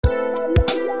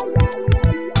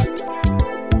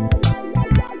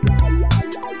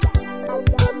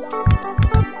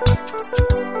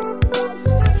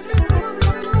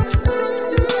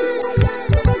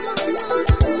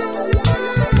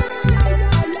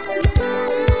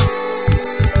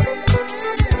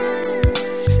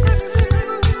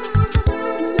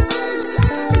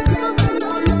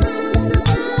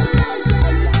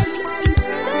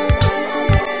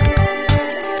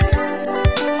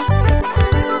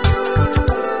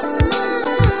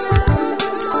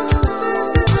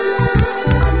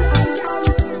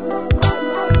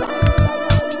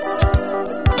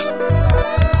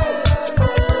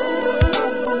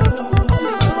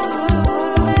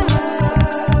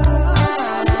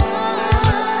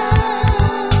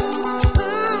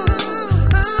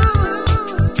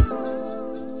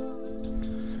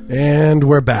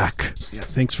we're back. Yeah,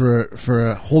 thanks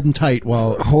for holding tight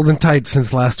while Holding tight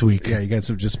since last week. Yeah, you guys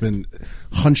have just been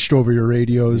hunched over your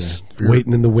radios,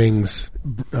 Waiting in the wings.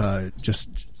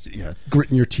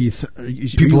 Gritting your teeth.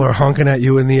 People are honking at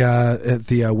you in the at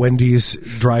the Wendy's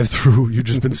drive-through. You've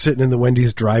just been sitting in the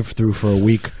Wendy's drive-through for a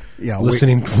week,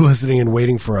 listening and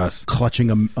waiting for us,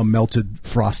 clutching a melted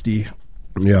Frosty.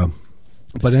 Yeah,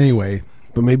 but anyway.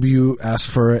 But maybe you asked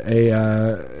for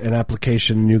an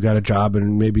application and you got a job,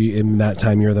 and maybe in that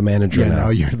time you're the manager. Yeah, now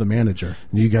you're the manager.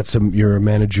 You're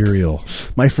managerial.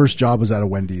 My first job was at a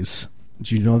Wendy's.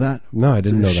 Did you know that? No, I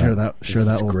didn't know that. Share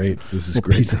that. Great. This is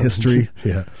great piece of history.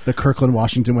 Yeah, the Kirkland,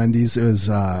 Washington Wendy's. It was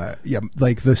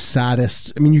like the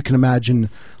saddest. I mean, you can imagine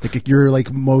like you're like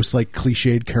most like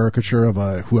cliched caricature of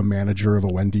a manager of a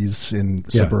Wendy's in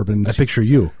suburbans. I picture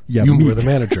you. Yeah, you were the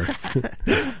manager.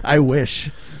 I wish.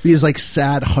 He's like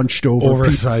sad, hunched over,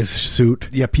 oversized suit.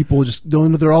 Yeah, people just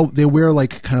they wear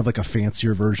like kind of like a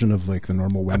fancier version of like the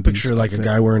normal Wendy's. I picture like a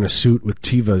guy wearing a suit with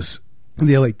Tevas. And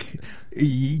they like,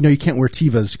 you can't wear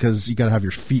Tevas because you got to have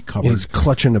your feet covered. He's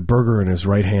clutching a burger in his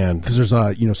right hand because there's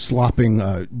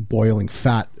slopping, boiling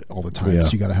fat all the time. Yeah.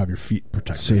 So you got to have your feet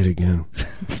protected. Say it again.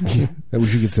 I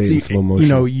wish you could say it in slow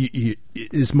motion. You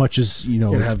as much as you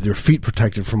gotta have your feet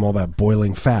protected from all that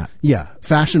boiling fat. Yeah,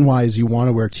 fashion wise, you want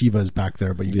to wear Tevas back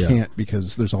there, but you can't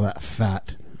because there's all that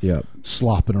fat. Yeah,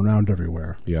 slopping around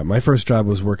everywhere. Yeah, my first job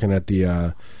was working at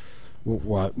the.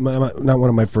 One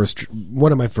of my first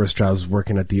jobs was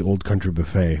working at the Old Country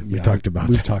Buffet. We've talked about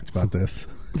this.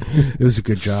 It was a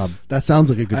good job. That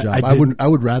sounds like a good job. I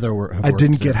would rather work. I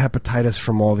didn't get hepatitis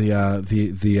from all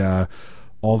the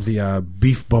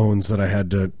beef bones that I had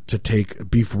to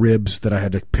take, beef ribs that I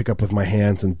had to pick up with my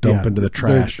hands and dump into the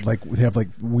trash. Like they have like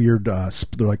weird,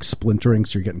 they're like splintering,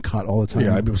 so you're getting cut all the time.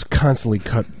 Yeah, I was constantly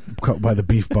cut by the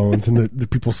beef bones and the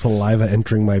people's saliva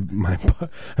entering my.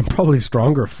 I'm probably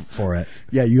stronger for it.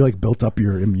 Yeah, you like built up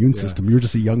your immune system. You were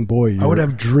just a young boy. I would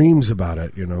have dreams about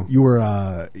it. You were.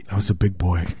 I was a big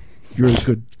boy. You're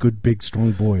a good, big,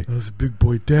 strong boy. I was a big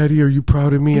boy. Daddy, are you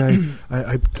proud of me?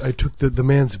 I took the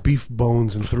man's beef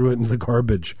bones and threw it in the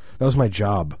garbage. That was my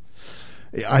job.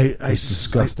 I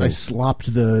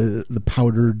slopped the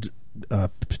powdered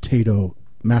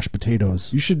mashed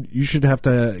potatoes. You should have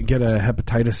to get a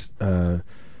hepatitis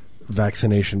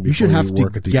vaccination before you should have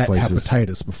work to at these get places.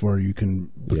 hepatitis before you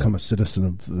can become a citizen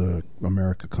of the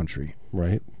America country.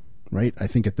 Right. I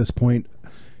think at this point.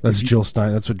 That's Jill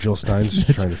Stein. That's what Jill Stein's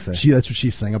trying to say. That's what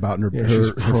she's saying about in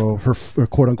her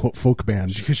quote unquote folk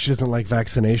band because she doesn't like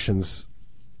vaccinations.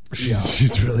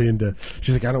 She's really into.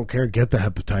 She's like, I don't care. Get the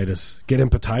hepatitis. Get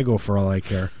impetigo for all I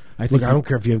care. I don't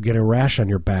care if you get a rash on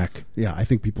your back. Yeah, I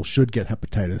think people should get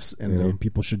hepatitis, and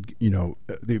people should.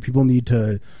 People need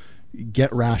to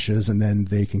get rashes, and then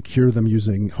they can cure them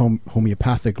using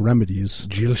homeopathic remedies.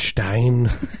 Jill Stein.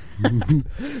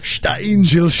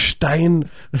 Jill Stein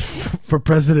for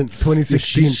president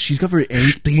 2016. She's got very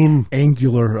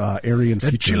angular Aryan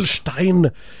features. Jill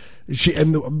Stein.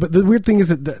 But the weird thing is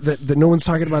that no one's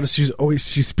talking about is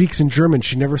she speaks in German.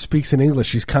 She never speaks in English.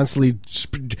 She's constantly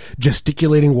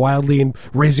gesticulating wildly and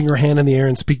raising her hand in the air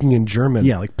and speaking in German.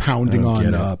 Yeah, like pounding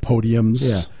on podiums.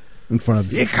 Yeah. In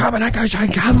front of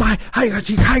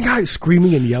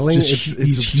screaming and yelling. It's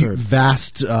absurd.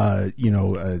 Vast,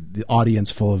 the audience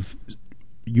full of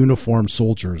uniformed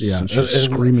soldiers. Yeah, and she's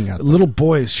screaming at them. Little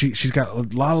boys. She's got a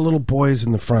lot of little boys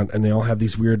in the front, and they all have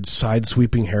these weird side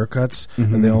sweeping haircuts,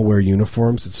 and they all wear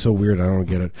uniforms. It's so weird. I don't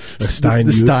get it. The Stein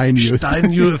Youth.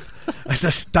 Stein Youth.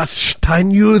 Das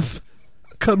Stein Youth.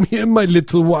 Come here, my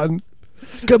little one.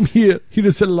 Come here. Here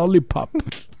is a lollipop.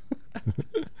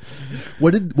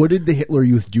 What did the Hitler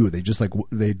Youth do? They just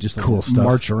cool stuff.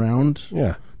 March around.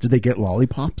 Yeah. Did they get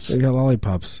lollipops? They got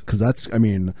lollipops because that's. I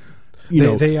mean,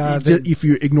 if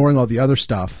you're ignoring all the other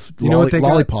stuff,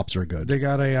 lollipops are good. They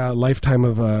got a lifetime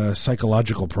of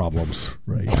psychological problems,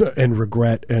 right, and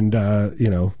regret, and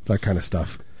that kind of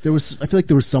stuff. I feel like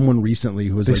there was someone recently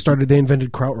who was. They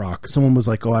invented krautrock. Someone was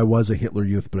like, "Oh, I was a Hitler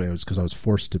Youth, but it was because I was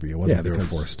forced to be." It wasn't. Yeah, they were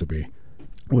forced to be.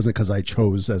 It wasn't because I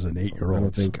chose as an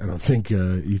 8-year-old. I don't think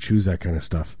you choose that kind of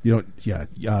stuff. You don't. Yeah.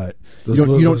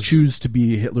 You don't choose to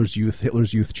be Hitler's Youth.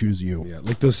 Hitler's Youth choose you. Yeah,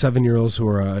 like those 7-year-olds who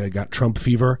are got Trump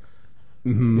fever.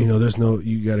 Mm-hmm. There's no.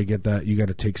 You got to get that. You got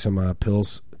to take some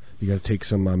pills. You got to take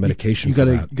some medication. You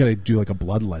got to do like a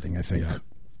bloodletting. I think. Yeah.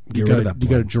 You got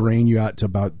to drain you out to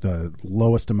about the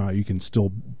lowest amount you can still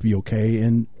be okay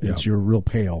in. Yeah. You're real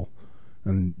pale.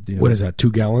 And what is that?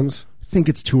 2 gallons? I think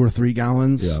it's 2 or 3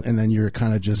 gallons, and then you're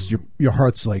kind of just your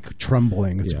heart's like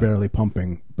trembling. It's barely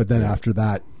pumping, but then after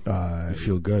that, you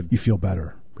feel good. You feel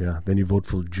better. Yeah, then you vote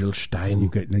for Jill Stein.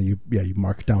 You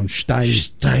mark down Stein.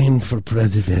 Stein for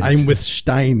president. I'm with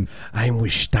Stein. I'm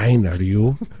with Stein. Are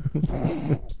you?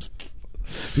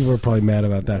 People are probably mad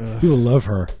about that. People love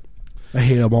her. I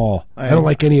hate them all. I don't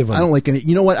like any of them. I don't like any.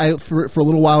 You know what? For a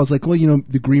little while, I was like, well,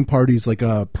 the Green Party's like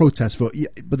a protest vote. Yeah,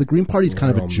 but the Green Party's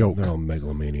kind of a joke. They're all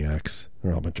megalomaniacs.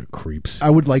 They're all a bunch of creeps. I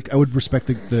would respect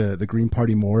the Green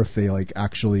Party more if they like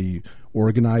actually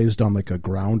organized on like a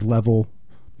ground level.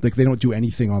 Like they don't do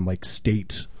anything on like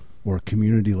state or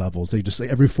community levels. They just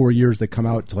every 4 years they come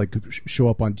out to like show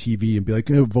up on TV and be like,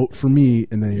 vote for me,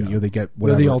 and then they get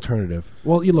whatever. They're the alternative.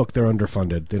 Well, you look, they're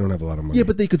underfunded. They don't have a lot of money. Yeah,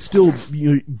 but they could still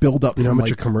build up. You know how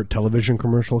much a television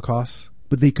commercial costs?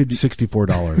 But they could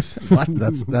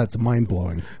 $64. that's mind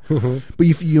blowing. But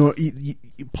if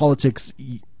politics,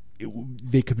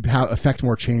 they could affect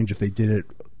more change if they did it.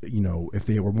 If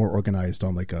they were more organized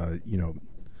on like a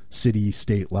city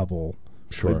state level.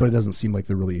 Sure. But it doesn't seem like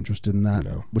they're really interested in that.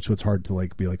 No. Which was hard to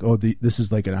like be like, this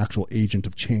is like an actual agent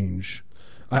of change.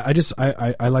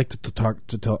 I like to tell.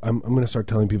 I'm going to start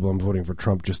telling people I'm voting for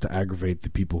Trump just to aggravate the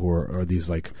people who are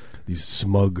these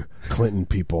smug Clinton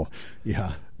people.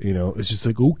 Yeah. It's just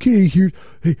like, okay,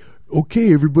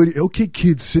 okay, everybody, okay,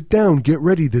 kids, sit down, get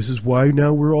ready. This is why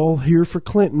now we're all here for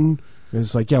Clinton. And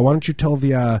it's like, yeah, why don't you tell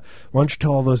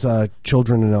all those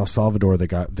children in El Salvador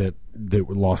that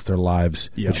lost their lives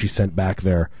that she sent back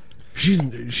there?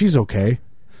 She's okay.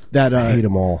 I hate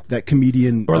them all. That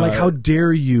comedian, or like, how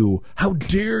dare you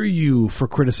for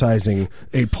criticizing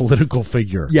a political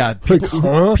figure? Yeah,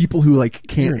 people who like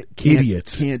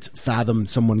can't fathom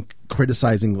someone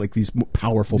criticizing like these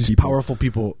powerful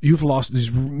people. You've lost these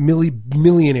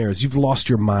millionaires. You've lost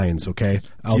your minds. Okay,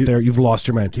 there, you've lost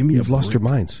your mind. You've lost your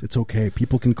minds. It's okay.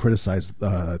 People can criticize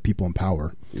people in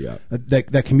power. Yeah,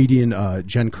 that comedian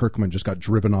Jen Kirkman just got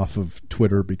driven off of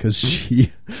Twitter because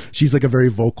she's like a very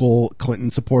vocal Clinton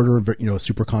supporter,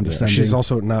 super condescending. Yeah, she's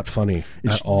also not funny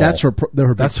at all. That's her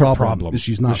problem.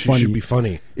 She's not funny. She should be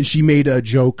funny. She made a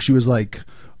joke. She was like,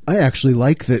 I actually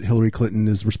like that Hillary Clinton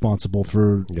is responsible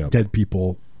for dead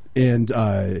people, and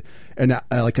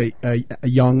like a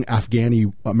young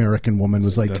Afghani American woman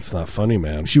was like, that's not funny,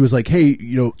 man. She was like, hey,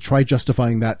 try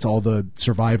justifying that to all the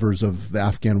survivors of the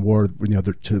Afghan war,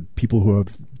 to people who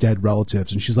have dead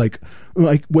relatives, and she's like,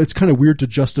 well, it's kind of weird to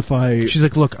justify. She's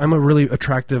like, look, I'm a really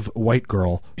attractive white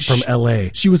girl from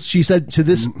L.A. She said to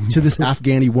this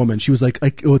Afghani woman, she was like,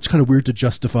 it's kind of weird to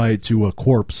justify it to a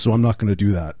corpse, so I'm not going to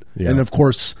do that. Yeah. And of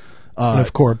course.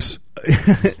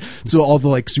 So all the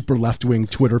like super left wing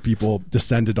Twitter people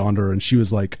descended on her, and she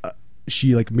was like,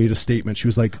 she like made a statement. She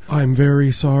was like, "I'm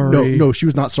very sorry." No, she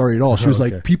was not sorry at all. She was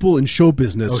like, "People in show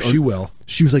business." She will.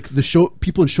 She was like,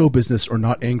 people in show business are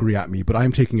not angry at me, but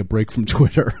I'm taking a break from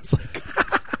Twitter. It's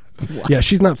like, yeah,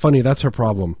 she's not funny. That's her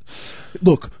problem.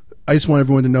 Look, I just want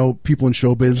everyone to know, people in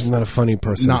showbiz. She's not a funny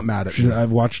person. Not mad at me.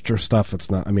 I've watched her stuff. It's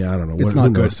not. I mean, I don't know. It's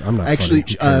not good. I'm not actually.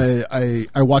 Funny.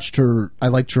 I watched her. I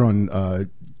liked her on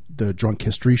the Drunk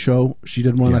History show. She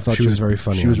did one. Yeah, I thought she was very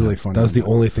funny. She was really funny. That was the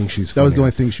only thing she's. That was the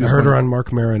only thing she was. I heard funny. her on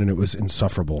Mark Maron, and it was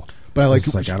insufferable. But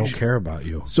I don't care about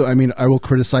you. So I mean, I will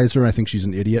criticize her. I think she's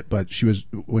an idiot. But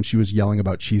when she was yelling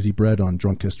about cheesy bread on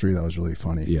Drunk History, that was really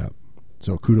funny. Yeah.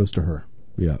 So kudos to her.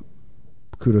 Yeah.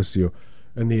 Kudos to you.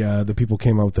 And the people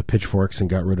came out with the pitchforks and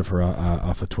got rid of her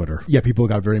off of Twitter. Yeah, people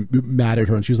got very mad at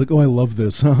her, and she was like, "Oh, I love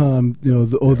this." The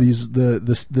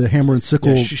hammer and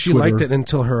sickle. Yeah, she liked it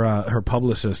until her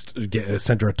publicist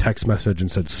sent her a text message and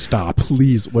said, "Stop,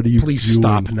 please. What are you? Please doing?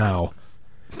 Stop now."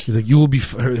 She's like, "You will be."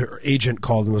 Her agent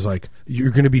called and was like,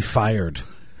 "You're going to be fired.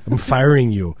 I'm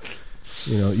firing you.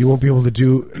 You won't be able to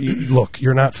do. Look,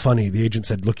 you're not funny." The agent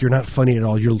said, "Look, you're not funny at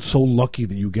all. You're so lucky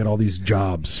that you get all these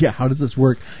jobs." Yeah, how does this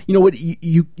work? You know what?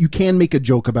 You can make a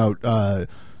joke about.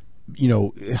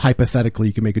 Hypothetically,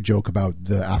 you can make a joke about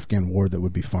the Afghan war that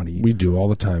would be funny. We do all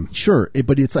the time. Sure,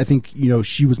 but it's. I think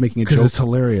she was making a joke. It's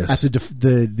hilarious. At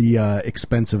the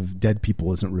expense of dead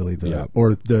people isn't really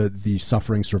or the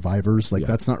suffering survivors. Like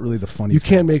that's not really the funny. You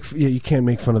can't make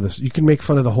fun of this. You can make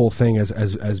fun of the whole thing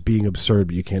as being absurd,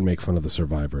 but you can't make fun of the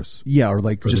survivors. Yeah, or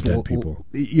like just the dead people.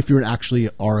 If you actually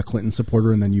are a Clinton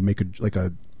supporter, and then you make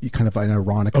kind of an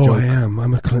ironic joke. Oh,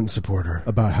 I'm a Clinton supporter.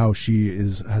 About how she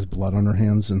has blood on her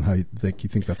hands, and how you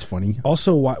think that's funny.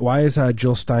 Also, why is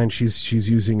Jill Stein? She's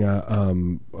using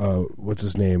what's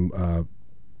his name?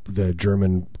 The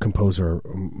German composer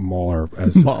Mahler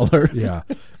as Mahler. Yeah,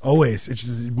 always.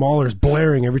 Mahler's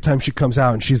blaring every time she comes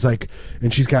out, and she's got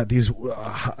these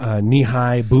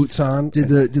knee-high boots on. Did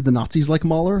the Nazis like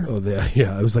Mahler? Oh,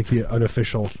 yeah. It was like the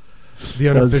unofficial.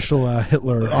 Hitler's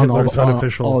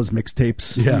unofficial. All his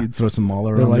mixtapes. Yeah. He'd throw some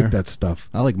Mahler on there. I like there. that stuff.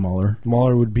 I like Mahler.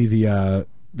 Mahler would be the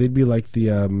they'd be like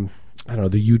the I don't know,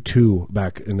 the U2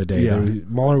 back in the day. Yeah.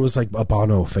 Mahler was like a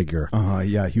Bono figure.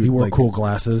 Yeah, He wore cool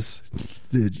glasses.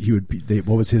 He would be.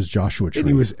 What was his Joshua Tree? And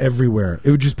he was everywhere.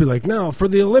 It would just be like, now for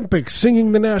the Olympics,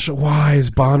 singing the national. Why is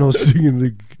Bono singing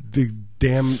the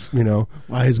damn,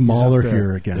 Why is Mahler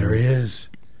here again? There he is.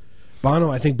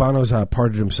 Bono, I think Bono's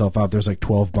parted himself out. There's like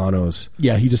 12 Bonos.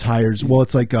 Yeah, he just hires. Well,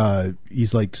 it's like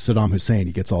he's like Saddam Hussein.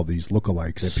 He gets all these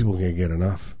lookalikes. Yeah, people can't get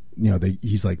enough.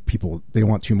 He's like, people, they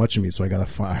want too much of me, so I got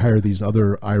to hire these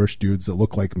other Irish dudes that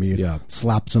look like me. Yeah.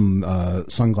 Slap some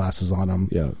sunglasses on them.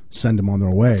 Yeah. Send them on their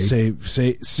way. Say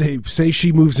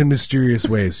she moves in mysterious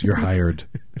ways. You're hired.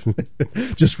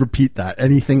 Just repeat that.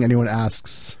 Anything anyone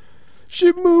asks.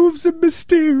 She moves in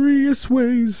mysterious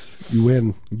ways. You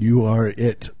win. You are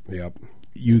it. Yep.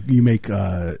 You make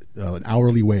an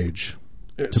hourly wage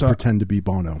to pretend to be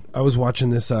Bono. I was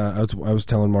watching this. I was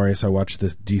telling Marius I watched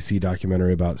this DC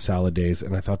documentary about salad days,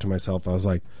 and I thought to myself, I was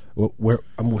like,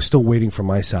 I'm still waiting for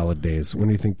my salad days. When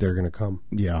do you think they're going to come?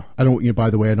 Yeah, I don't. By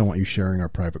the way, I don't want you sharing our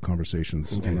private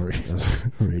conversations on the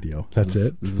radio. That's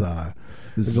it.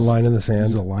 This is a line in the sand.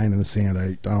 This is a line in the sand.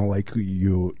 I don't like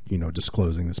you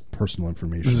disclosing this personal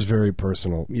information. This is very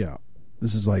personal. Yeah.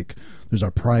 This is like, there's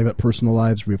our private personal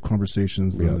lives. We have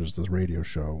conversations. Then there's this radio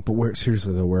show. But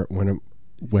seriously though,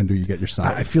 when do you get your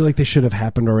salad? I feel like they should have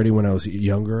happened already when I was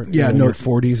younger. Yeah, in your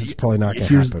 40s, it's probably not going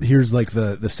to happen. Here's like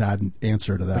the sad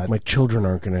answer to that. Like my children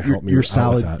aren't going to help me. Your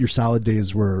salad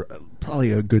days were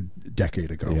probably a good decade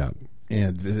ago. Yeah.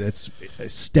 And it's a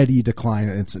steady decline.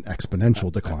 It's an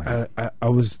exponential decline. I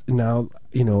was now,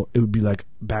 it would be like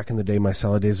back in the day, my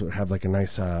salad days would have like a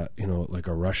nice, like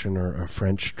a Russian or a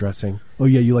French dressing. Oh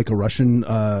yeah, you like a Russian,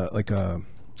 like a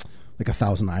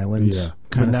Thousand Island. Yeah, kind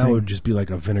but of now thing. it would just be like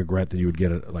a vinaigrette that you would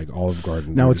get at like Olive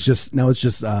Garden. Now it's just throw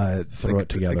like, it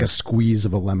together, like a squeeze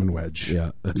of a lemon wedge.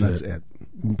 Yeah, that's it.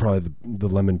 Probably the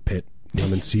lemon pit.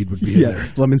 Lemon seed would be in there.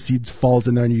 Lemon seed falls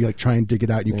in there, and you like try and dig it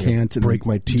out, and you can't. And break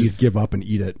my you teeth. just give up and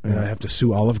eat it. And I have to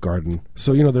sue Olive Garden.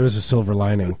 So there is a silver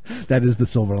lining. That is the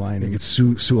silver I lining. could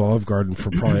sue Olive Garden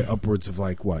for probably upwards of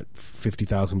like what,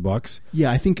 $50,000.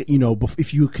 Yeah, I think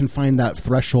if you can find that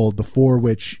threshold before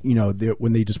which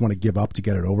when they just want to give up to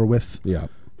get it over with. Yeah,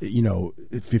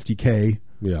 $50K.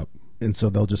 Yeah, and so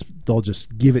they'll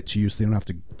just give it to you, so they don't have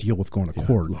to deal with going to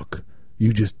court. Look.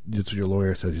 That's what your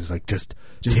lawyer says. He's like, just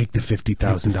take the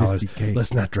 $50,000.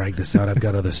 Let's not drag this out. I've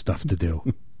got other stuff to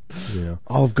do.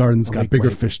 Olive Garden's got bigger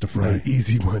fish to fry.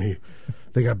 Easy money.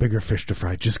 They got bigger fish to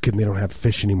fry. Just kidding. They don't have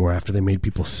fish anymore after they made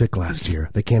people sick last year.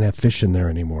 They can't have fish in there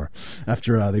anymore.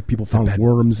 After people found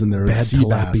worms in their sea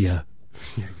tilapia.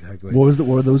 Yeah, exactly. What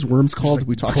were those worms called?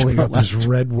 We talked about this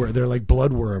red worm. They're like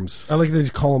blood worms. I like that they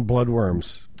call them blood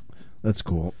worms. That's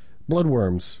cool. Blood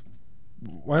worms.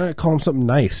 Why not call them something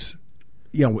nice?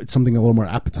 Yeah, it's something a little more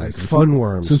appetizing. Fun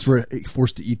worms. Since we're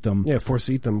forced to eat them. Yeah, forced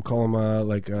to eat them. Call them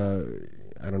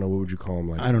I don't know, what would you call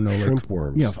them? Like, I don't know. Shrimp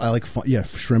worms. Yeah, I like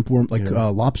shrimp worm, like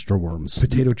lobster worms.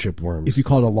 Potato chip worms. If you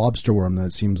call it a lobster worm,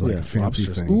 that seems like a fancy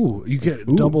thing. Ooh, you get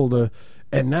double the...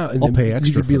 And now I'll pay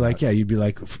extra. You'd be like, you'd be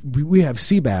like, we have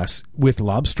sea bass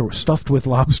stuffed with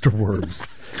lobster worms,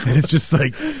 and it's just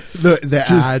like the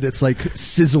ad. It's like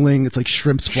sizzling. It's like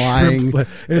shrimps flying, and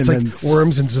it's like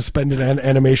worms in suspended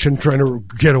animation trying to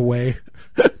get away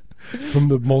from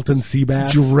the molten sea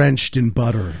bass, drenched in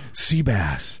butter. Sea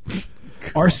bass.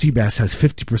 Our sea bass has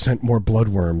 50% more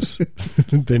bloodworms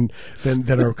than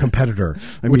our competitor,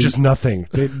 which is nothing.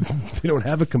 They don't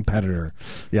have a competitor.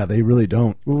 Yeah, they really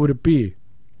don't. What would it be?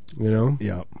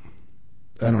 Yeah.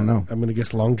 I don't know. I'm going to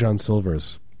guess Long John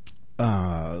Silver's.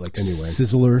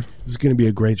 Sizzler. This is going to be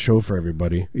a great show for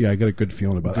everybody. Yeah, I got a good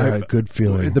feeling about it. I had a good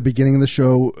feeling. At the beginning of the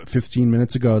show, 15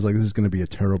 minutes ago, I was like, this is going to be a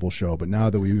terrible show. But now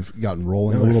that we've gotten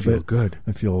rolling a little bit, good.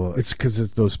 I feel... it's because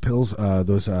it's those pills,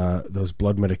 those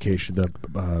blood medication,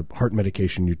 the heart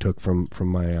medication you took from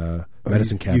my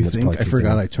medicine cabinet. You think? I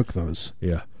forgot I took those.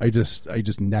 Yeah. I just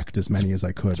necked as many as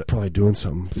I could. It's probably doing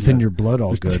something. Thin your blood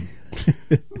all good.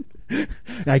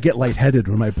 I get lightheaded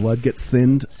when my blood gets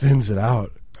thinned. Thins it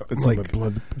out. It's like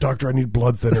blood. Doctor, I need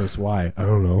blood thinners. Why? I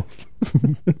don't know.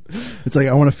 It's like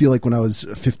I want to feel like when I was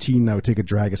 15, I would take a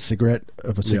drag of a cigarette,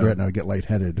 and I would get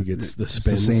lightheaded. It's the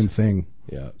same thing.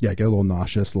 Yeah, I get a little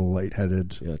nauseous, a little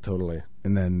lightheaded. Yeah, totally.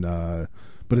 And then,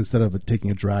 but instead of taking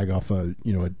a drag off a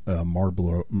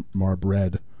Marb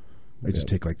Red, I just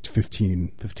take like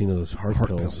 15 of those heart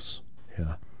pills.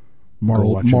 Yeah,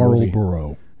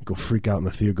 Marlboro. Go freak out in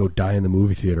the theater. Go die in the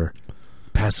movie theater.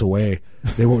 Pass away.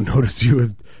 They won't notice you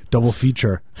with double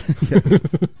feature.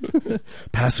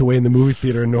 Pass away in the movie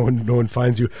theater and no one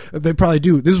finds you. They probably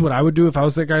do. This is what I would do if I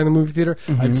was that guy in the movie theater.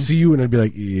 I'd see you and I'd be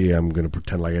like, yeah, I'm going to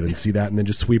pretend like I didn't see that, and then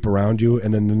just sweep around you,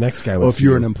 and then the next guy would if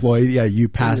you're an employee, yeah, you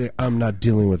pass. I'm not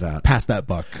dealing with that. Pass that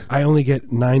buck. I only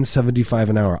get $9.75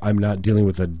 an hour. I'm not dealing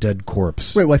with a dead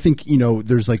corpse. Right. Well, I think,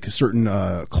 there's like certain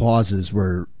clauses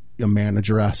where a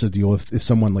manager has to deal with if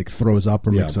someone like throws up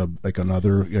or makes a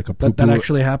that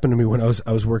actually happened to me when I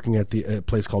was working at the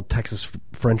place called Texas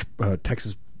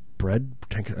Bread.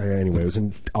 Anyway, it was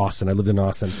in Austin. I lived in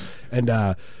Austin, and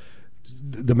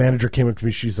the manager came up to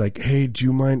me. She's like, "Hey, do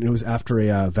you mind?" It was after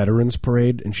a veterans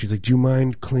parade, and she's like, "Do you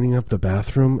mind cleaning up the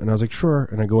bathroom?" And I was like, "Sure."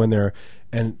 And I go in there,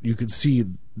 and you could see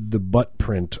the butt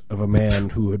print of a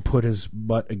man who had put his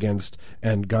butt against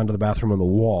and gone to the bathroom on the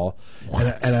wall.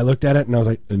 And I looked at it and I was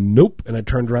like, nope. And I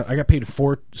turned around. I got paid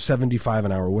 $4.75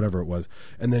 an hour, whatever it was.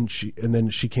 And then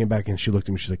she came back and she looked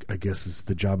at me. She's like, I guess it's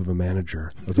the job of a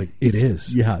manager. I was like, it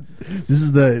is. Yeah. This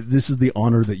is the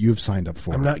honor that you've signed up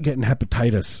for. I'm not getting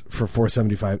hepatitis for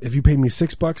 $4.75. If you paid me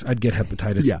 $6, I'd get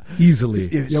hepatitis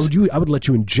easily. I would let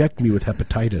you inject me with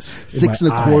hepatitis. $6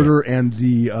 1/4 and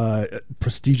the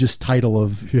prestigious title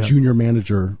of junior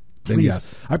manager. Then Please.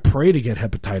 Yes. I pray to get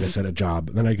hepatitis at a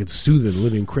job. Then I could sue the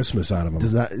living Christmas out of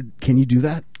them. Can you do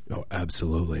that? Oh,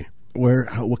 absolutely.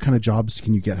 What kind of jobs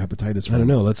can you get hepatitis from? I don't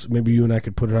know. Maybe you and I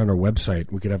could put it on our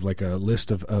website. We could have like a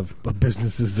list of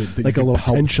businesses that like you a little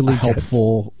potentially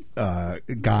helpful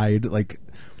guide. Like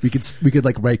we could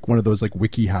like write one of those like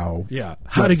WikiHow. Yeah,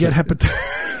 how to get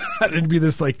hepatitis. It'd be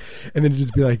this like, and then it'd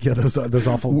just be like, those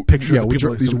awful pictures of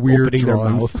people these weird opening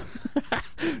drawings. Their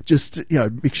mouth. Just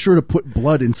make sure to put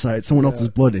blood inside someone else's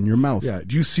blood in your mouth. Yeah.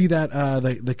 Do you see that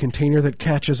the container that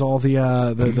catches all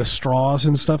the straws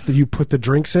and stuff that you put the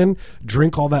drinks in?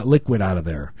 Drink all that liquid out of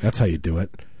there. That's how you do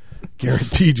it.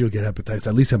 Guaranteed you'll get hepatitis.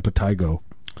 At least Hepatigo.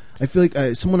 I feel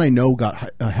like someone I know got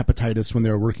hepatitis when they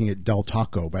were working at Del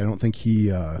Taco, but I don't think he...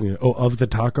 of the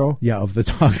taco? Yeah, of the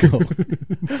taco.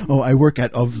 I work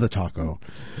at Of the Taco.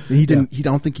 He didn't. He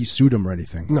don't think he sued him or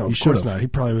anything. No, of course not. He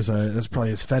probably was. That's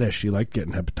probably his fetish. He liked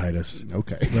getting hepatitis.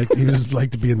 Okay, he just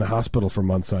liked to be in the hospital for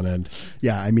months on end.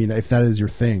 Yeah, I mean, if that is your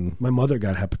thing. My mother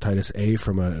got hepatitis A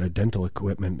from a dental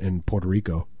equipment in Puerto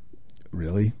Rico.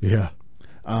 Really? Yeah.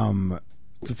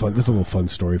 It's a little fun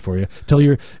story for you.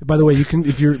 By the way, you can,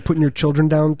 if you're putting your children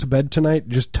down to bed tonight,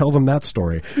 just tell them that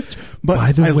story. But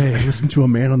by the way, I listened to a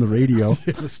man on the radio.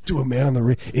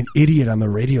 An idiot on the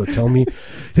radio tell me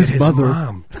his mother.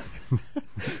 Mom.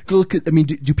 Look, I mean,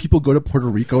 do people go to Puerto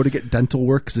Rico to get dental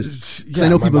work? Because I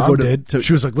know people go to.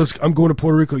 She was like, "Listen, I'm going to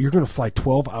Puerto Rico. You're going to fly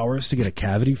 12 hours to get a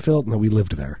cavity filled." No, we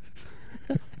lived there.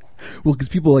 Well, because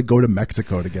people like go to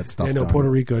Mexico to get stuff. I know done. Puerto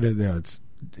Rico did.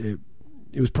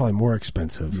 It was probably more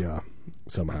expensive. Yeah.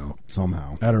 Somehow.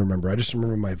 I don't remember. I just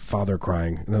remember my father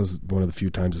crying. And that was one of the few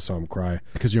times I saw him cry.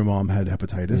 Because your mom had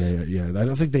hepatitis? Yeah. I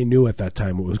don't think they knew at that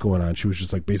time what was going on. She was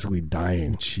just like basically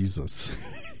dying. Jesus.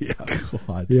 Yeah.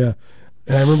 God. Yeah.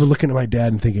 And I remember looking at my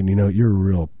dad and thinking, you're a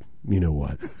real, you know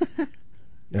what?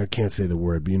 I can't say the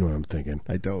word, but you know what I'm thinking.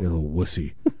 I don't. You're a little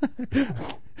wussy.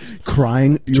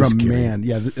 Crying? You're just a kidding. Man.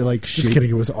 Yeah. Just kidding.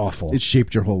 It was awful. It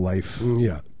shaped your whole life.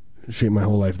 Yeah. Shaped my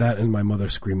whole life. That and my mother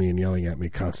screaming and yelling at me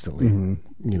constantly.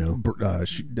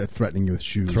 Mm-hmm. Threatening you with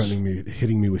shoes.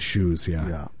 Hitting me with shoes. Yeah.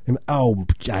 Yeah. And,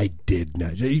 I did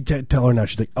not. You tell her now.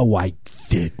 She's like, oh, I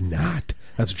did not.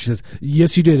 That's what she says.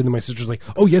 Yes, you did. And then my sister's like,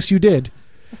 oh, yes, you did.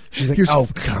 She's like,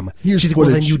 come. She's like,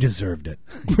 well, then you deserved it.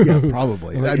 Yeah,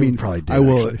 probably. I mean, probably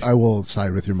did, I will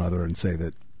side with your mother and say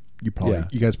that you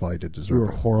guys probably did deserve it. We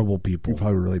were horrible people. You're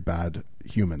probably really bad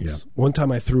humans. Yeah. One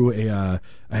time I threw I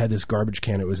had this garbage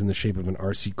can. It was in the shape of an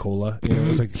RC Cola. It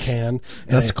was like a can.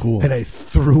 That's cool. And I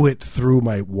threw it through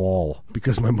my wall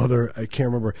because my mother, I can't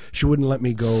remember, she wouldn't let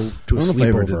me go to a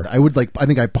sleepover. I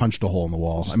think I punched a hole in the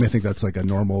wall. I mean, I think that's like a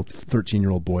normal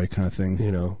 13-year-old boy kind of thing.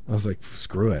 I was like,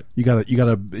 screw it. You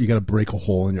gotta break a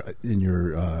hole in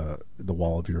your the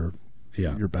wall of your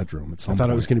bedroom. I thought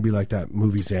it was going to be like that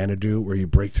movie Xanadu, where you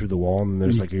break through the wall and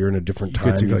there's like you're in a different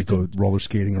time. You get to go roller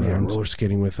skating around. Yeah, roller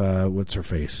skating with what's her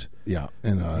face. Yeah,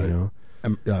 and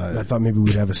I thought maybe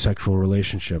we'd have a sexual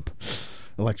relationship.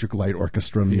 Electric Light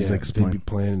Orchestra music. They'd be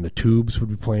playing, and the Tubes would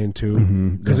be playing too.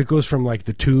 Because it goes from like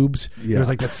the Tubes. Yeah. There's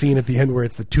like that scene at the end where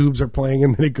it's the Tubes are playing,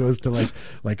 and then it goes to like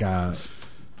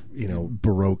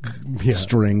Baroque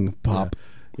string pop.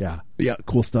 Yeah,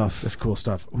 cool stuff. That's cool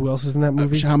stuff. Who else is in that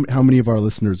movie? How many of our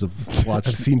listeners have watched?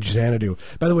 I've seen Xanadu.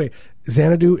 By the way,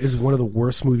 Xanadu is one of the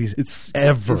worst movies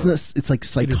ever. It's like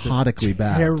psychotically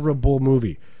bad. Terrible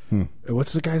movie.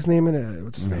 What's the guy's name in it?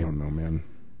 What's his name? I don't know, man.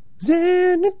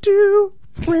 Xanadu.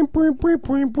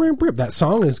 That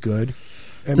song is good.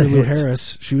 Emmylou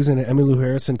Harris. She was in it. Emmylou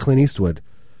Harris and Clint Eastwood.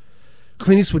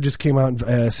 Clint Eastwood just came out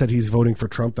and said he's voting for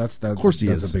Trump. That's of course he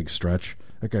is. A big stretch.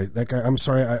 That guy. I'm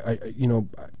sorry. I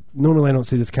normally I don't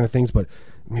say this kind of things, but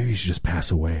maybe he should just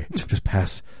pass away. Just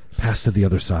pass to the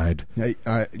other side.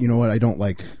 You know what? I don't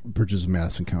like Bridges of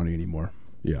Madison County anymore.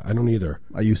 Yeah, I don't either.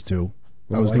 I used to.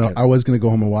 I was gonna go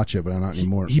home and watch it, but I'm not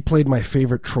anymore. He played my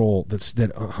favorite troll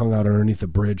that hung out underneath a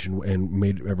bridge and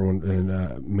made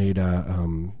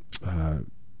everyone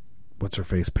what's her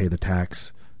face pay the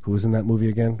tax. Who was in that movie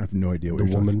again? I have no idea. The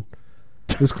woman.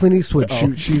 It was Clint Eastwood.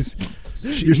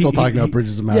 You're still talking about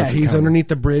Bridges of Madison. Yeah, he's County. Underneath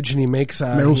the bridge, and he makes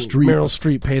Meryl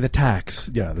Streep pay the tax.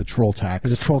 Yeah, the troll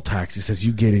tax. The troll tax. He says,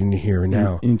 "You get in here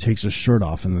now." And he takes his shirt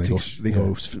off, and then they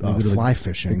go fly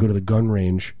fishing. They go to the gun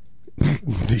range.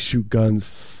 They shoot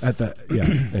guns at the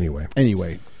Anyway,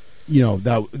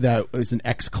 that is an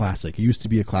X classic. It used to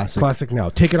be a classic. Classic now.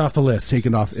 Take it off the list. Take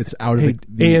it off. It's out of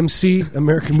the AMC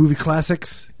American Movie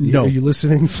Classics. No, are you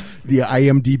listening? The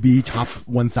IMDb top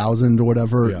 1,000 or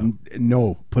whatever. Yeah.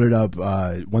 No, put it up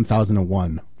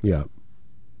 1001. Yeah,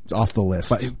 it's off the list.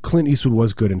 But Clint Eastwood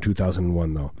was good in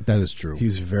 2001, though. That is true.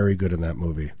 He's very good in that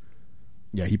movie.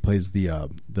 Yeah, he plays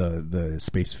the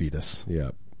space fetus.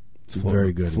 Yeah, it's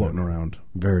very good. Floating around.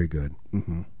 Very good.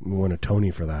 Mm-hmm. We won a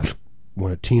Tony for that.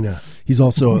 Won a Tina. He's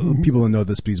also people don't know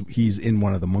this, but he's in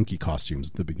one of the monkey costumes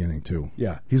at the beginning too.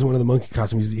 Yeah, he's one of the monkey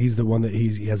costumes. He's the one that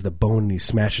he has the bone and he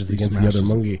smashes against the other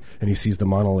monkey, and he sees the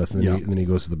monolith, and, then he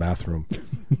goes to the bathroom.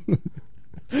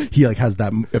 He has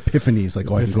that epiphany. He's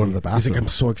like, I can go to the bathroom. He's like, I'm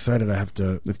so excited. I have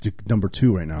to. It's number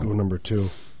 2 right now. Go number 2.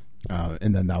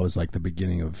 And then that was like the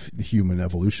beginning of the human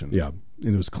evolution. Yeah,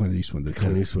 and it was Clint Eastwood.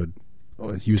 Clint Eastwood.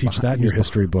 Teach that in your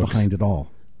history books. Behind it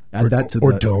all.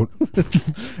 Don't.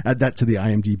 Add that to the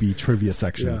IMDb trivia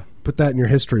section. Yeah. Put that in your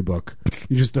history book.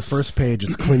 You just the first page.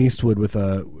 It's Clint Eastwood with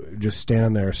just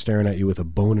standing there staring at you with a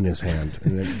bone in his hand.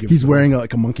 And he's wearing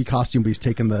a monkey costume, but he's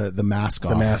taking the mask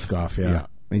off. The mask off. Yeah.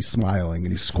 And he's smiling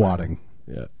and he's squatting.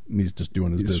 Yeah. And he's just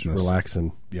doing his business,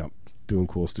 relaxing. Yeah. Doing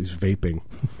cool stuff. He's vaping.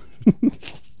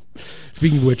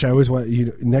 Speaking of which, I always want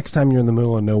you. Next time you're in the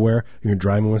middle of nowhere, you're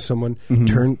driving with someone.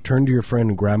 Mm-hmm. Turn to your friend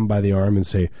and grab him by the arm and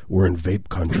say, "We're in vape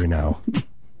country now."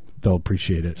 They'll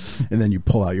appreciate it. And then you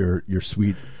pull out your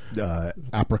sweet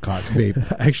apricot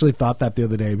vape. I actually thought that the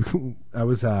other day. I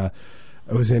was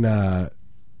in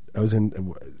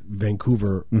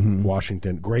Vancouver, mm-hmm.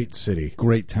 Washington. Great city,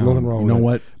 great town. Nothing wrong. You know with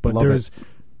what? But Love there's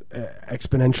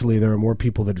exponentially there are more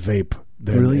people that vape.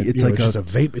 Really, it's like just a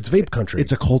vape. It's vape country.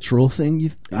 It's a cultural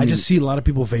thing. I just see a lot of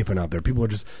people vaping out there. People are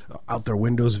just out their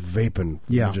windows vaping.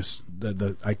 Yeah, just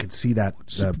I could see that.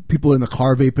 People in the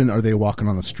car vaping. Are they walking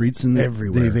on the streets and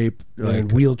everywhere? They vape. They're in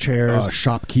wheelchairs.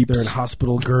 Shopkeepers. They're in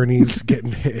hospital gurneys,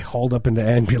 getting hauled up into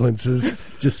ambulances,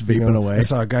 just vaping away. I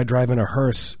saw a guy driving a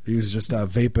hearse. He was just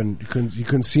vaping. You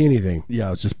couldn't see anything. Yeah,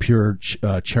 it was just pure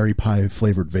cherry pie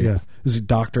flavored vape. Yeah. There's a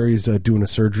doctor. He's doing a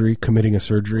surgery, committing a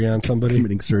surgery on somebody.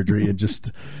 Committing surgery and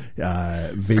just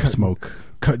vape smoke.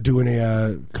 Cutting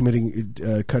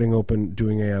open,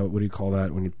 doing a what do you call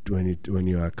that when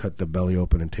you cut the belly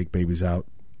open and take babies out?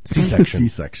 C-section.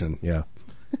 C-section. Yeah.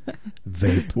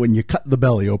 Vape. When you cut the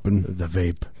belly open, the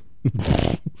vape.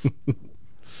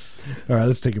 All right,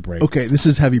 let's take a break. Okay, this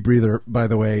is Heavy Breather. By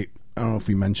the way, I don't know if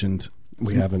we mentioned.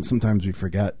 We haven't. Sometimes we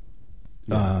forget.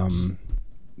 Yeah.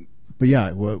 But yeah,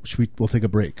 we'll take a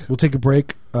break. We'll take a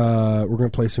break. We're going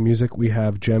to play some music. We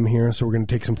have Jem here, so we're going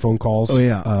to take some phone calls. Oh,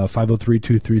 yeah.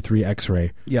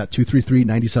 503-233-X-Ray. Yeah,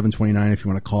 233-9729 if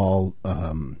you want to call,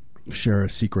 share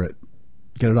a secret.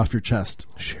 Get it off your chest.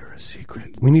 Share a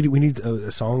secret. We need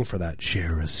a song for that.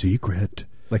 Share a secret.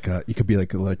 You could be like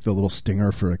the little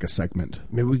stinger for like a segment.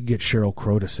 Maybe we could get Sheryl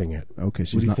Crow to sing it. Okay,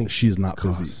 she's not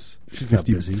busy. She's $50, not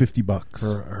busy.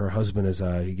 $50. Her husband is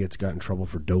got in trouble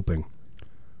for doping.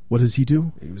 What does he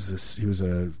do? He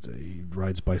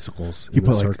rides bicycles. He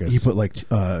put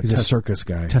he's a circus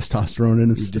guy. Testosterone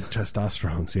in him. He did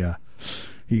testosterones. Yeah.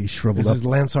 He shriveled up. This is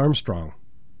Lance Armstrong.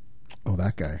 Oh,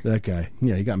 that guy.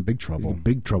 Yeah, he got in big trouble.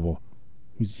 Big trouble.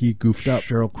 He goofed up.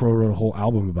 Sheryl Crow wrote a whole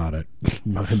album about it,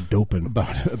 about him doping,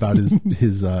 about his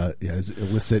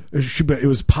illicit. It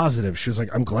was positive. She was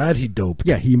like, "I'm glad he doped."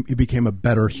 Yeah, he became a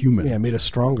better human. Yeah, made us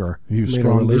stronger. He was made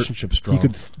stronger. Our relationship strong. He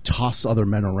could toss other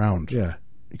men around. Yeah.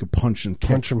 You could punch and kick.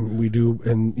 Punch him. We do,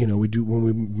 and we do when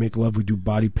we make love. We do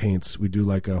body paints. We do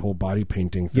like a whole body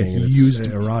painting thing. Yeah, he used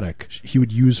erotic. He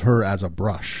would use her as a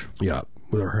brush. Yeah,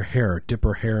 with her hair, dip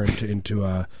her hair into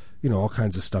all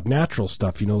kinds of stuff, natural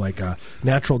stuff. Like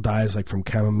natural dyes, like from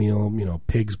chamomile.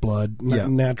 Pig's blood. Yeah,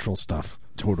 natural stuff.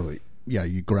 Totally. Yeah,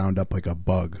 you ground up like a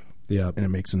bug. Yeah, and it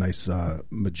makes a nice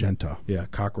magenta. Yeah,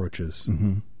 cockroaches.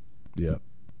 Mm-hmm. Yeah.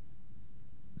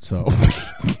 So.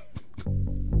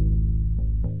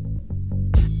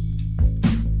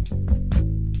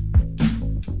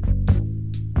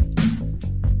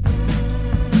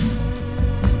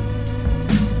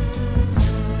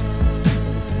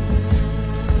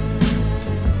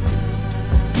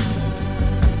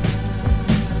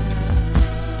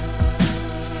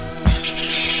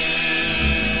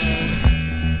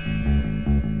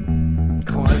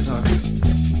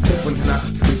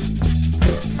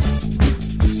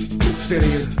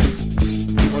 Steril,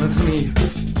 Monotonie,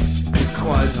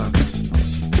 Graualltag,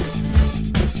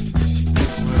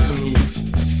 Monotonie,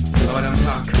 Arbeit am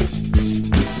Tag,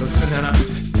 Lust in der Nacht,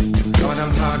 Arbeit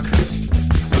am Tag,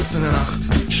 Lust in der Nacht,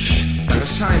 Lange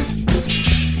Schein,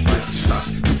 weiße Stadt,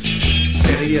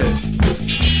 steril,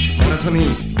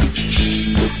 Monotonie,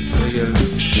 steril,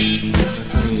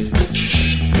 Monotonie,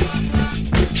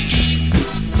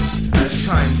 alles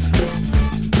scheint,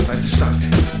 weiße Stadt,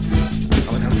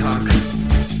 Arbeit am Tag,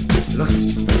 Lust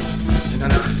in der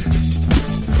Nacht.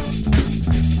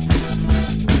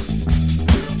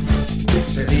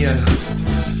 Steril,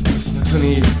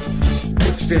 Monotonie,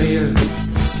 steril,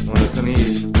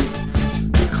 Monotonie,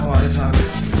 grauer Alltag,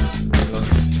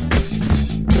 Lust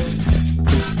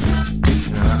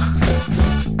in der Nacht.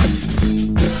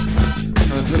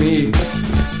 Monotonie,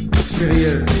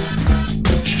 steril.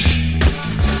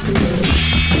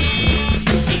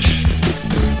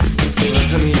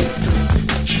 Monotonie.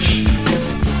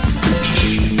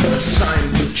 Es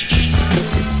scheint.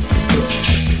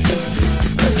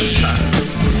 Es ist Stadt.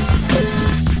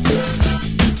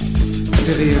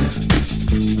 Steril.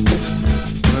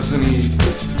 Monotonie.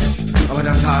 Arbeit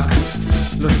am Tag.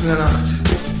 Lust in der Nacht.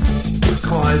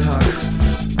 Grauer Alltag.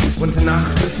 Bunte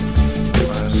Nacht.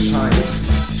 Es scheint.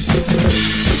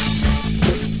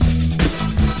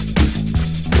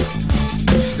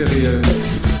 Steril.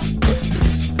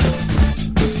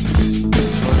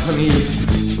 Monotonie.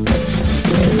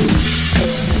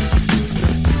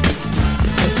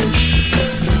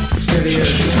 Steril. Steril.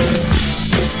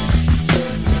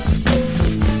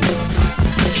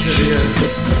 Steril.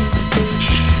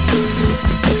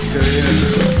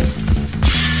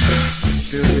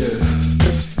 Steril.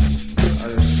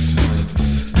 Alles scheint.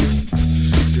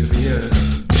 Steril.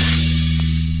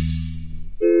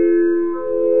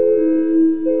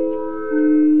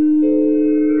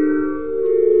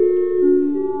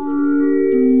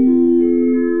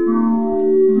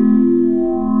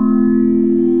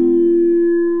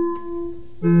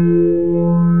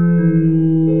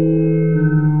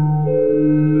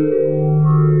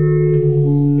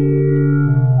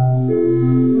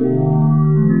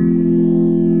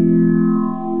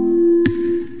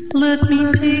 Let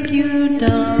me take you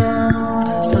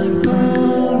down as I'm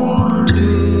going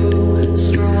to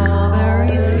strawberry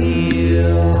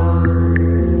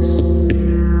fields.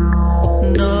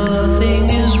 Nothing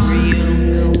is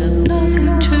real and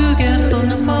nothing to get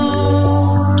hung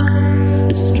about.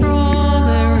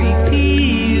 Strawberry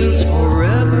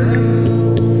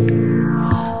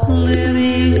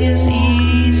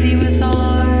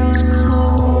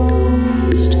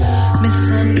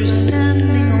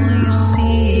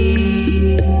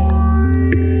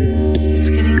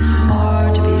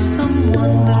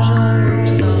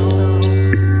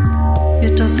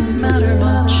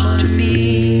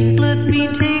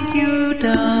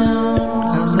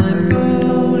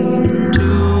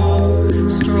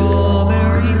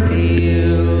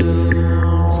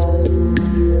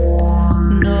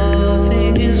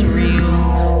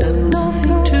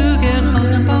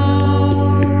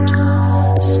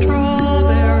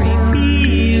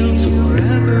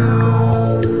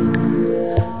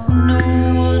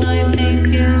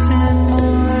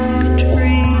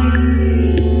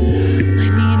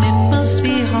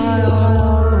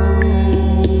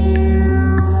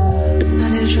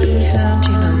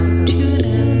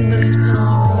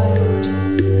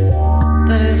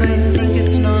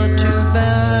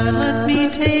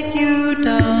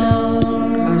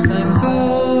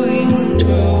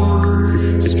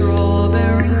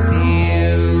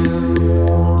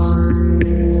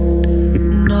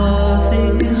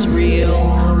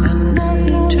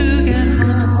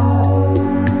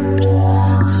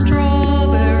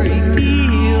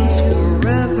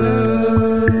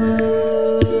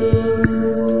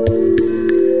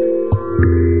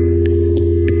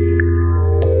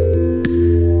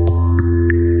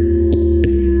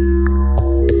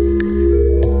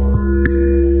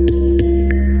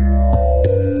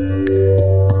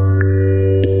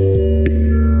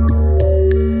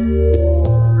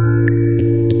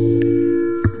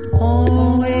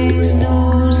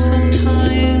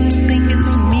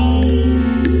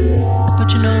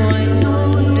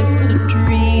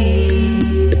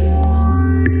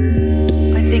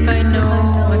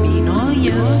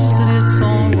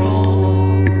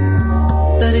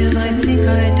is, I think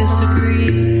I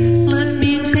disagree. Let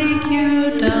me take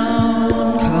you down,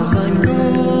 'cause I'm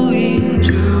going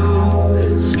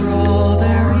to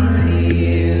strawberry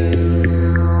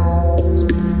fields.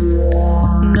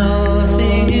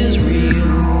 Nothing is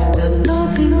real and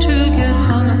nothing to get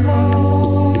hung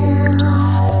about.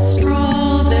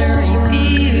 Strawberry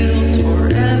fields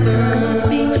forever. Let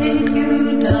me take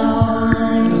you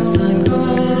down, 'cause I'm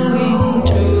going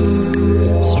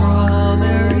to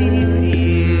strawberry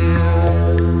fields.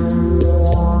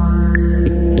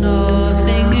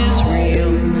 Nothing is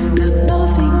real and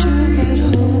nothing to get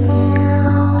hung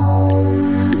about.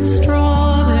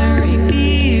 Strawberry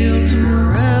fields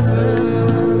forever.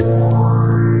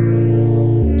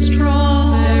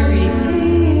 Strawberry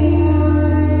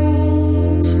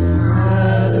fields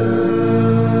forever.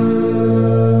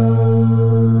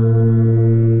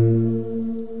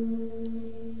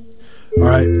 All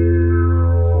right.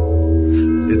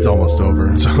 It's almost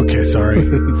over. It's okay. Sorry.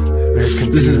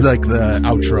 This is like the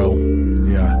outro.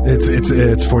 Yeah.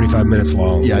 It's 45 minutes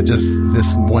long. Yeah, just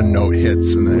this one note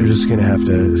hits, and We're then just gonna have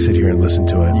to sit here and listen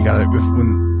to it. you got it.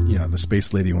 When the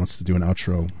space lady wants to do an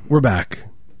outro, We're back.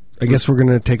 I guess we're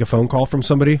gonna take a phone call from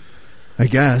somebody. I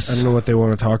guess. I don't know what they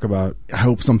want to talk about. I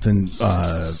hope something.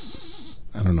 I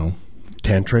don't know,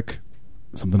 Tantric.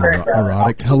 something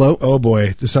erotic. Hello. Oh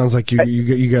boy, this sounds like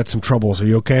you got some troubles. Are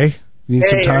you okay? You need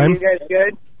some Hey, time? are you guys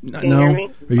good? Can you hear me?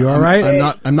 Are you all right?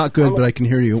 I'm not good, but I can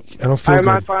hear you. I don't feel I'm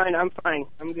good. fine.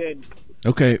 I'm good.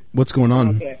 Okay, what's going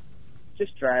on? Okay.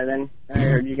 Just driving. I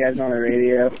heard you guys on the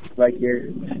radio, like your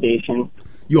station.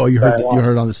 You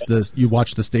heard on this. You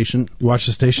watched the station. You watch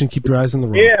the station. Keep your eyes on the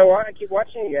road. Yeah, well, I keep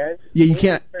watching you guys. Yeah, you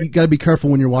can't. You got to be careful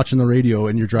when you're watching the radio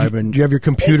and you're driving. Do you have your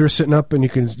computer sitting up and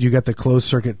you got the closed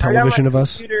circuit television I of got my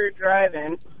us? computer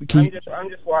driving. Can you- I'm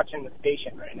just watching the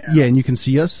station right now. Yeah, and you can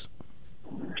see us.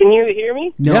 Can you hear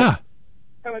me No, Yeah,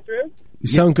 coming through? you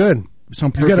sound good. you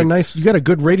sound You perfect. got a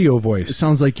good radio It voice.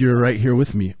 sounds like you're right here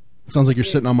with me. It sounds like you're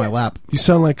sitting on my lap. You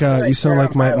sound like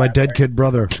my dead kid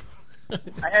brother.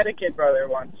 I had a kid brother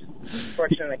once.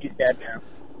 Fortunately, he's dead now.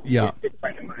 Yeah. He's a good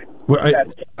friend of mine.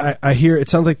 Well, I hear it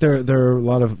sounds like there are a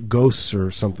lot of ghosts or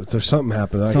something. There's something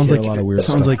happening. I Sounds hear like a lot of weird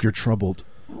sounds stuff. like you're troubled.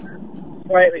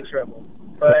 Slightly troubled,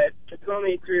 but it's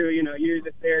only through years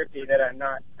of therapy that I'm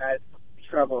not as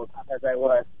troubled as I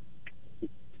was.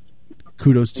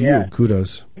 Kudos to Yeah. you.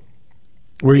 Kudos.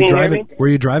 Where are you Can you hear driving? me? Where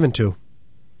are you driving to?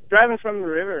 Driving from the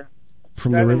river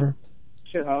From the Driving. river?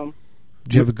 to home.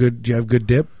 Do you have good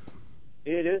dip?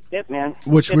 It is dip, man.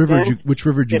 Which Dipped river? in, Which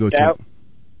river did you go dipped to? out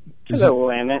to the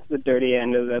Willamette, the dirty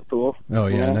end of the pool. Oh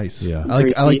yeah, Yeah. nice. Yeah.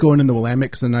 I like going in the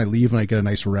Willamette, 'cause then I leave and I get a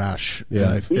nice rash.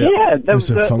 Yeah. And Yeah, It's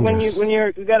a when fungus.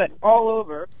 you got it all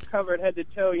over, covered head to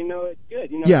toe, it's good.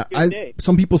 yeah. It's a good day.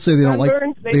 Some people say they don't like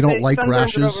Sunburns, they don't like sunburns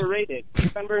rashes. Are overrated.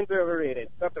 Sunburns are overrated.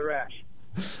 Not the rash.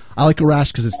 I like a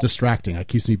rash because it's distracting. It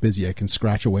keeps me busy. I can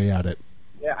scratch away at it.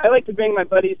 Yeah, I like to bring my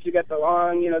buddies who got the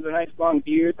long, the nice long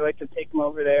beards. I like to take them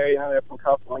over there. They're from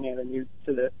California. They're new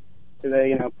to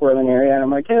the Portland area, and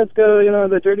I'm like, hey, let's go.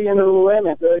 The dirty end of the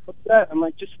Willamette. They're like, what's that? I'm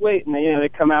like, just wait, and they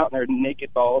come out and they're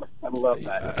naked, bald. I love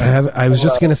that. I was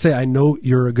just gonna say. I know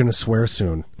you're gonna swear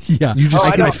soon. Yeah. You just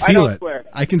I can don't feel it. Swear.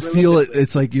 I can feel it.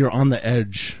 It's like you're on the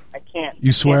edge. I can't.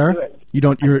 You swear? Can't do it. You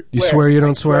don't. You're. You swear you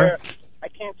don't swear? I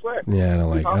can't swear. Yeah, I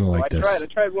don't like I this.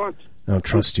 tried once. I don't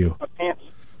trust you. My pants.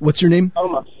 What's your name?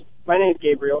 Almost. My name's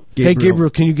Gabriel. Hey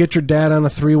Gabriel, can you get your dad on a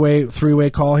three-way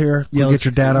call here? Yeah. Get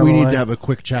your dad on. We the need line? to have a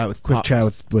quick chat with quick Pops. chat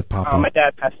with Papa. My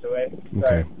dad passed away.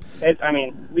 Okay.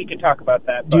 We could talk about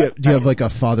that. Do But, you have like a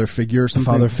father figure or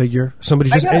something? Father figure,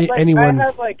 somebody I just got, anyone.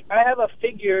 I have a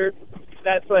figure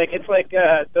that's it's like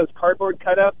those cardboard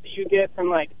cutouts that you get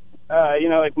from like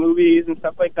movies and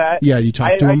stuff like that. Yeah, you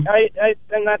talk to him?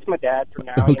 And that's my dad for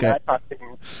now. Okay. I talk to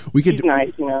him. We could. He's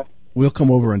nice. We'll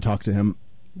come over and talk to him.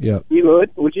 Yeah. You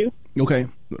would you? Okay.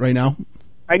 Right now.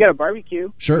 I got a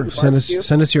barbecue. Sure. Send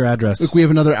us your address. Look, we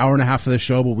have another hour and a half of the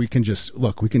show, but we can just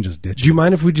ditch. Do you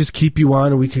mind if we just keep you on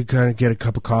and we could kind of get a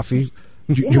cup of coffee?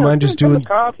 Do you mind just a cup doing? of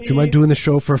coffee. Do you mind doing the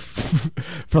show for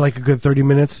for like a good 30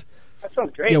 minutes? That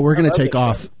sounds great. Yeah, we're I gonna love take it.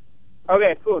 off.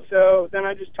 Okay, cool. So then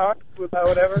I just talk about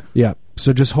whatever. Yeah.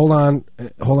 So just hold on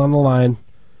the line.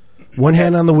 One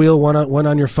hand on the wheel, one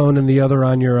on your phone, and the other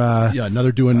on your. Yeah,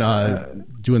 another doing the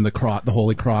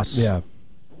Holy Cross. Yeah.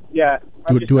 Yeah.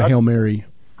 Do a Hail Mary.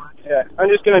 Yeah, I'm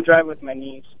just gonna drive with my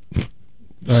knees. All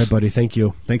right, buddy. Thank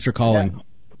you. Thanks for calling.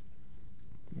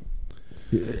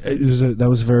 That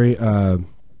was very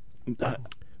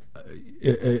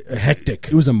hectic.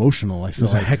 It was emotional. I It feel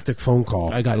was a like hectic phone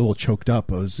call. I got a little choked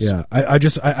up. Yeah, I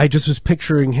just was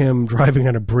picturing him driving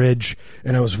on a bridge,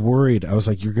 and I was worried. I was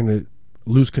like, "You're gonna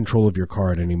lose control of your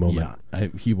car at any moment. Yeah,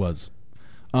 he was.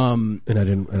 And I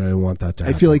didn't want that to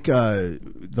happen. I feel like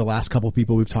the last couple of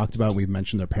people we've talked about, we've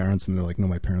mentioned their parents, and they're like, "No,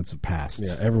 my parents have passed."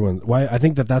 Yeah, everyone. Why? I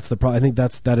think that's the problem. I think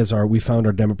that is our. We found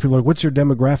our demo. People are like, "What's your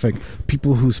demographic?"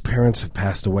 People whose parents have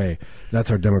passed away. That's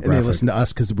our demographic. And they listen to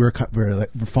us because we're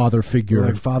like father figure. We're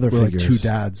like father we're figures. like two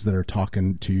dads that are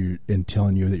talking to you and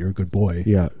telling you that you're a good boy.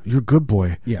 Yeah, you're a good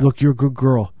boy. Yeah. Look, you're a good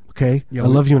girl. Okay, Yeah, I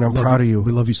love you and I'm proud of you.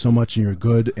 We love you so much, and you're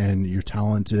good, and you're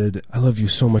talented. I love you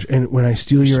so much. And when I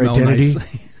steal your Smell identity.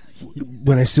 nice.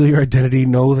 When I steal your identity,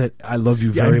 know that I love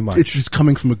you very much. It's just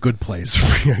coming from a good place.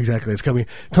 Exactly. It's coming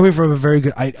from a very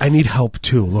good... I need help,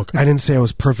 too. Look, I didn't say I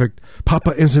was perfect.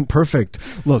 Papa isn't perfect.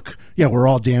 Look, yeah, we're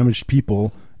all damaged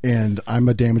people, and I'm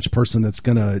a damaged person that's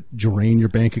going to drain your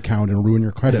bank account and ruin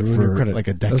your credit like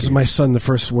a decade. This is my son, the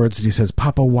first words that he says,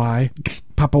 Papa, why?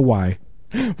 Papa, why?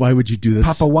 Why would you do this?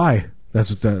 Papa, why?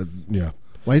 That's what the... Yeah.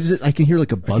 Why does it... I can hear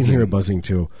like a buzzing. I can hear a buzzing,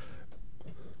 too.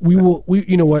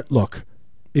 You know what? Look.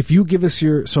 If you give us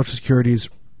your Social Security's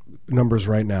numbers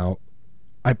right now,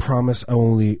 I promise I will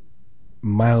only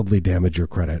mildly damage your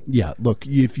credit. Yeah, look,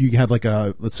 if you have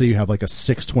let's say you have like a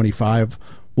 625,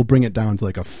 we'll bring it down to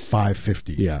like a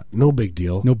 550. Yeah, no big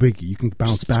deal. No biggie. You can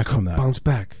bounce back from that. Bounce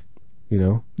back. You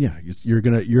know? Yeah, we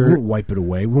won't wipe it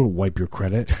away. We won't wipe your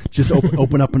credit. Just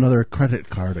open up another credit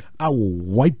card. I will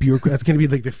wipe your credit. That's going to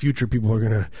be like the future. People are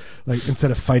going to, like,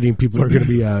 instead of fighting, people are going to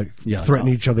be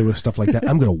threatening each other with stuff like that.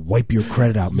 I'm going to wipe your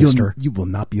credit out, mister. You will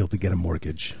not be able to get a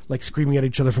mortgage. Like screaming at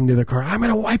each other from the other car, I'm going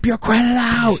to wipe your credit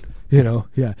out. You know?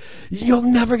 Yeah. You'll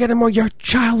never get a mortgage. Your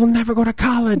child will never go to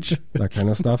college. That kind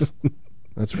of stuff.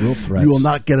 That's real threats. You will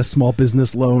not get a small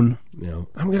business loan. You know,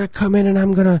 I'm going to come in and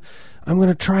I'm going to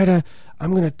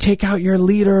take out your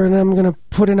leader and I'm going to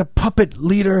put in a puppet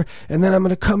leader and then I'm going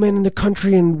to come in the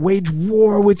country and wage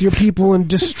war with your people and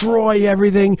destroy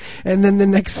everything. And then the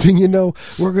next thing you know,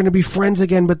 we're going to be friends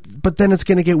again, but then it's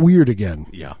going to get weird again.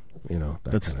 Yeah. You know,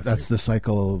 that's the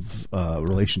cycle of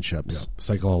relationships. Yeah,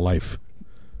 cycle of life.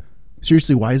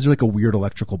 Seriously, why is there like a weird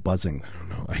electrical buzzing? I don't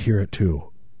know. I hear it too.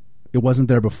 It wasn't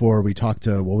there before. We talked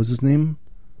to, what was his name?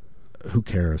 Who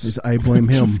cares? I blame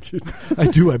him. I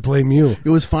do. I blame you. It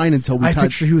was fine until we. I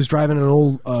picture he was driving an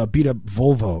old beat up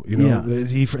Volvo. You know,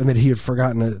 and that he had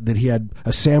forgotten that he had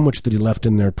a sandwich that he left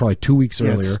in there probably 2 weeks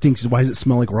earlier. It stinks. Why does it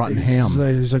smell like rotten ham?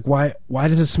 He's like, why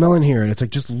does it smell in here? And it's like,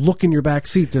 just look in your back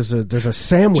seat. There's a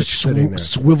sandwich sitting there.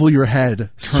 Swivel your head.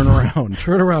 Turn around.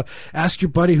 Turn around. Ask your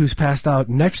buddy who's passed out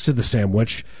next to the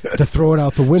sandwich to throw it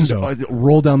out the window. Just,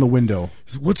 roll down the window.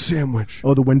 What sandwich?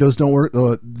 Oh, the windows don't work.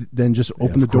 Then just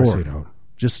open the door. Of course they don't.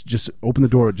 Just open the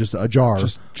door, just ajar.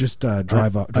 Just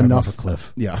drive off a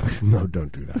cliff. Yeah. No,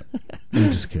 don't do that.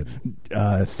 I'm just kidding.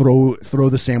 Throw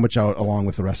the sandwich out along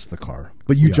with the rest of the car.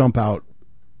 But you jump out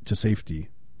to safety.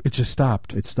 It just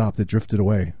stopped. It stopped. It drifted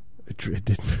away. It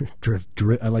did drift.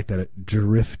 I like that. It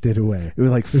drifted away. It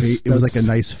was like it was like a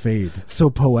nice fade. So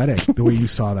poetic the way you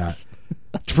saw that.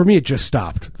 For me, it just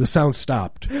stopped. The sound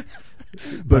stopped.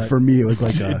 But for me, it was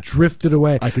like it drifted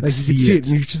away. I could like see it.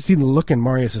 And you should see the look in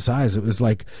Marius' eyes. It was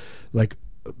like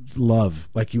love.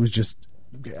 Like he was just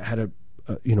had a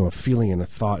feeling and a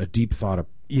thought, a deep thought, a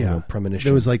premonition.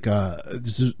 There was like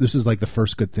this is like the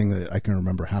first good thing that I can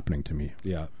remember happening to me.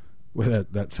 Yeah.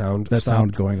 With that sound,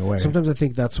 sound going away. Sometimes I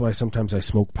think that's why sometimes I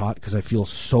smoke pot, because I feel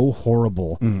so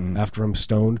horrible after I'm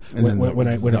stoned. And when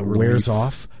it wears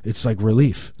off, it's like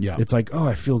relief. Yeah, it's like, oh,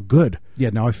 I feel good.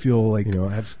 Yeah, now I feel like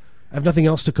I have nothing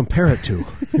else to compare it to.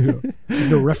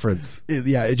 No reference.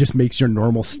 It just makes your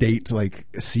normal state like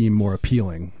seem more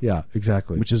appealing. Yeah,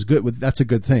 exactly. Which is good. That's a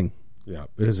good thing. Yeah,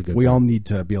 it is a good thing. We all need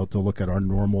to be able to look at our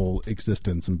normal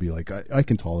existence and be like, I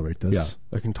can tolerate this.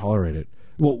 Yeah, I can tolerate it.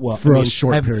 Well, for a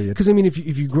short period. Because I mean, if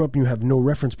you grew up and you have no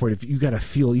reference point, if you got to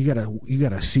feel, you got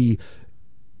to see,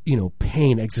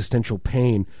 pain, existential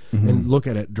pain, and look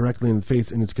at it directly in the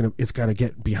face, and it's got to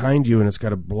get behind you, and it's got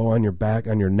to blow on your back,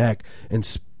 on your neck,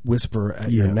 and whisper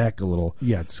at your neck a little.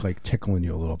 Yeah, it's like tickling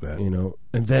you a little bit.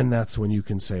 And then that's when you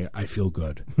can say, I feel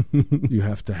good. You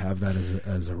have to have that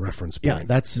as a reference point.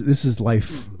 Yeah, this is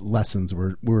life lessons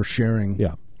we're sharing.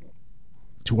 Yeah.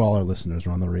 To all our listeners,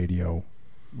 we're on the radio.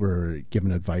 We're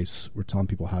giving advice. We're telling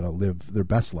people how to live their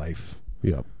best life.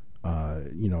 Yeah.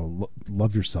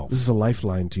 Love yourself. This is a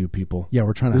lifeline to you people. Yeah,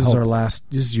 we're trying to help.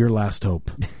 This is your last hope.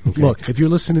 Okay? Look, if you're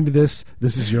listening to this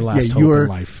is your last hope in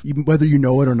life. Whether you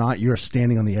know it or not, you are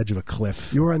standing on the edge of a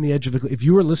cliff. You are on the edge of a cliff. If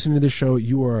you are listening to this show,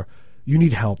 you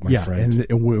need help, my friend.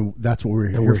 And that's what we're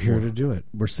here for. We're here to do it.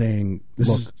 We're saying,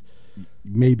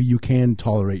 maybe you can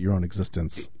tolerate your own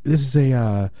existence. This is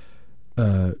a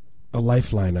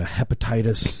lifeline, a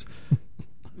hepatitis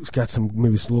It's got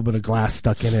maybe a little bit of glass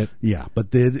stuck in it. Yeah, but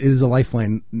it is a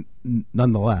lifeline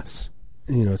nonetheless.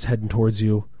 You know, it's heading towards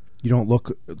you. You don't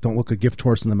look a gift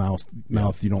horse in the mouth.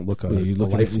 You don't look you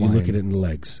look at it. You look at it in the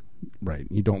legs. Right.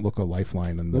 You don't look a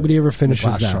lifeline in the. Nobody ever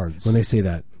finishes that shards. when they say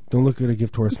that. Don't look at a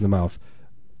gift horse in the mouth.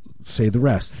 Say the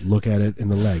rest. Look at it in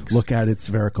the legs. Look at its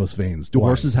varicose veins. Do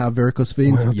horses have varicose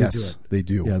veins? Why don't Yes, they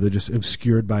do. Yeah, they're just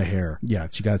obscured by hair. Yeah,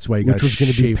 that's why you got. Which was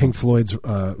going to be shave Pink Floyd's. They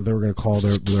were going to call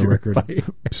their record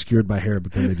 "Obscured by Hair,"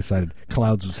 but then they decided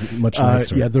Clouds was much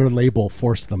nicer. Yeah, their label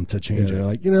forced them to change They're it.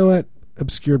 like, you know what?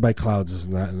 Obscured by Clouds is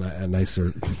not a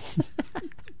nicer.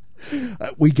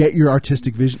 We get your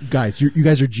artistic vision, guys. You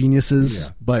guys are geniuses, Yeah.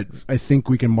 but I think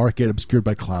we can market Obscured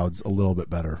by Clouds a little bit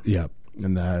better. Yeah.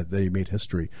 And they made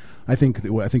history. I think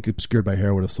Obscured by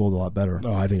Hair would have sold a lot better.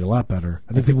 Oh, I think a lot better.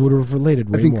 I think they would have related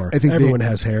way more. I think everyone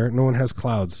has hair. No one has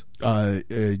clouds.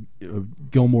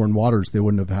 Gilmore and Waters, they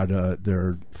wouldn't have had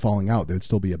their falling out. They would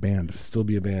still be a band. It'd still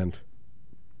be a band.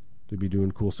 They'd be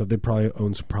doing cool stuff. They'd probably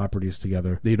own some properties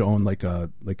together. They'd own like a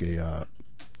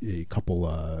couple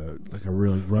Like a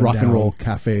really rundown, rock and roll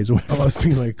cafes. Or I was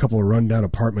thinking like a couple of rundown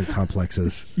apartment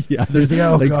complexes. Yeah, There's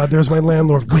God, there's my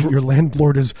landlord. Wait, your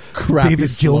landlord is crappy David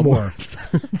Gilmour.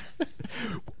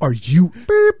 Are you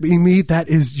beeping me? That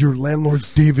is your landlord's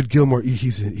David Gilmour.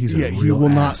 He's a real he will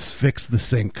not ass. fix the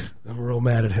sink. I'm real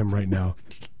mad at him right now.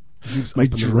 My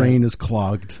drain is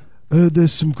clogged.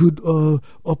 There's some good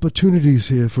opportunities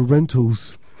here for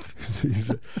rentals. He's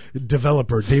a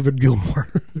developer, David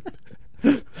Gilmour.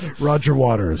 Roger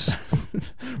Waters,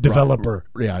 developer.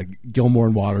 Gilmore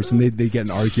and Waters, and they get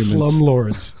in arguments.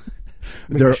 Slumlords.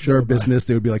 Their business,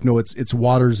 they would be like, no, it's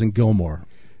Waters and Gilmore.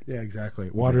 Yeah, exactly.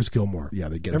 Waters Gilmour. Yeah,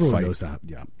 they get Everyone a fight. knows that.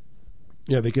 Yeah.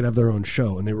 Yeah, they could have their own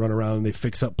show, and they run around and they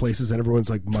fix up places, and everyone's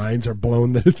like minds are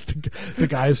blown that it's the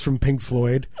guys from Pink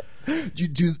Floyd.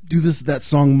 Do that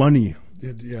song Money.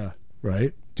 Yeah,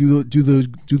 right. Do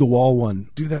the wall one.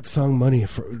 Do that song Money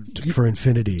for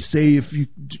infinity. Say if you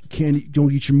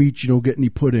don't eat your meat, you don't get any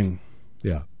pudding.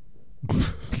 Yeah.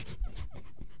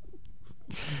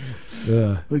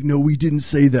 Like, no, we didn't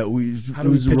say that. How It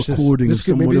do was we a pitch recording this? of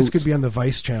someone Maybe else. this could be on the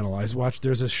Vice channel. I watched.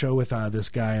 There's a show with this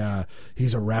guy.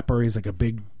 He's a rapper. He's like a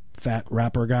big fat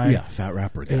rapper guy. Yeah, fat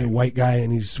rapper guy. And a white guy,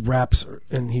 and he just raps,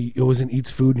 and he goes and eats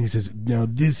food, and he says, "Now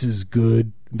this is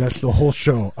good." That's the whole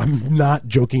show. I'm not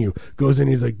joking you. Goes in,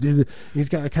 he's like, he's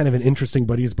got a kind of an interesting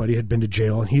buddy. His buddy had been to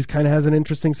jail, and he's kind of has an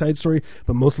interesting side story,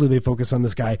 but mostly they focus on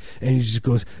this guy, and he just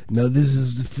goes, "Now this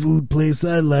is the food place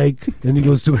I like." And he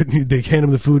goes to it, and they hand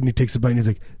him the food, and he takes a bite, and he's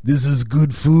like, "This is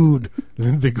good food." And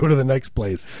then they go to the next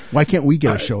place. Why can't we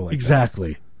get a show like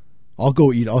Exactly. that? I'll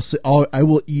go eat. I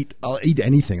will eat. I'll eat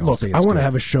anything. I'll Look, say I want to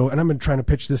have a show, and I've been trying to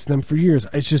pitch this to them for years.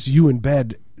 It's just you in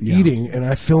bed eating, and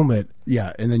I film it.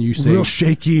 Yeah, and then you say Real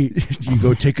shaky, you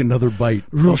go take another bite.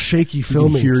 real shaky You can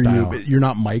filming hear style. you're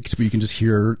not mic'd, but you can just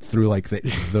hear through like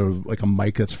the like a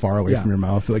mic that's far away Yeah. from your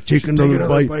mouth. Like take Just another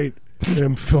take bite. And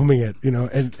I'm filming it,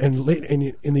 and late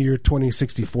in the year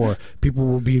 2064, people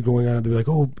will be going on and they'll be like,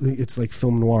 "Oh, it's like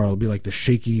film noir." It'll be like the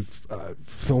shaky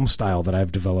film style that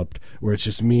I've developed, where it's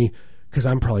just me because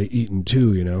I'm probably eating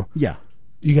too. Yeah,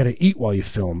 You got to eat while you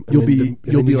film. And you'll then be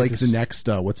you get like this- the next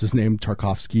what's his name,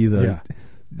 Tarkovsky.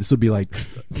 This will be like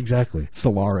exactly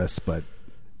Solaris, but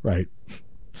right.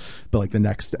 like the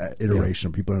next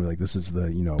iteration. People are like, this is the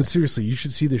But seriously, you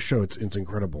should see this show. It's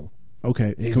incredible.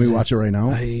 Okay, can we watch it right now?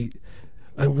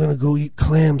 I'm gonna go eat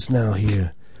clams now.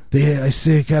 Here, I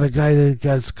see I got a guy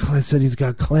that said he's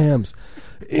got clams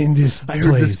in this I place.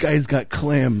 heard this guy's got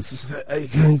clams.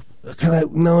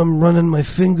 Now I'm running my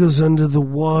fingers under the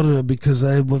water because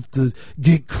I have to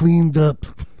get cleaned up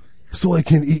so I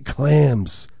can eat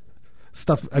clams.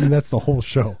 Stuff. I mean, that's the whole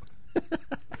show.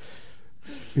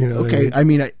 What Okay, I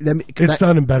mean? it's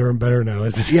sounding better and better now,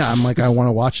 isn't it? Yeah, I'm like, I want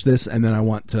to watch this, and then I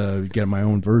want to get my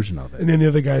own version of it. And then the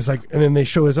other guy's like, and then they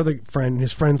show his other friend.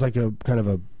 His friend's like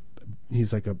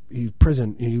he's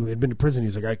prison. He had been to prison.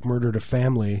 He's like, I murdered a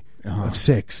family of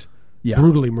 6. Yeah.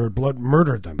 Brutally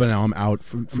murdered them. But now I'm out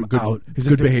for good, out. He's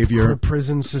good like, behavior. The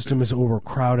prison system is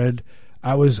overcrowded.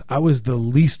 I was the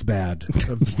least bad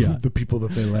of the people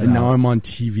that they let And out. now I'm on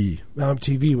TV Now I'm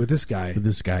TV with this guy. with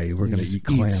this guy. We're He going to just eat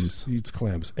clams. Eats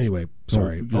clams. Anyway,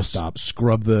 sorry. You'll I'll stop.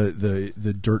 Scrub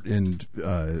the dirt and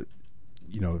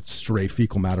stray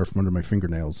fecal matter from under my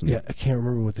fingernails. And Yeah, I can't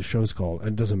remember what the show's called.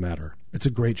 It doesn't matter. It's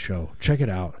a great show. Check it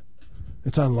out.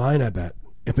 It's online, I bet.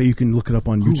 but you can look it up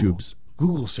on Google. YouTube's.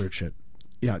 Google search it.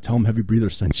 Yeah, tell them Heavy Breather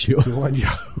sent you. Go on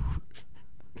Yahoo.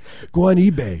 Go on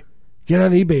eBay. Get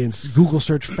on eBay and Google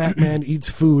search "Fat Man Eats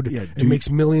Food" Yeah, and makes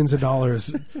millions of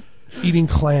dollars. eating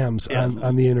clams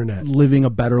on the internet, living a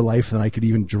better life than I could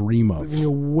even dream of. living a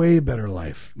way better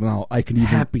life. Well, I can even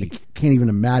Happy. I can't even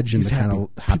imagine He's the kind happy.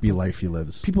 of happy life he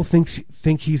lives. People think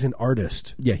he's an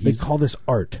artist. Yeah, they call this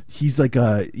art. He's like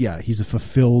he's a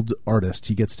fulfilled artist.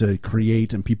 He gets to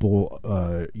create, and people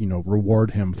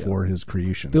reward him for his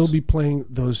creations. They'll be playing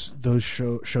those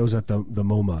shows at the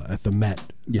MoMA, at the Met.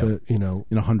 Yeah. in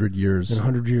 100 years. In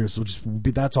 100 years, we'll just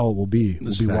be, that's all it will be.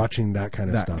 We'll be watching that kind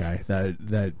of that stuff. guy,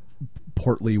 that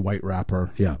portly white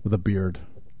rapper, Yeah. with a beard.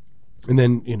 And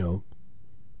then,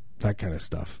 that kind of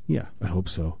stuff. Yeah, I hope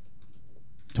so.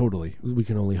 totally. We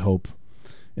can only hope.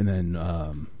 And then,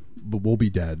 but we'll be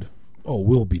dead, Oh,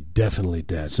 we'll be definitely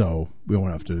dead. so we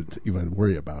won't have to even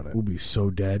worry about it. We'll be so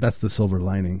dead. That's the silver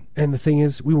lining. And the thing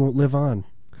is, we won't live on.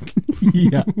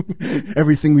 Yeah,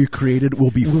 everything we've created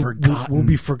will be forgotten. We'll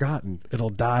be forgotten.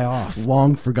 It'll die off.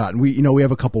 long forgotten. We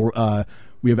have a couple.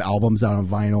 We have albums out on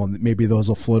vinyl, and maybe those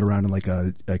will float around in a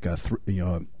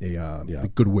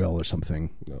Goodwill or something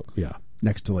Yeah.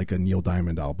 next to like a Neil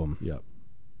Diamond album. Yeah.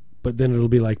 But then it'll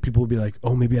be like, people will be like,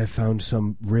 oh, maybe I found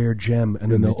some rare gem.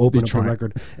 And then And they'll they open up try- the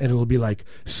record and it'll be like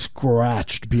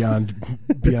scratched beyond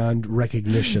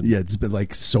recognition. Yeah, it's been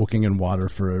like soaking in water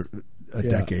for a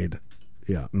decade,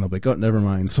 Yeah. and they'll be like, oh, never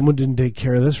mind. Someone didn't take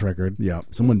care of this record. Yeah,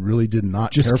 someone really did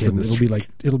not Just care kidding. for this.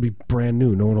 It'll be brand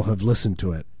new. No one will have listened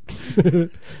to it.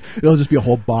 It'll just be a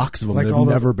whole box of them Like that all have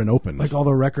the- never been opened. Like all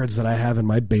the records that I have in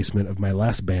my basement of my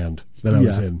last band that I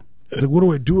was Yeah. in. It's like, what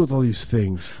do I do with all these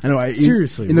things? I know.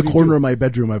 Seriously, in what the do you corner do? of my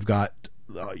bedroom, I've got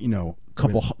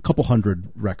couple hundred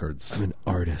records. I'm an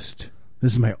artist.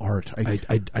 This is my art.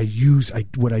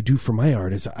 What I do for my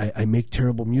art is I make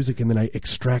terrible music and then I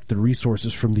extract the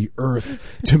resources from the earth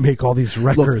to make all these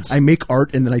Look, records. I make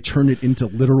art and then I turn it into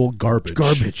literal garbage.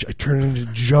 Garbage. I turn it into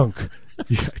junk.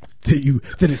 Yeah,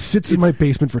 that it sits in my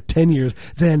basement for 10 years.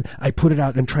 Then I put it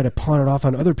out and try to pawn it off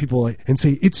on other people and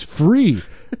say it's free,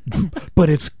 but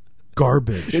it's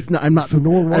garbage. It's not. I'm not. So no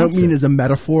one I don't wants mean it. as a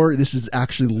metaphor. This is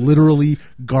actually literally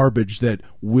garbage that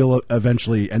will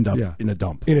eventually end up Yeah. in a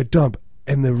dump. In a dump.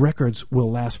 And the records will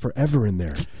last forever in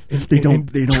there. They don't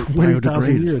 20,000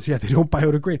 biodegrade. years. Yeah, they don't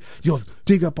biodegrade. You'll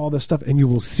dig up all this stuff and you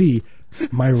will see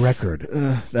my record.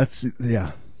 That's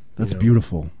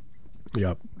beautiful.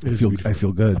 Yep. I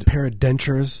feel good. A pair of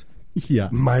dentures, Yeah,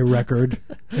 my record,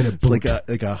 and a boot. like a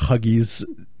Huggies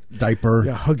diaper.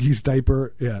 Yeah, Huggies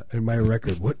diaper. Yeah, and my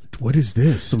record. What is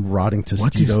this? Some rotting What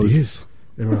is Tostitos this?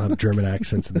 Everyone will have German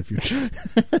accents in the future.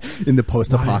 in the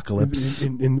post-apocalypse.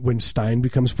 When Stein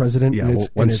becomes president, Yeah, and well,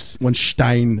 it's, when and it's when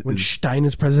Stein when Stein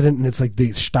is president, and it's like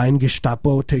the Stein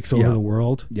Gestapo takes over Yeah. the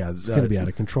world. Yeah, it's going to be out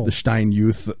of control. The Stein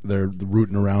youth, they're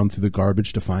rooting around through the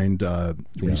garbage to find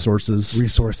resources,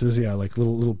 Resources, yeah, like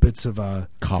little bits of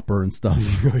copper and stuff.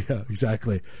 yeah,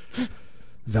 exactly.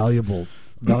 Valuable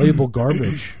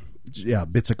garbage. Yeah,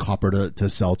 bits of copper to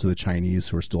sell to the Chinese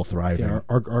who are still thriving. Yeah,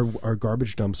 our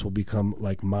garbage dumps will become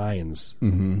like mines.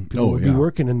 Mm-hmm. People will be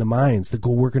working in the mines. They go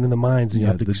working in the mines, and you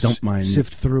Yeah, have to the dump mine.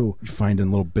 sift through. You find in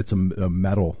little bits of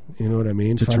metal You know what I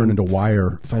mean? to turn into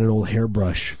wire. Find an old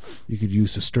hairbrush you could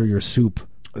use to stir your soup.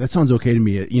 That sounds okay to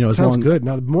me. As Sounds long, good.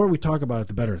 Now, the more we talk about it,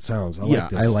 the better it sounds.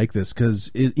 I like this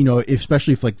because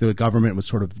especially if like the government was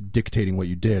sort of dictating what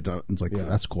you did. It's like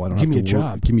that's cool. I don't Give have me to a work.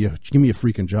 job. Give me a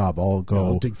freaking job. I'll go.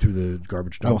 I'll dig through the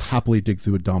garbage I'll dumps. happily dig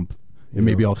through a dump, and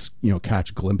maybe I'll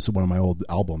catch a glimpse of one of my old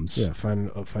albums. Yeah, find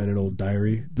an old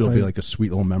diary. It'll be like a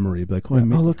sweet little memory. Be like, oh,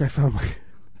 look, I found my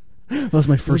that was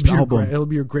my first album. It'll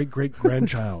be your great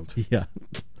grandchild, Yeah.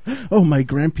 Oh, my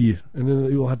grandpa. and then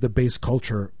you'll have the base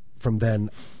culture from then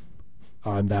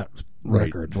on that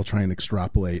record. We'll try and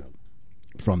extrapolate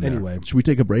from there. Anyway. Should we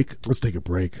take a break? Let's take a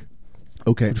break.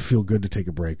 Okay. It'd feel good to take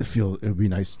a break. It would be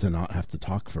nice to not have to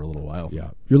talk for a little while.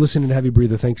 Yeah, you're listening to Heavy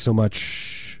Breather. Thanks so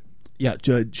much. Yeah.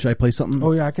 Should I play something?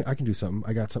 Oh yeah, I can do something.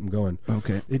 I got something going.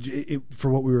 Okay. It for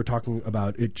what we were talking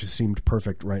about, it just seemed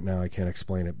perfect right now. I can't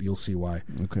explain it, but you'll see why.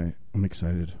 Okay. I'm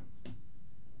excited.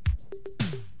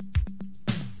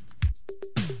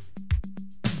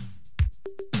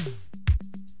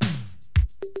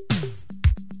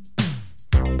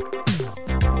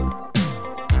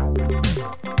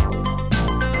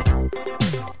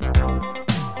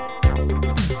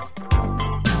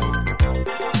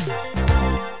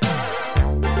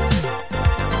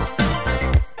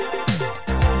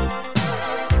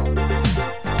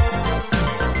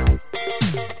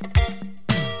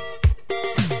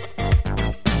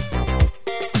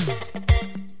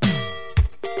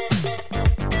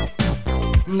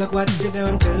 Look what you're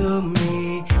doing to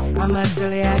me. I'm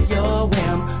utterly at your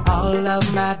whim. All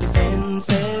of my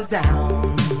defenses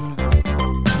down.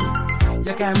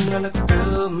 Your camera looks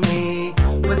through me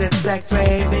with its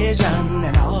X-ray vision,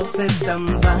 and all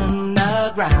systems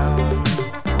underground.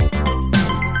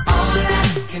 All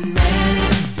I can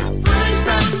manage to push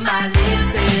from my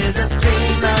lips is a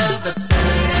stream of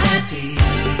absurdity.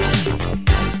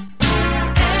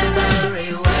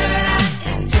 Every word I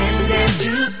intended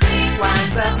to speak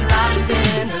winds up locked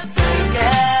in a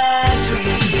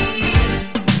circuitry.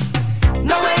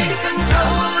 No way to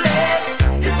control it,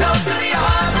 it's totally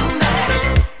automatic.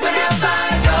 Whenever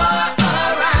you're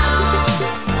around,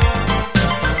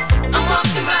 I'm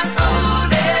walking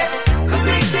blindfolded,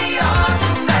 completely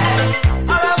automatic.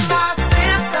 All of my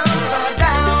systems are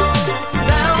down,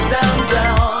 down, down,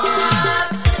 down.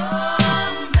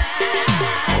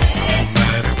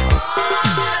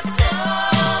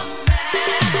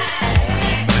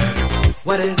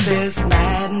 What is this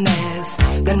madness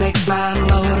that makes my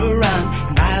motor run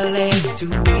and my legs too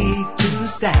weak to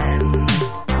stand?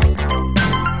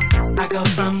 I go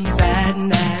from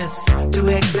sadness to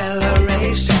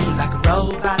acceleration like a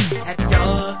robot at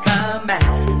your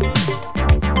command.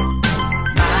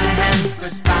 My hands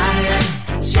perspire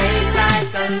and shake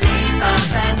like a leaf.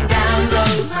 Up and down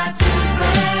goes my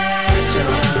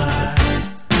temperature.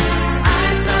 I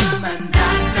summon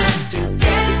doctors to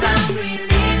get some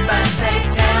relief, but they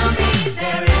tell me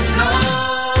there is no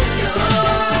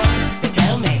cure. They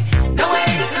tell me no way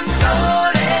to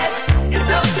control it, it's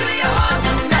totally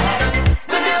automatic.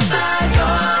 Whenever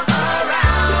you're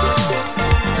around,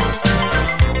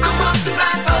 I'm walking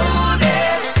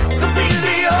blindfolded,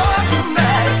 completely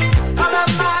automatic. All of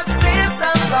my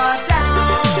systems are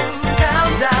down, down,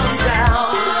 down, down.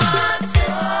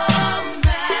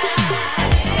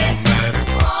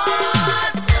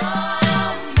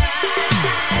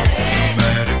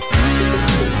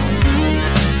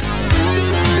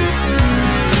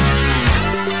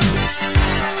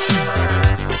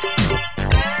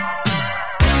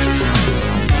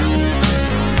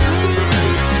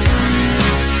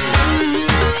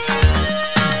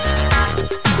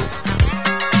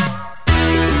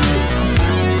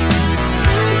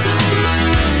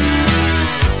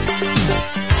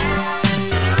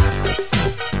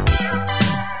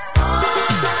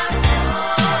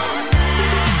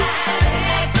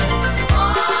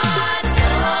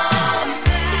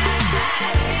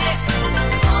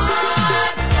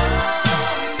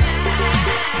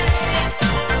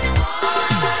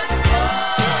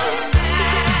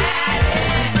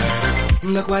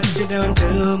 Look what you're doing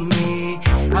to me.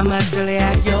 I'm utterly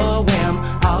at your whim.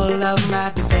 All of my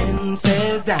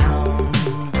defenses down.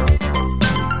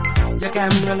 Your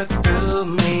camera looks through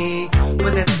me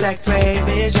with its X-ray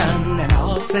vision, and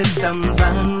all systems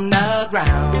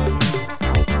underground.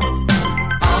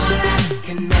 All I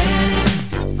can manage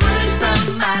to push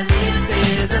from my lips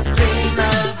is a stream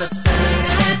of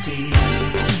absurdity.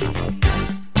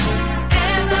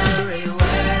 Every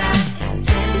word I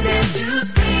intended to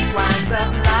speak winds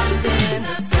up locked in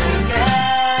a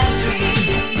circuitry.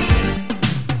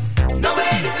 No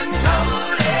way to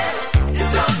control it, it's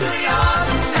totally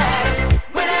automatic.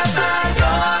 Whenever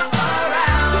you're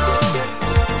around,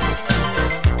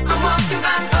 I'm walking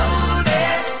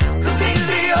blindfolded,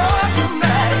 completely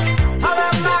automatic. All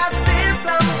of my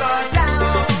systems are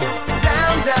down,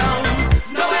 down, down.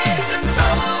 No way to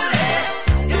control it,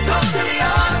 it's totally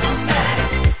automatic.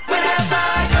 Whenever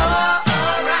you're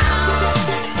around,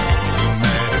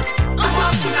 I'm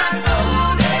walking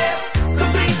blindfolded,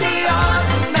 completely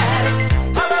automatic.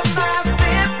 All of my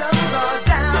systems are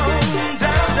down,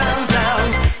 down, down, down.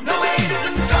 No way to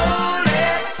control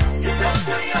it, it's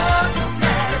totally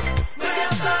automatic.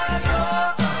 Whenever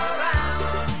you're around.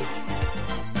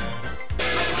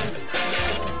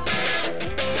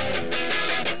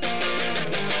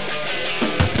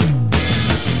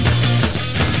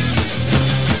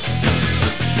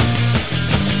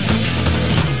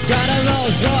 Got a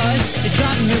Rolls Royce, it's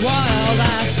driving me wild.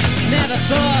 I never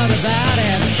thought about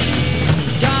it.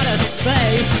 Got a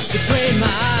space between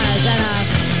my eyes, and I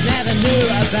never knew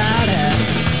about it.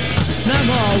 No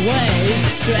more ways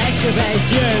to excavate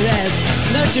you, there's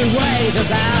no two ways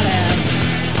about it.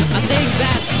 I think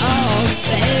that's all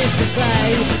there is to say,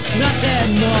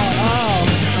 nothing more.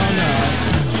 Oh no,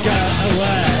 go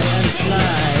away and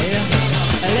play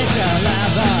a little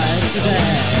loud boys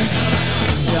today.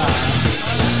 Yeah.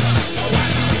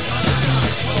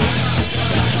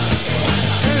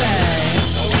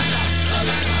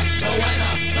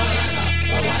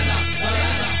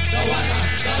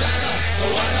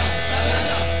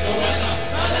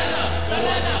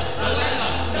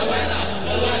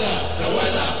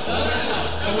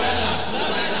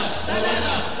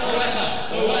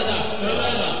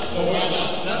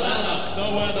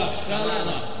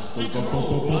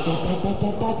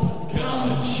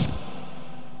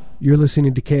 You're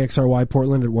listening to KXRY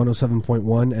Portland at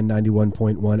 107.1 and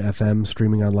 91.1 FM,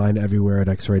 streaming online everywhere at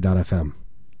xray.fm.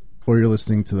 Or you're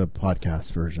listening to the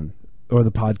podcast version. Or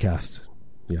the podcast,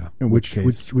 yeah. In which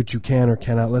case. Which you can or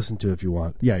cannot listen to if you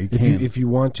want. Yeah, you can. If you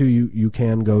want to, you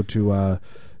can go to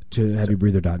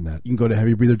heavybreather.net. You can go to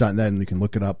heavybreather.net and you can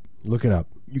look it up. Look it up.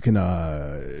 You can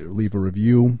leave a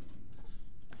review.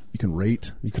 You can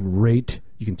rate. You can rate.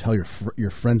 You can tell your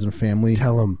friends and family.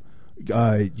 Tell them.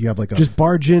 You have like a just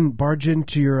barge in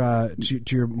to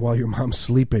your while your mom's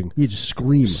sleeping. You just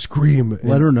scream.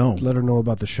 Let her know. Let her know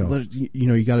about the show.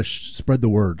 You got to spread the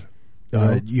word.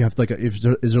 You have to, like, is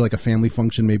there like a family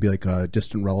function? Maybe like a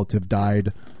distant relative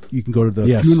died. You can go to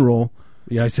the funeral.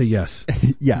 Yeah, I say yes.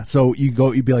 Yeah, so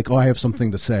you'd be like, oh, I have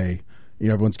something to say.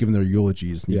 Everyone's giving their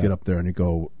eulogies, and you get up there and you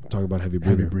go talk about Heavy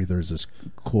Breather. Heavy Breather is this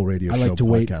cool radio show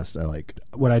podcast. I like.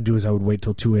 What I do is I would wait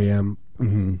till 2 a.m.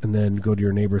 And then go to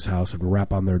your neighbor's house and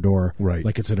rap on their door, right?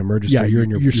 Like it's an emergency. Yeah, you're in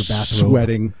your bathrobe,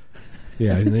 sweating.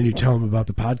 Yeah, and then you tell them about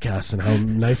the podcast and how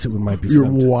nice it might be. You're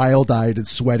wild-eyed and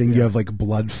sweating. Yeah. You have like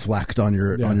blood flecked on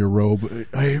your robe.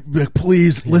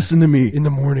 Please listen to me in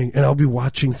the morning, and I'll be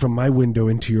watching from my window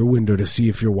into your window to see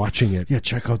if you're watching it. Yeah,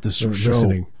 check out this show.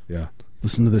 Listening. Yeah,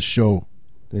 listen to this show.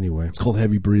 Anyway, it's called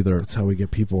Heavy Breather. That's how we get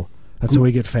people. That's how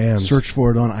we get fans. Search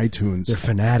for it on iTunes. They're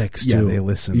fanatics, too. Yeah, they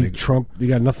listen. Trump, you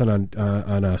got nothing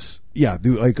on us. Yeah,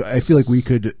 I feel like we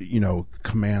could,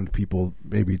 command people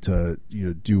maybe to,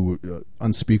 do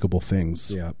unspeakable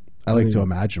things. Yeah, I like to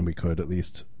imagine we could, at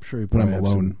least. I'm sure when I'm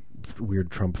alone.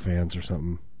 Weird Trump fans or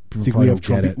something. I think we have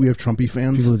Trumpy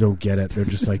fans. People who don't get it, they're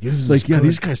just like, this is like,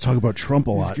 these guys talk about Trump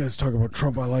a lot. These guys talk about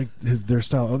Trump. I like their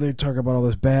style. Oh, they talk about all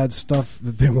this bad stuff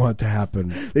that they want to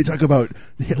happen. They talk about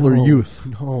Hitler Youth.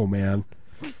 No, man.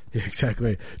 Yeah,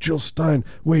 exactly. Jill Stein.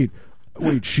 Wait,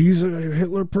 she's a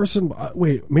Hitler person?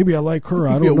 Wait, maybe I like her.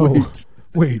 I don't know.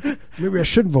 Wait, maybe I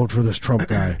should vote for this Trump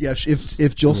guy. Yeah,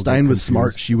 if Jill Stein was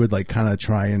smart, she would like kind of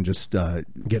try and just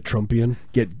get Trumpian,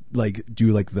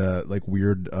 do the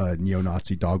weird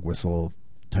neo-Nazi dog whistle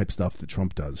type stuff that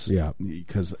Trump does. Yeah,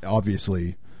 because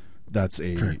obviously that's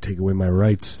trying to take away my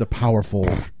rights. The powerful.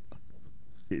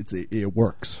 It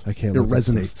works. I can't. It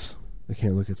resonates. I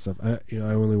can't look at stuff. I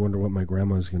only wonder what my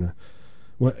grandma's gonna.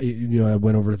 I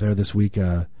went over there this week.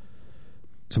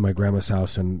 To my grandma's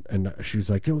house, and she was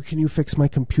like, "Oh, can you fix my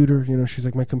computer?" She's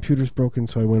like, "My computer's broken,"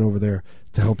 so I went over there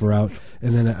to help her out.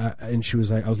 And then and she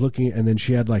was like, I was looking, and then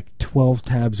she had like 12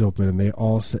 tabs open, and it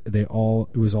was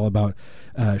all about.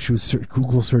 She was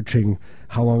Google searching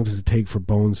how long does it take for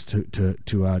bones to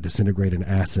disintegrate in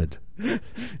acid.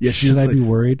 Yeah, should I be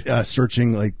worried?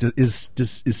 Searching is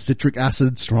citric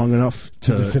acid strong enough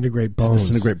to disintegrate bones?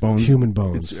 Human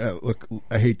bones. Look,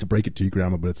 I hate to break it to you,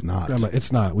 Grandma, but it's not. Grandma,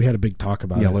 it's not. We had a big talk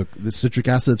about it. Yeah, look, the citric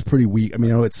acid is pretty weak. I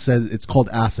mean, it says it's called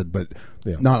acid, but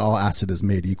not all acid is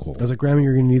made equal. I was like, Grandma,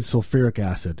 you're going to need sulfuric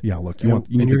acid. Yeah, look, you're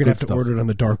going to have to order it on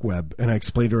the dark web. And I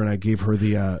explained to her, and I gave her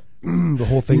the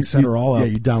whole thing, set her all up. Yeah,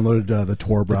 you downloaded the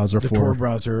Tor browser the Tor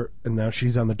browser, and now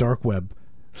she's on the dark web.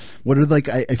 What are I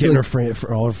getting her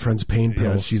for all her friends' pain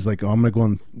pills? Yeah, she's like, I'm going to go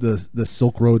on the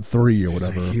Silk Road 3 or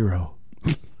whatever. She's a hero.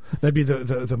 That'd be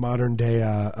the modern day.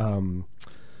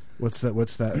 What's that?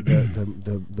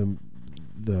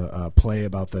 The play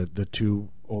about the two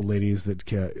old ladies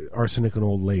that arsenic and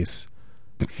old lace.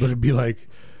 But it'd be like,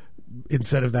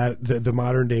 instead of that, the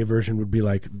modern day version would be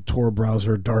like Tor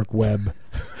browser, dark web,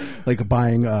 like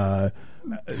buying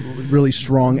really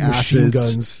strong machine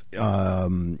acids,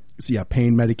 guns.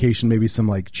 Pain medication, maybe some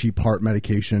like cheap heart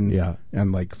medication,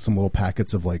 and like some little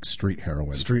packets of like street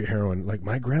heroin. Like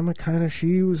my grandma,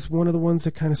 she was one of the ones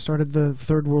that kind of started the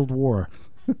Third World War,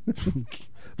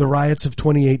 the riots of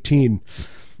 2018.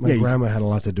 My grandma had a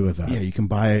lot to do with that. Yeah, you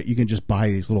can just buy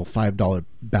these little $5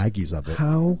 baggies of it.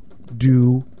 How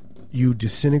do you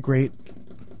disintegrate?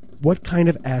 What kind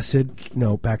of acid?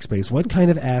 No, backspace. What kind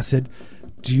of acid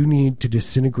do you need to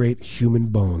disintegrate human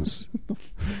bones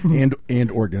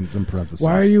and organs in parentheses?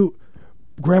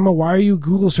 Grandma, why are you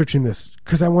Google searching this?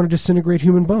 Because I want to disintegrate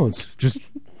human bones. Just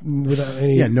without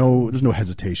any. Yeah, there's no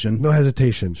hesitation. No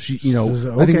hesitation. Says,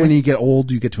 okay. I think when you get old,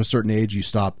 you get to a certain age, you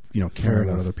stop, caring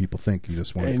what other people think. You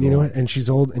just want to. And you know what? And she's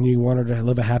old, and you want her to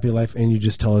live a happy life, and you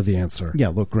just tell her the answer. Yeah,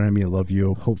 look, Grammy, I love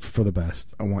you. Hope for the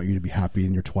best. I want you to be happy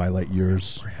in your twilight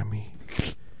years. Grammy.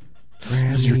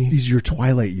 These are your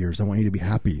twilight years. I want you to be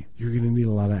happy. You're going to need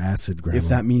a lot of acid, Grandma. If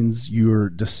that means you're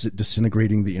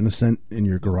disintegrating the innocent in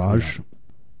your garage.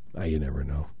 Yeah. You never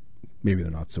know. Maybe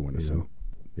they're not so innocent.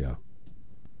 Yeah.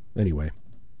 Anyway,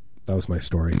 that was my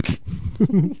story.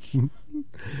 What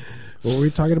were we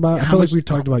talking about? I feel like we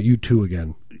talked about U2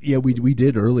 again. Yeah, we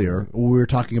did earlier. We were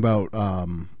talking about. I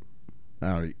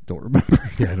don't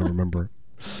remember. Yeah, I don't remember.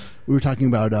 We were talking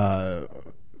about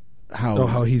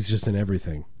how he's just in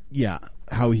everything. Yeah,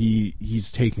 how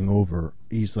he's taking over.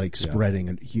 He's like spreading,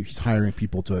 and he's hiring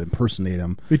people to impersonate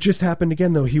him. It just happened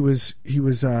again, though. He did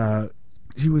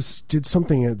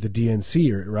something at the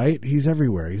DNC, right? He's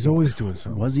everywhere. He's always doing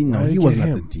something. Was he? No, he wasn't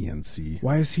at the DNC.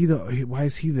 Why is he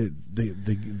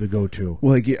the go-to?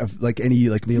 Well, like any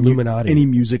the Illuminati, any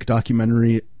music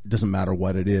documentary, it doesn't matter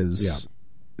what it is. Yeah,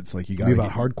 it's like you got got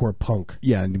about hardcore punk.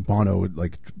 Yeah, and Bono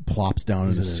like plops down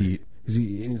in his seat.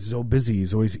 He's so busy.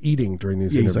 He's always eating during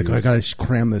these interviews. He's like, I got to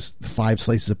cram this 5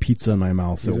 slices of pizza in my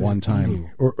mouth at one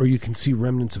time. Or you can see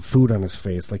remnants of food on his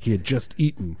face, like he had just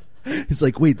eaten. He's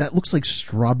like, wait, that looks like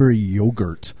strawberry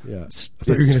yogurt. Yeah, I thought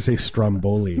you were going to say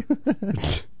stromboli.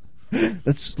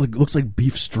 That's like looks like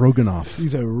beef stroganoff.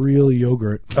 He's a real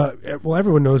yogurt. Well,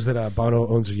 everyone knows that Bono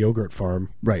owns a yogurt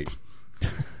farm, right?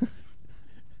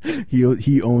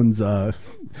 he owns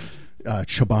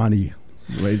Chobani.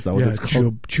 Right, is that what it's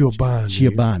called?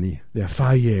 Chobani. Yeah,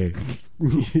 Faye.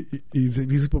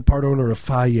 he's part owner of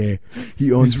Faye.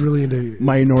 He's really into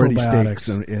minority stakes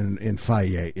in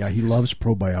Faye. Yeah, he loves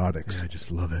probiotics. Yeah, I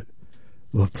just love it.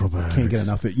 Love probiotics. Can't get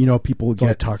enough of it. People That's all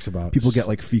it talks about. People get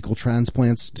like fecal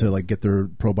transplants to like get their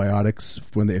probiotics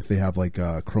if they have like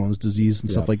Crohn's disease and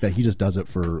stuff like that. He just does it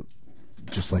for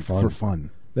fun.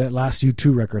 That last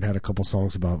U2 record had a couple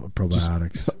songs about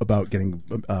probiotics. Just about getting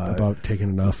about taking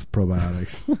enough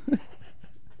probiotics.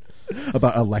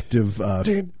 About elective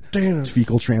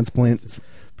fecal transplants.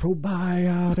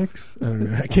 Probiotics. I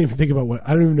don't know. I can't even think about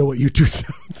I don't even know what U2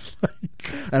 sounds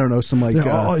like. I don't know. Some like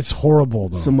it's horrible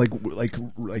though. Some like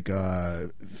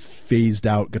phased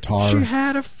out guitar. She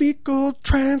had a fecal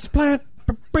transplant.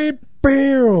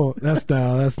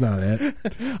 That's not it.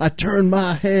 I turned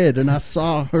my head and I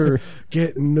saw her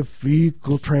getting the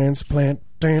fecal transplant.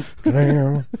 Yeah,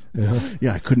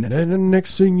 I couldn't. And the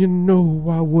next thing you know,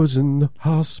 I was in the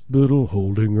hospital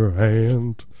holding her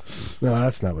hand. No,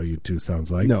 that's not what U2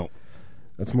 sounds like. No,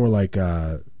 that's more like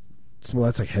that's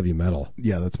like heavy metal.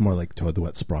 Yeah, that's more like Toad the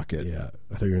Wet Sprocket. Yeah,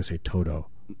 I thought you were gonna say Toto.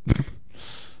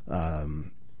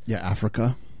 Yeah,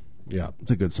 Africa. Yeah,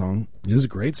 it's a good song. It is a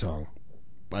great song.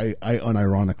 I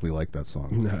unironically like that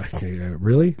song. Okay,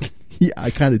 really? Yeah,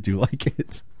 I kind of do like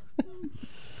it.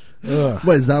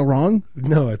 What, is that wrong?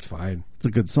 No, it's fine. It's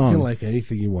a good song. You can like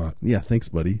anything you want. Yeah, thanks,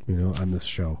 buddy. On this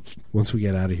show. Once we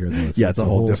get out of here, though, it's a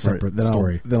whole different separate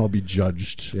story. Then I'll be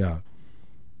judged. Yeah.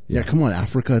 Yeah, come on,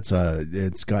 Africa.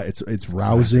 It's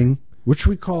rousing. What should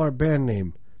we call our band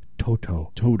name?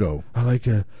 Toto. I like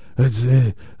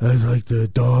the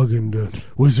dog in the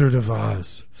Wizard of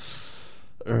Oz.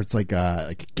 Or it's like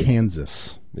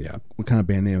Kansas. Yeah. What kind of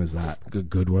band name is that?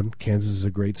 Good one. Kansas is a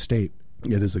great state.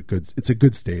 It's a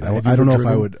good state. I don't know if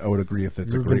I would agree if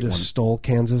it's a great one. Stoll,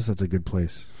 Kansas. That's a good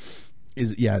place.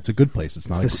 It's a good place. It's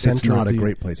not a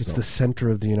great place. It's the center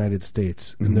of the United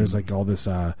States, and there's like all this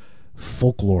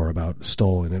folklore about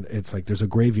Stoll, and it's like there's a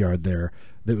graveyard there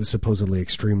that was supposedly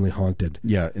extremely haunted.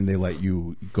 Yeah, and they let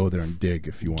you go there and dig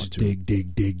if you want to.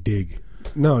 Dig.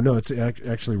 No, it's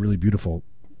actually a really beautiful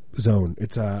zone.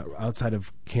 It's outside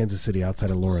of Kansas City, outside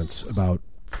of Lawrence, about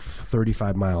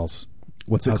 35 miles.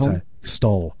 What's it called?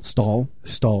 Stull. Stull.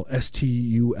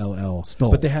 S-T-U-L-L.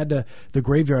 Stull. But they had the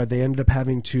graveyard, they ended up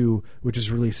having to, which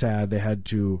is really sad, they had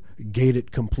to gate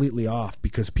it completely off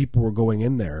because people were going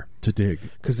in there to dig.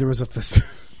 Because there was a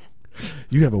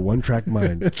You have a one-track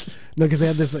mind. No, because they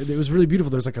had this. It was really beautiful.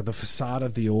 There's like the facade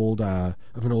of the old of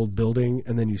an old building,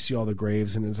 and then you see all the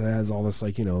graves, and it has all this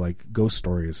like ghost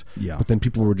stories. Yeah. But then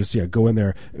people were just go in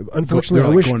there. Unfortunately,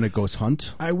 they're going to ghost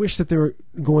hunt. I wish that they were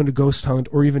going to ghost hunt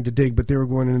or even to dig, but they were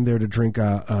going in there to drink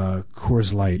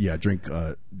Coors Light. Yeah, drink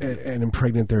and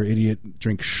impregnate their idiot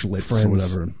drink Schlitz friends. Or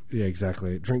whatever. Yeah,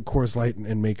 exactly. Drink Coors Light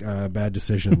and make bad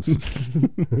decisions.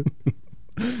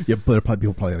 Yeah, but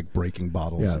people probably like breaking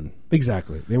bottles. Yeah, and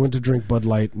exactly. They went to drink Bud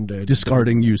Light and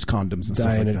discarding used condoms and stuff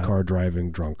like that. Dying in a car,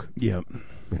 driving drunk. Yeah,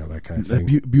 that kind of thing.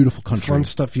 Beautiful country, fun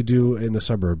stuff you do in the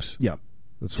suburbs. Yeah.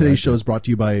 Today's show is brought to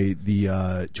you by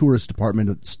the tourist department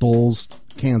at Stolls,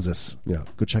 Kansas. Yeah,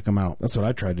 go check them out. That's what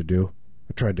I tried to do.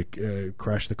 I tried to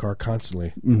crash the car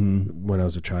constantly when I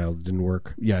was a child. It didn't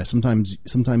work. Yeah, sometimes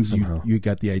you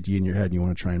got the idea in your head and you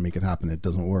want to try and make it happen. It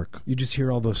doesn't work. You just hear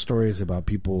all those stories about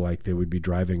people like they would be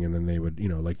driving and then they would,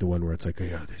 like the one where it's like, oh,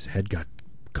 yeah, his head got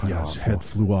cut off. His head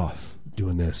flew off.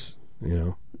 Doing this,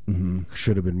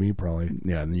 Should have been me probably.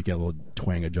 Yeah, and then you get a little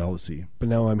twang of jealousy. But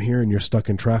now I'm here and you're stuck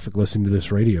in traffic listening to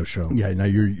this radio show. Yeah, now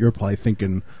you're probably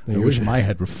thinking, I wish my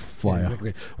head would fly off.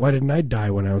 Why didn't I die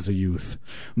when I was a youth?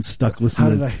 I'm stuck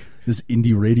listening. this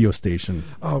indie radio station.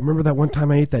 Oh, remember that one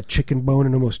time I ate that chicken bone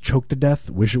and almost choked to death?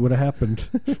 Wish it would have happened.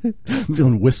 I'm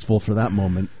feeling wistful for that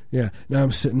moment. Yeah. Now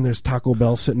I'm sitting, there's Taco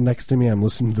Bell sitting next to me. I'm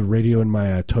listening to the radio in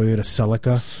my Toyota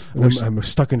Celica. And I'm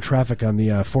stuck in traffic on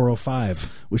the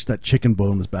 405. Wish that chicken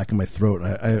bone was back in my throat.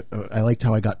 I liked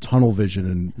how I got tunnel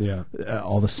vision and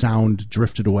all the sound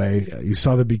drifted away. Yeah, you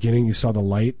saw the beginning. You saw the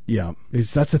light. Yeah.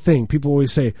 That's the thing. People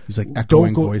always say, he's like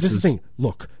echoing don't go, voices. This is the thing.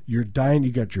 Look, you're dying.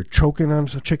 You're choking on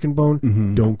a chicken bone.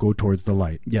 Mm-hmm. Don't go towards the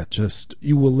light. Yeah, just...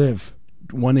 You will live.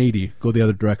 180. Go the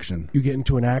other direction. You get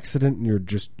into an accident and you're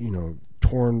just,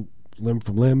 torn limb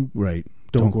from limb. Right.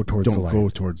 Don't go towards the light. Don't go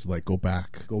towards the light. Go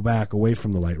back. Go back, away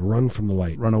from the light. Run from the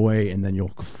light. Run away, and then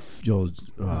you'll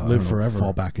live forever.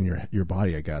 Fall back in your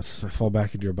body, I guess. Fall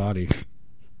back into your body.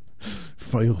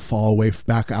 You'll fall away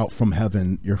back out from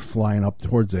heaven. You're flying up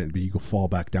towards it, but you go fall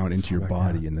back down into your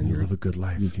body, and then you live a good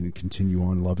life. You can continue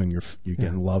on loving you're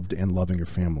getting loved and loving your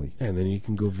family. And then you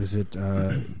can go visit.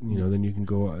 Then you can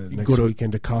go next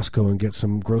weekend to Costco and get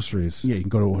some groceries. Yeah, you can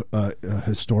go to a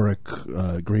historic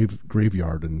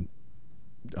graveyard and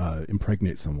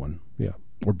impregnate someone. Yeah,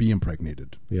 or be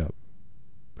impregnated. Yeah,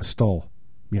 a Stull.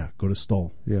 Yeah, go to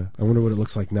Stull. Yeah, I wonder what it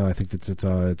looks like now. I think it's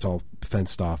all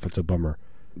fenced off. It's a bummer.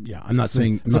 Yeah, I'm not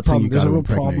saying you got to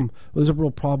impregnate. There's a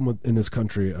real problem in this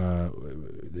country.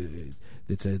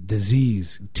 It's a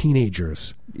disease.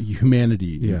 Teenagers,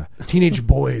 humanity. Yeah, teenage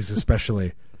boys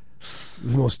especially.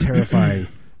 The most terrifying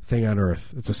thing on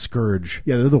earth. It's a scourge.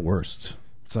 Yeah, they're the worst.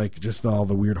 It's like just all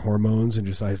the weird hormones and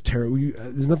just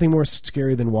there's nothing more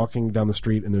scary than walking down the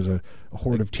street and there's a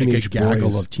horde of teenage boys.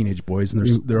 Gaggle of teenage boys, and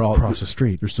they're all across the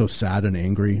street. They're so sad and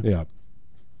angry. Yeah.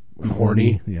 And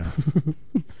horny. Yeah.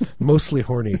 Mostly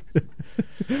horny.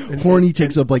 Horny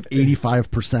takes up like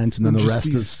 85%, and then the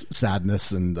rest is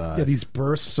sadness and these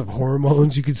bursts of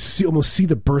hormones. You could almost see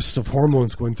the bursts of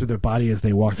hormones going through their body as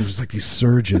they walk. They're just like these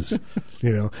surges,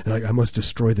 and like, I must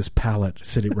destroy this palate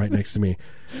sitting right next to me.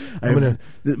 I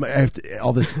have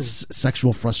all this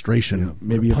sexual frustration.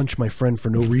 Maybe punch my friend for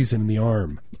no reason in the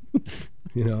arm.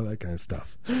 That kind of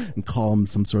stuff. And call him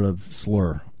some sort of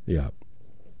slur. Yeah.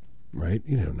 Right?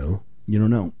 You don't know. You don't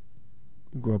know.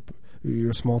 You grow up,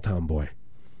 you're a small town boy.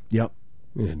 Yep.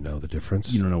 You didn't know the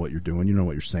difference. You don't know what you're doing. You don't know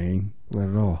what you're saying. Not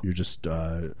at all. You're just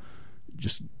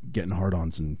getting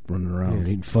hard-ons and running around. And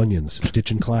eating Funyuns,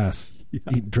 ditching class,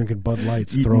 drinking Bud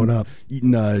Lights, throwing up.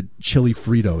 Eating chili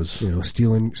Fritos.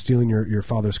 Stealing your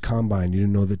father's combine. You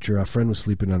didn't know that your friend was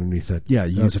sleeping underneath it. Yeah.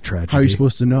 That was a tragedy. How are you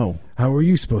supposed to know? How are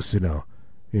you supposed to know?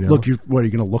 Look, are you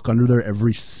going to look under there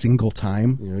every single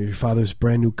time? Your father's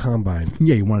brand new combine.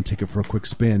 Yeah, you want to take it for a quick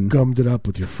spin. Gummed it up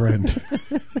with your friend.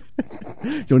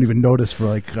 You don't even notice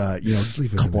for a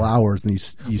couple hours, and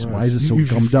why is it so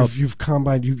gummed up? You've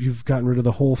combined. You've gotten rid of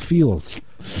the whole fields.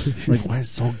 Like, why is it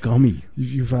so gummy?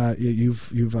 You've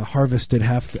harvested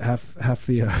half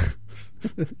the.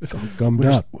 It's all gummed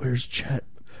up. Where's Chet?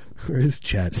 Where is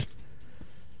Chet?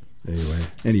 Anyway,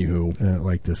 anywho, I don't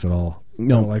like this at all.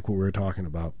 No. I don't like what we were talking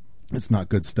about. It's not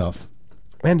good stuff.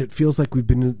 And it feels like we've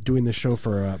been doing this show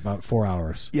for about 4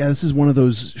 hours. Yeah, this is one of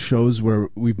those shows where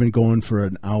we've been going for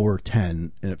an hour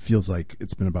 10, and it feels like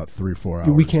it's been about 3 or 4 hours.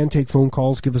 We can take phone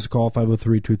calls. Give us a call,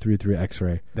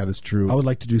 503-233-X-Ray. That is true. I would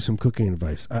like to do some cooking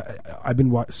advice.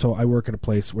 So I work at a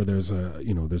place where there's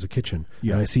a kitchen,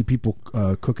 and I see people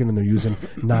cooking, and they're using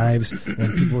knives,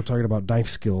 and people are talking about knife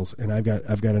skills. And I've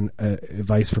got an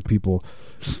advice for people,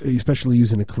 especially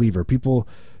using a cleaver. People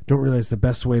don't realize the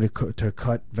best way to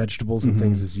cut vegetables and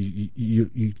things is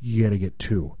you got to get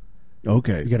two.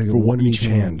 Okay, you got to go for one in each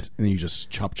hand, and then you just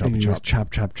chop.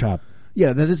 Chop.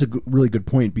 Yeah, that is a really good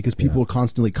point, because people are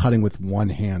constantly cutting with one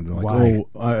hand. They're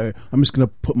like, I'm just going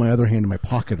to put my other hand in my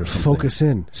pocket or something. Focus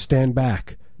in. Stand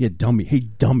back. Yeah, dummy. Hey,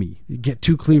 dummy. You get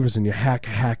two cleavers and you hack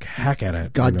at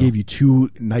it. God gave you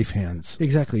two knife hands.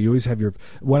 Exactly. You always have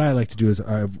what I like to do is,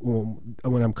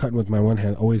 when I'm cutting with my one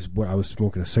hand, always I was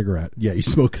smoking a cigarette. Yeah, you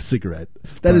smoke a cigarette.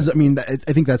 I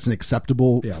think that's an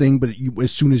acceptable thing, but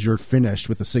as soon as you're finished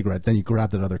with a cigarette, then you grab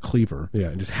that other cleaver. Yeah,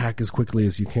 and just hack as quickly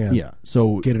as you can. Yeah.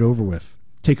 So get it over with.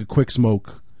 Take a quick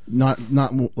smoke. Not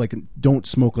like, don't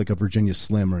smoke like a Virginia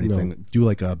Slim or anything. No. Do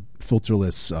like a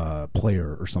filterless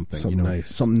player or something.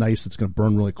 Something nice that's going to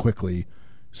burn really quickly.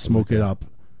 Smoke it up,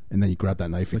 and then you grab that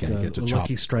knife again and get to chop.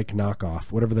 Lucky Strike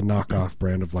knockoff, whatever the knockoff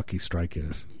brand of Lucky Strike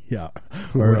is. Yeah,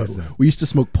 we used to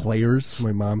smoke Players.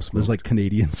 My mom smoked. There's like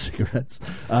Canadian cigarettes.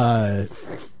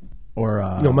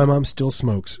 No, my mom still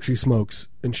smokes. She smokes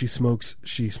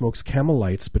Camel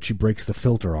Lights, but she breaks the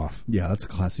filter off. Yeah, that's a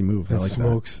classy move. I like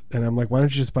smokes, and I'm like, why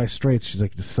don't you just buy straights? She's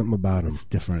like, there's something about them. It's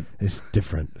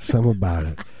different. Something about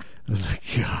it. I was like,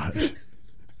 God,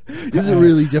 is it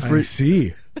really different? I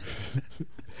see.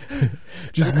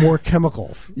 Just more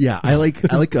chemicals. Yeah, I like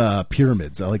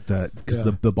pyramids. I like that because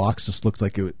the box just looks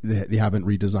like they haven't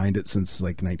redesigned it since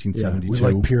like 1972.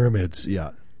 We like pyramids.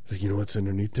 Yeah. It's like, you know what's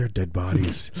underneath there? Dead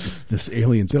bodies. This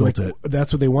aliens They're built like, it.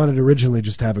 that's what they wanted originally.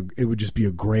 Just to have it would just be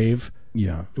a grave.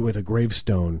 Yeah. With a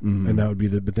gravestone, and that would be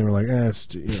but they were like, let's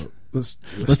Let's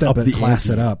up the class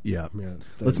ante. it up. Yeah.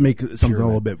 Instead Let's of make something pyramid. a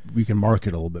little bit. We can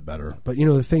market a little bit better. But you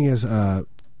know, the thing is,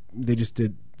 they just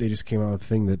came out with a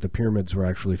thing that the pyramids were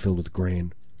actually filled with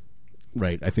grain.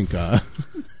 Right. I think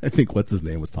what's his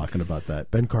name was talking about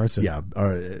that. Ben Carson. Yeah.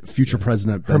 Our future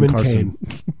president Ben Herman Carson.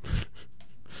 Cain.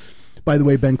 By the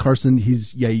way, Ben Carson,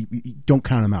 you don't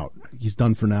count him out. He's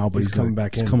done for now, but He's coming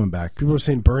back in. He's coming back. People are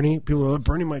saying Bernie.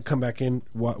 Bernie might come back in.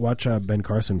 Watch Ben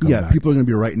Carson come back. Yeah, people are going to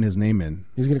be writing his name in.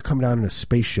 He's going to come down in a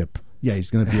spaceship. Yeah,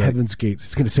 he's going to be Heaven's Gate.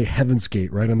 It's going to say Heaven's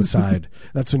Gate right on the side.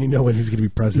 That's when you know when he's going to be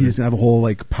president. He's going to have a whole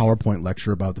like PowerPoint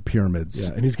lecture about the pyramids.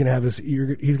 Yeah, and he's going to have his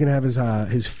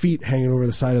feet hanging over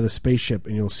the side of the spaceship,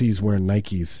 and you'll see he's wearing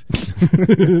Nikes.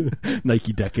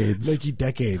 Nike decades. And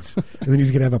then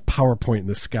he's going to have a PowerPoint in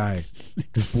the sky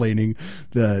explaining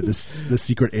the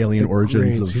secret alien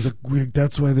origins grains. of. He's like,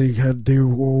 that's why they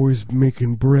were always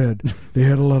making bread. They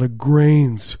had a lot of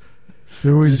grains.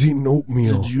 They're always eating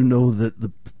oatmeal. Did you know that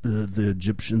the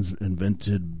Egyptians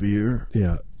invented beer?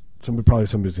 Yeah.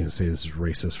 Somebody's going to say this is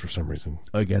racist for some reason.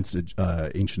 Against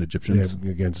ancient Egyptians? Yeah,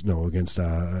 against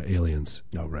aliens.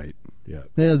 Oh, right. Yeah.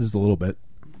 Yeah, there's a little bit.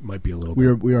 Might be a little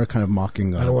bit. We are kind of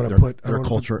mocking I don't want to put their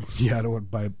culture. I don't want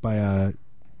by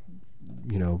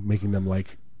making them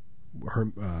like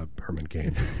Herman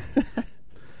Cain.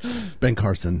 Ben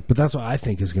Carson. But that's what I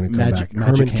think is going to come back. Magic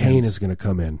Herman hands. Cain is going to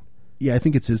come in. Yeah, I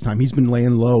think it's his time. He's been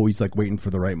laying low. He's like waiting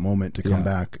for the right moment to come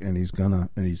back, and he's gonna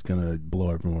blow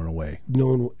everyone away.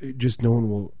 No one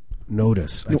will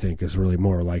notice. I think is really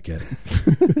more like it.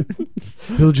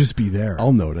 He'll just be there.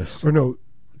 I'll notice. Or no,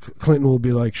 Clinton will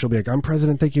be like, she'll be like, "I'm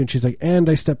president, thank you," and she's like,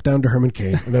 "And I stepped down to Herman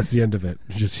Cain," and that's the end of it.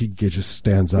 He just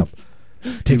stands up,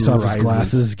 takes off his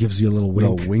glasses, gives you a little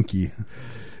wink, little winky.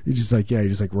 He just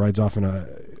rides off in a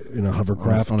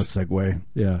hovercraft on a Segway.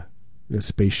 Yeah, in a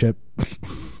spaceship.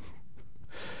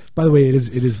 By the way, it is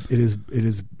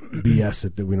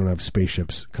BS that we don't have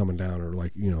spaceships coming down, or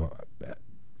like you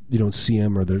don't see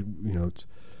them, or they're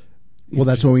Well,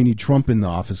 that's why we need Trump in the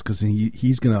office, because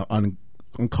he's going to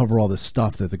uncover all this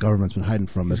stuff that the government's been hiding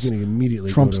from us. He's going to immediately.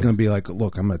 Trump's going to be like,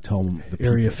 "Look, I'm going to tell them the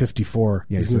Area people. 54.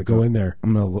 Yeah, he's going to go in there.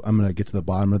 I'm going to get to the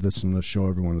bottom of this. I'm going to show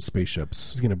everyone the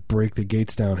spaceships. He's going to break the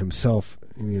gates down himself.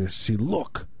 And you're going to see,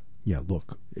 look. Yeah,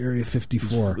 look. Area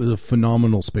 54. It's a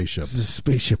phenomenal spaceship. This is a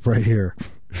spaceship right here.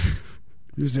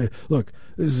 There's a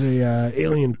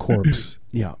alien corpse.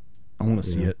 Yeah, I want to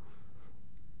see it.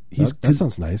 That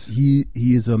sounds nice. He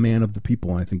is a man of the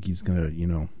people, and I think he's gonna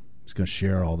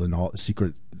share all the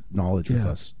secret knowledge with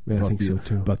us. Yeah, I think so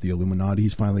too. About the Illuminati,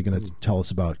 he's finally going to tell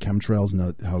us about chemtrails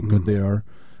and how good they are.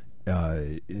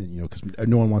 Because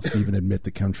no one wants to even admit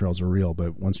that chemtrails are real,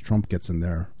 but once Trump gets in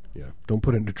there, don't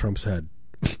put it into Trump's head.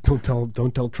 Don't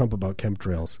tell Trump about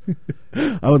chemtrails.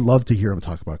 I would love to hear him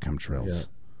talk about chemtrails. Yeah.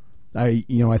 I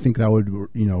think that would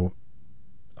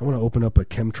I want to open up a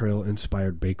chemtrail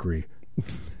inspired bakery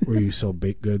where you sell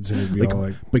baked goods, and it'd be all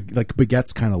like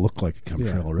baguettes kind of look like a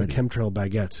chemtrail already. Chemtrail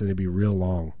baguettes, and it'd be real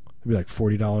long. It'd be like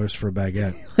 $40 for a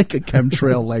baguette, like a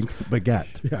chemtrail length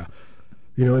baguette. Yeah,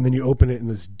 and then you open it, and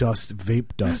this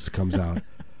vape dust comes out,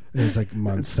 and it's like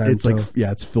Monsanto. It's like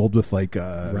it's filled with like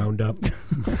Roundup.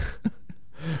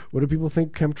 What do people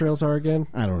think chemtrails are again?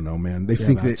 I don't know, man. They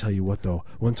think I'll tell you what, though.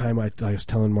 One time I was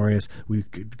telling Marius, we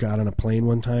got on a plane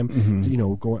one time.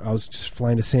 Mm-hmm. I was just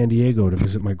flying to San Diego to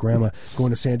visit my grandma. Going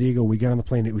to San Diego, we got on the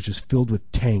plane. It was just filled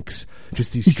with tanks,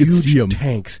 just these huge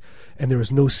tanks, and there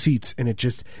was no seats, and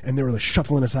they were like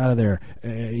shuffling us out of there.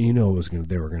 What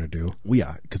they were going to do. Well,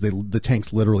 yeah, because the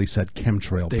tanks literally said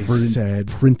chemtrail. They said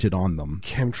printed on them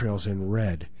chemtrails in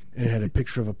red, and it had a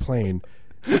picture of a plane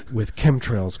with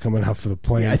chemtrails coming out for the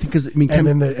plane. Yeah, I think then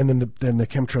the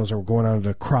chemtrails are going on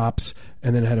to crops,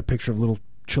 and then it had a picture of little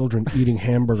children eating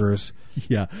hamburgers.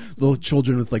 Yeah, little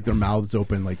children with like their mouths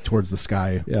open like towards the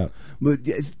sky. Yeah, but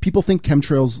people think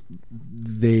chemtrails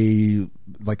they're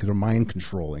mind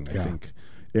controlling. I think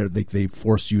they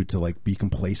force you to like be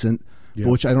complacent. Yeah.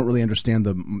 Which I don't really understand.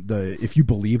 The if you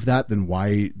believe that, then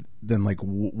why? Then like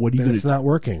what are you? Then it's not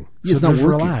working. Yeah, so it's not working.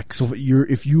 Relax. So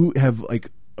if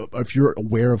you're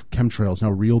aware of chemtrails, how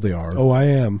real they are. Oh, I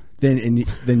am. Then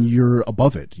you're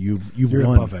above it. You're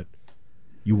won. Above it.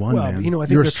 You won, man. I think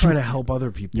they're trying to help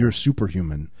other people. You're a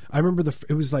superhuman. I remember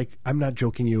it was like, I'm not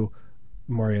joking you,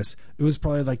 Marius. It was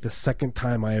probably like the second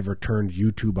time I ever turned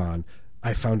YouTube on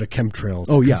I found a chemtrails.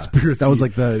 Oh yeah, conspiracy. that was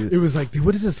like It was like,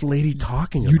 what is this lady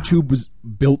talking about? YouTube was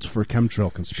built for chemtrail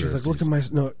She's conspiracies. like, look at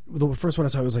my the first one I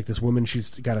saw was like this woman.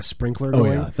 She's got a sprinkler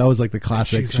going. Oh yeah, that was like the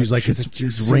classic. She's like, "Do it's you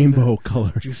see rainbow the-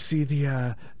 colors. Do you see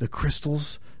the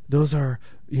crystals? Those are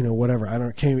whatever. I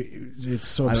don't. It's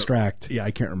so abstract. Yeah,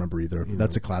 I can't remember either.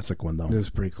 That's a classic one though. It was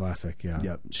pretty classic. Yeah.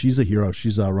 Yeah, she's a hero.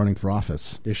 She's running for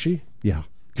office. Is she? Yeah.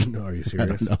 No, are you I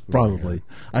serious? don't know. Probably.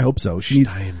 I hope so. She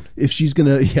needs, Stein. if she's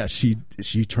gonna. Yeah, she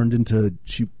turned into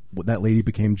that lady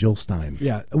became Jill Stein.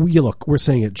 Yeah. Look, we're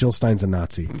saying it. Jill Stein's a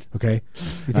Nazi. Okay.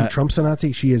 You think Trump's a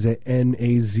Nazi? She is a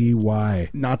Nazi.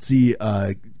 Nazi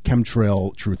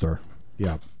chemtrail truther.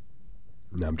 Yeah.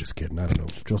 No, I'm just kidding. I don't know.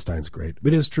 Jill Stein's great.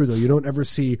 But it is true, though. You don't ever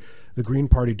see the Green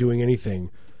Party doing anything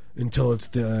until it's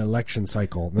the election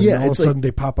cycle. And Yeah, all of a it's like- sudden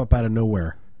they pop up out of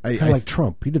nowhere. I- Kind of like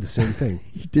Trump. He did the same thing.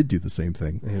 He did do the same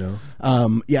thing.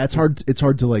 Yeah, It's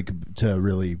hard to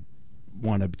really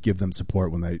want to give them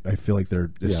support when I feel like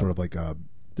they're sort of like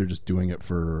they're just doing it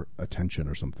for attention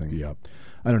or something. Yeah.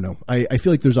 I don't know. I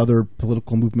feel like there's other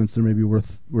political movements that may be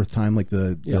worth time, like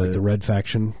like the Red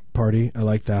Faction Party. I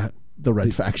like that. the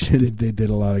Red Faction. They did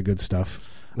a lot of good stuff.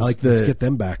 Let's Let's get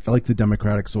them back. I like the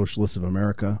Democratic Socialists of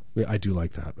America. Yeah, I do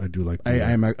like that. I do like.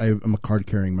 I'm a card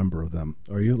carrying member of them.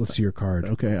 Are you? Let's see your card.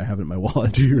 Okay, I have it in my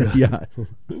wallet. Do you really? Yeah.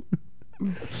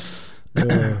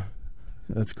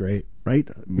 That's great. Right?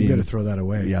 I You mean, got to throw that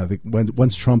away. Yeah,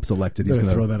 once Trump's elected, You he's got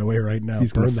to going throw that away right now.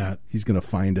 He's Burn gonna, that. He's going to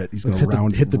find it. He's going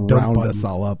Let's to hit the dump round button. us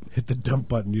all up. Hit the dump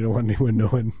button. You don't want anyone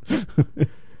knowing.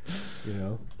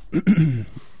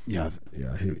 Yeah,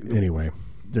 Yeah. Anyway,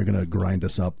 they're going to grind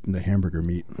us up into hamburger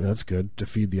meat. that's good to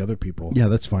feed the other people. Yeah,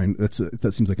 that's fine. That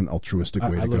seems like an altruistic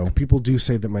way to go. People do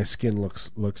say that my skin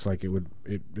looks like it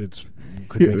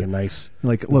could make a nice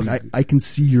Like, look, I can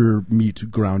see your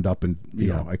meat ground up, and you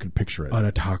Yeah. know, I could picture it. on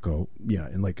a taco, Yeah,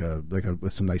 and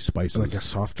with some nice spices. like a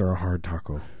soft or a hard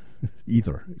taco.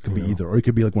 Either it could be You know. either, or it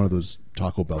could be like one of those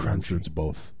Taco Bell ones. Crunchy. It's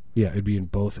both. Yeah, it'd be in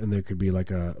both, and there could be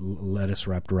like a lettuce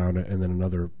wrapped around it, and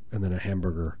then a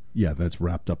hamburger. Yeah, that's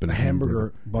wrapped up in A a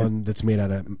hamburger bun that's made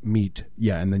out of meat,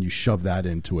 Yeah, and then you shove that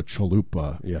into a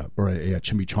chalupa, Yeah. or a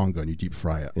chimichanga, and you deep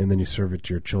fry it. and then you serve it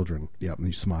to your children. Yeah, and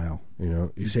you smile.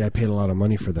 You say, I paid a lot of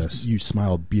money for this. You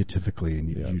smile beatifically, and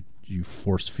Yeah. you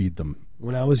force feed them.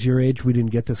 When I was your age, we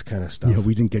didn't get this kind of stuff. Yeah,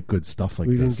 we didn't get good stuff like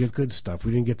We this. didn't get good stuff.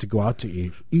 We didn't get to go out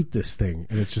to eat this thing,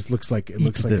 and it just looks like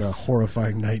Eat a this.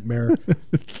 horrifying nightmare.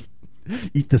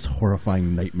 Eat this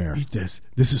horrifying nightmare. Eat this.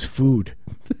 This is food.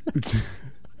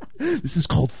 This is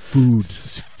called food.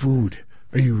 This is food.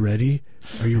 Are you ready?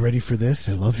 Are you ready for this?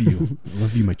 I love you. I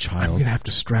love you, my I'm child. gonna have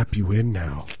to strap you in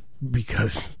now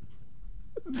because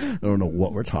I don't know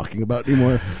what we're talking about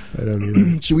anymore. I don't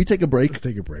either. Should we take a break? Let's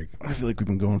take a break. I feel like we've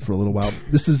been going for a little while.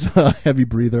 This is a heavy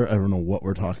breather. I don't know what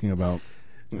we're talking about.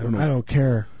 I don't know. I don't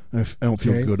care. I don't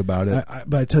feel Okay? good about it.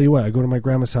 But I tell you what, I go to my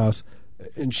grandma's house,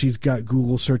 and she's got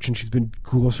Google search, and she's been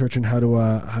Google searching how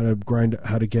to grind,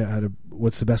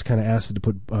 what's the best kind of acid to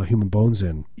put human bones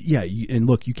in. Yeah, and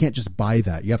look, you can't just buy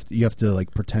that. You have to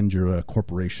like pretend you're a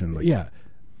corporation. Like, Yeah.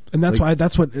 And that's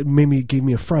what gave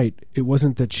me a fright. It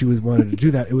wasn't that she wanted to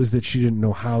do that. It was that she didn't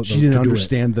know how. she didn't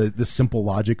understand the simple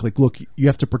logic. Like, look, you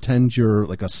have to pretend you're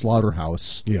like a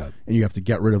slaughterhouse. Yeah. and you have to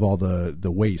get rid of all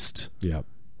the waste. Yeah.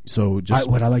 So just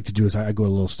What I like to do is I go a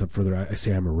little step further. I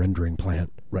say I'm a rendering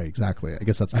plant. right, exactly. I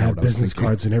guess that's I how have I was business thinking.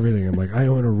 cards and everything. I'm like, I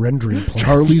own a rendering plant.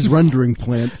 Charlie's rendering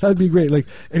plant. That'd be great. Like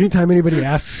anytime anybody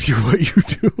asks you what you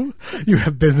do, you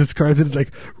have business cards, and it's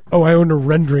like, oh, I own a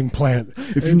rendering plant.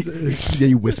 If you then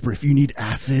you whisper, if you need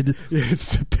acid,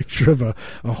 It's a picture of a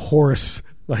horse,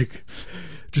 like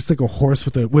just like a horse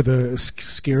with a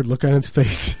scared look on its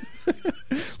face.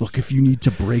 look, if you need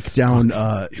to break down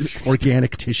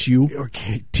organic tissue,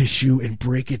 Organic tissue and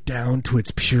break it down to its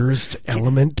purest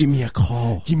element. give me a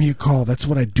call. Give me a call. That's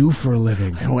what I do for a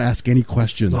living. I don't ask any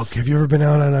questions. Look, have you ever been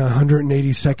out on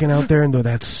 182nd out there and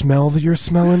that smell that you're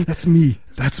smelling? That's me.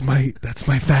 That's my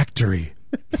factory.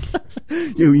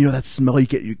 You know that smell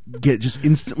you get just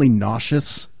instantly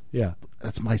nauseous. Yeah.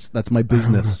 That's my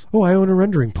business. Oh, I own a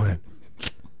rendering plant.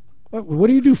 What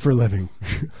do you do for a living?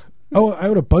 Oh, I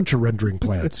own a bunch of rendering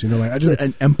plants. I It's just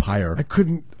an empire. I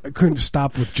couldn't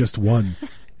stop with just one.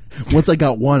 Once I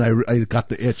got one, I got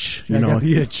the itch. I got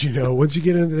the itch. Once you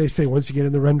get in, they say once you get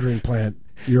in the rendering plant,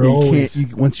 you're always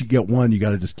once you get one, you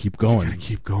got to just keep going. gotta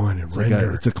keep going and It's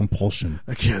render. it's a compulsion.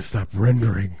 I can't stop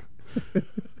rendering.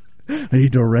 I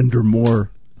need to render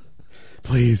more.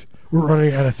 Please, we're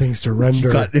running out of things to render.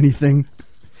 You got anything?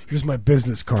 Here's my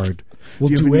business card.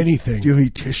 We'll you have do any- anything. Do you have any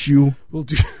tissue? We'll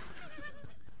do.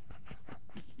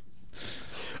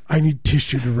 I need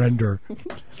tissue to render.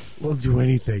 We'll do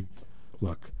anything.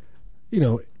 Look,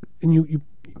 and you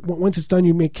once it's done,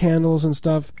 you make candles and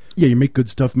stuff. Yeah, you make good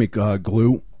stuff. Make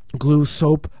glue,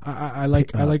 soap. I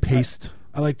like paste.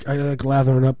 I like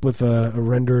lathering up with a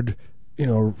rendered,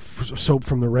 soap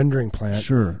from the rendering plant.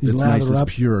 Sure, You it's lather nice. It's up,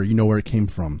 pure. You know where it came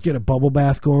from. get a bubble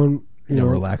bath going.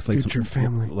 Relax. Light get your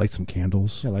family. Light some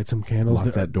candles. Yeah, light some candles.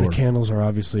 Lock that door. The candles are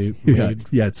obviously Yeah, made.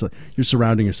 yeah. It's you're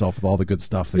surrounding yourself with all the good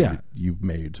stuff that Yeah. you've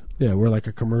made. Yeah, we're like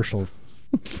a commercial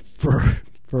for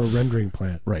a rendering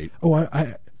plant. Right. Oh,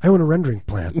 I own a rendering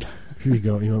plant. Here you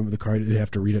go. The card. You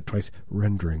have to read it twice.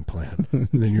 Rendering plant, and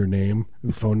then your name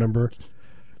and phone number,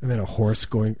 and then a horse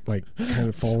going kind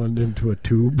of falling into a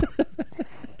tube,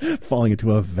 Falling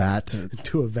into a vat.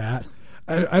 into a vat.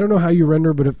 I don't know how you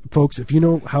render, but folks, if you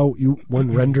know how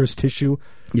one renders tissue,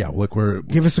 Yeah, look,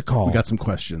 give us a call. we got some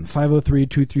questions.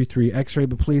 503-233 X-ray.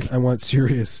 But please, I want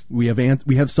serious. We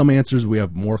have some answers. We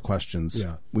have more questions.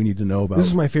 Yeah. We need to know about. This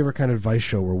is my favorite kind of advice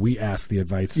show where we ask the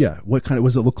advice. Yeah, what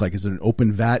does it look like? Is it an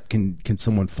open vat? Can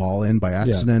someone fall in by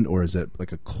accident, or is it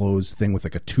like a closed thing with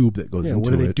like a tube that goes Yeah, into what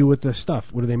do it? they do with the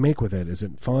stuff? What do they make with it? Is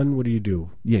it fun? What do you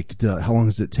do? Yeah, how long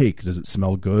does it take? Does it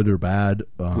smell good or bad?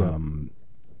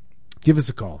 Give us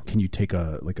a call. Can you take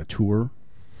a tour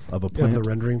of a Of plant, the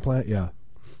rendering plant? Yeah.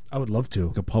 I would love to.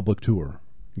 like a public tour?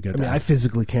 You get I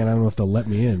physically can't. I don't know if they'll let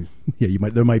me in. yeah, you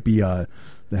might. There might be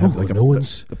they have like no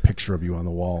a picture of you on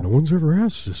the wall. No one's ever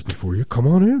asked this before. You come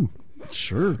on in.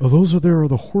 Sure, Oh, those are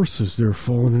the horses. They're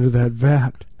falling into that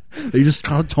vat. they just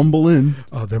kind of tumble in.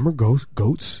 Them are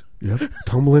goats. Yep.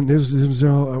 Tumbling.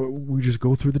 We just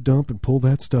go through the dump and pull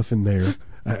that stuff in there.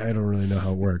 I don't really know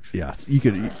how it works. Yes, you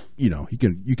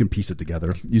can piece it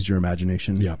together. Use your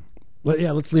imagination. Yeah.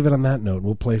 Let's leave it on that note.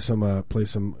 We'll play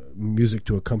some music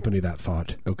to accompany that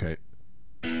thought. Okay.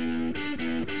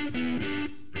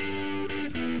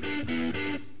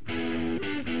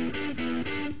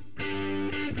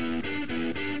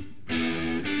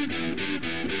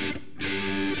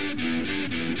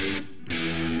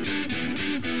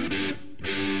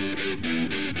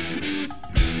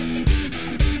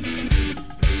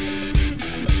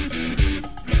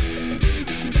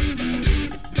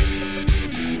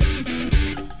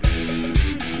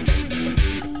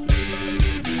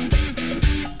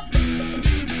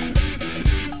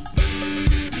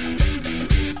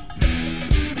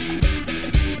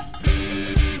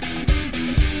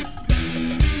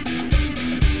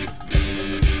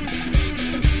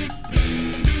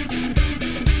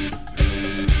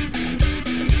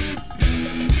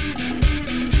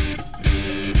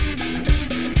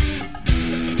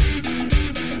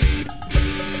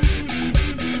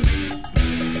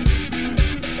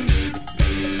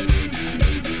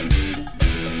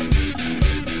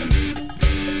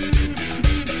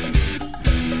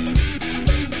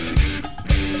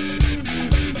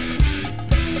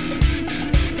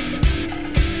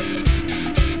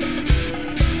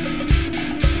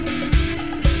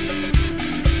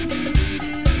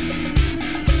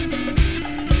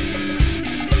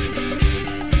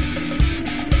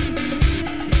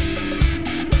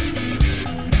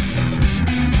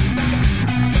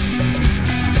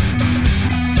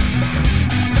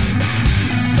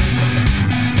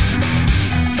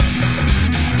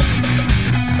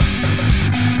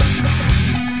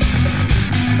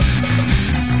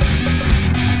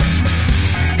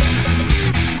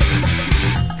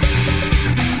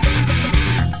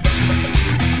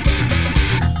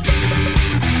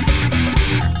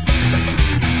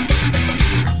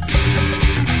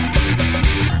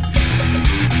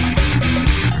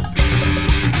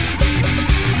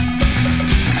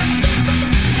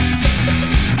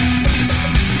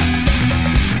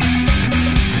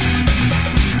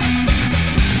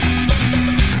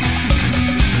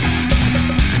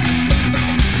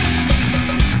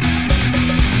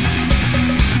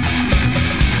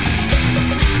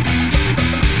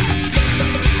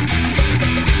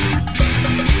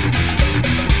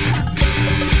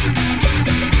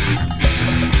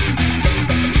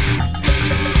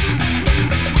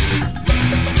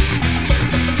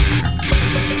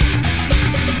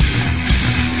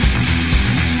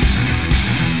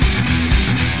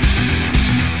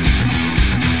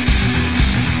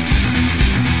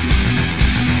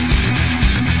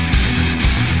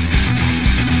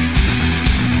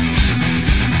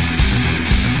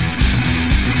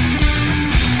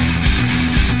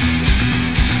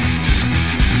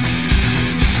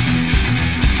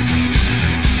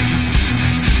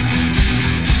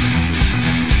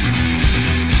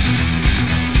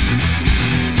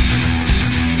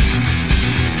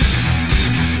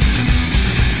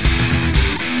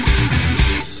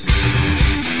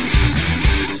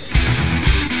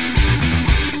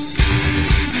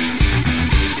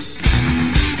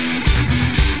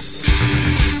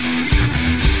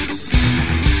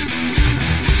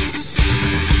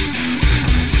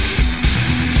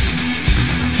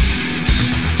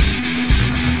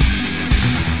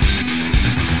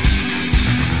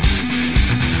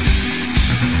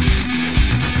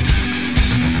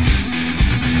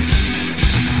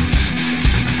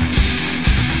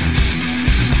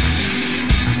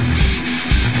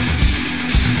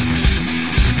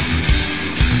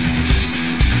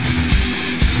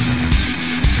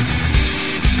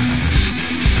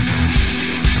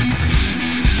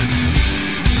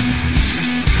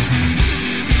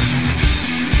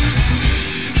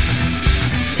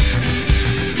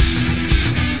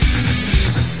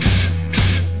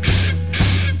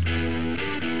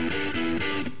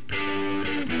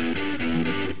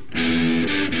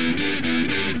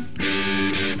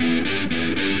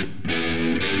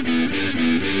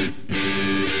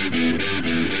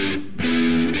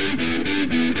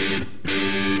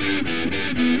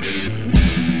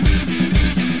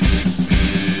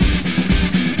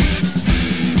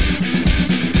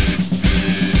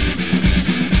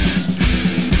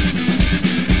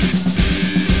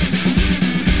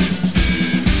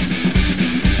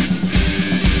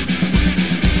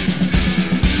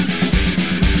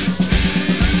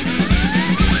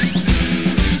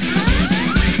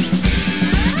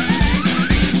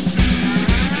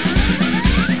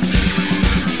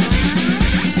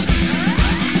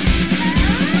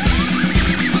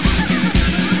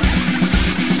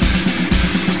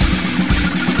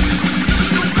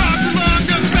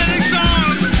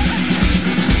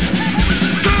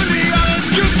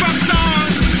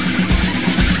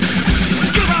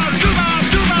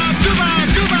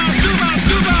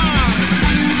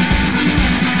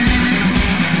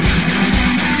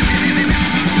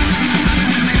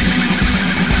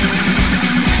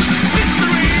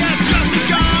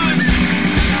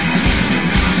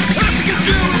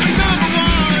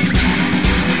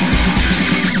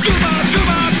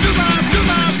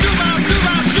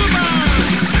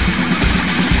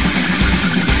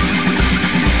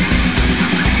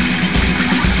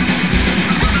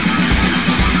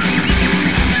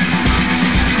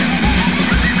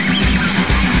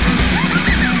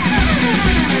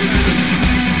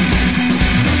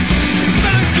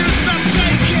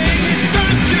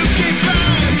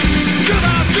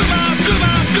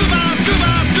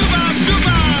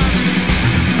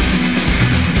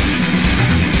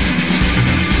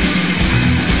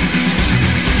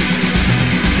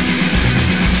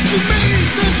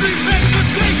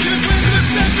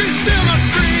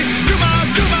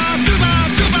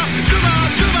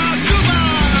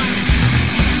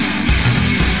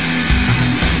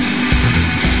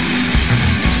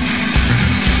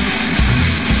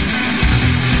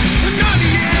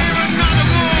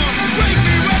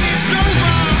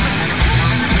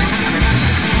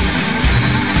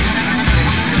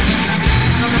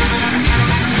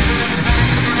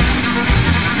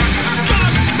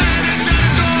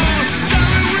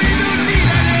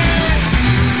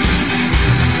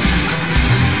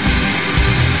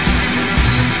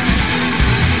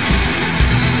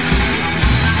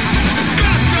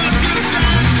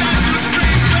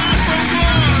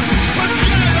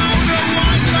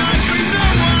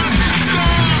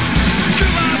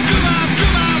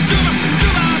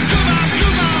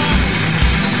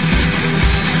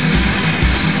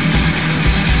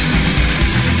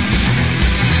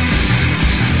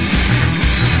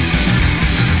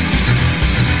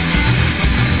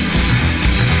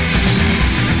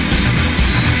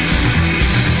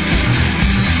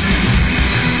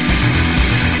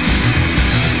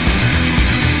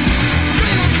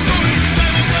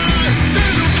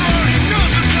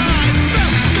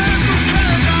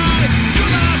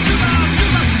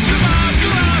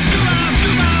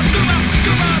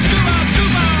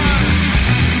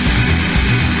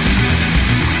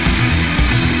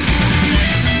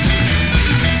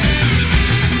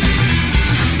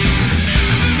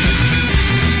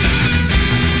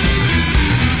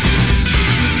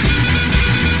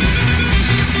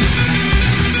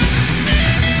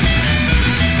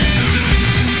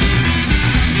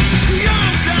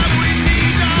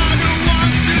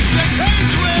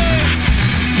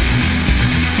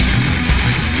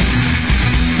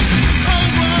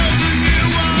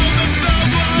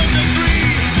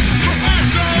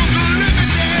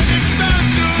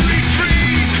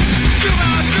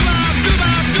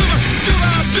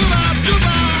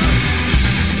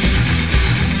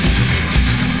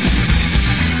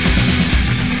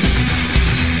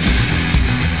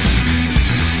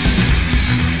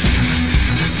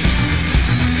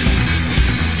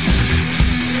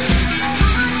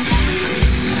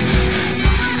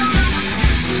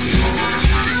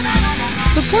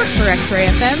 X-Ray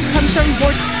FM comes from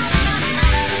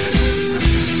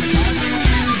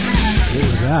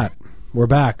What was that? We're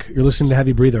back. You're listening to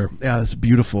Heavy Breather. Yeah, it's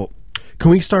beautiful.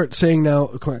 Can we start saying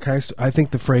now? I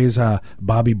think the phrase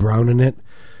 "Bobby Brown in it"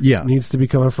 needs to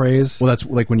become a phrase. Well, that's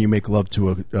like when you make love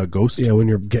to a ghost. Yeah, when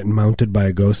you're getting mounted by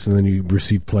a ghost and then you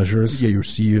receive pleasures. Yeah, you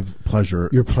receive pleasure.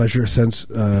 Your pleasure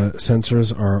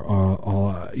sensors are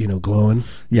all glowing.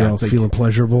 Yeah, it's like, feeling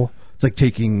pleasurable. It's like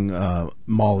taking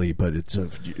Molly, but it's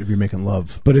if you're making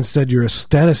love. But instead, you're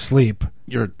dead asleep.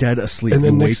 You're dead asleep. And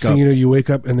then you next thing you know, you wake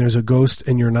up and there's a ghost,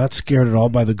 and you're not scared at all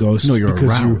by the ghost. No, you're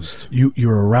because aroused.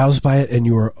 You're aroused by it, and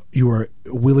you are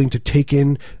willing to take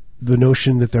in the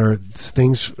notion that there are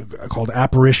things called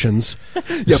apparitions.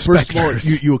 Yeah, first of all,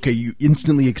 you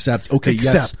instantly accept. Okay,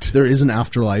 yes, there is an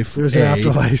afterlife. There's an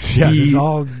afterlife. Yeah, it's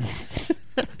all.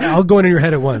 I'll go into your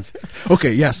head at once.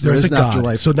 Okay, yes, there's an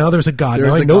afterlife. So now there's a God.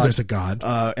 Now I know there's a God.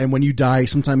 And when you die,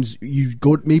 sometimes you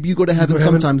go. Maybe you go to heaven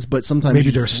sometimes, but sometimes maybe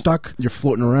they're stuck. You're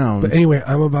floating around. But anyway,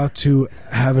 I'm about to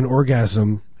have an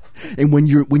orgasm. And when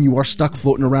you are stuck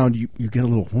floating around, you get a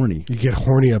little horny. You get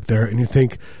horny up there, and you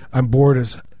think, I'm bored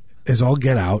as all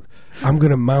get out. I'm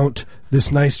going to mount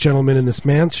this nice gentleman in this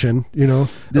mansion,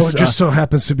 This, it just so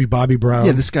happens to be Bobby Brown.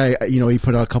 Yeah, this guy, he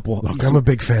put out a couple. Look, I'm a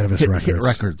big fan of his records. Hit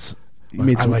records. I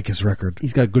like his record.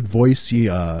 He's got a good voice.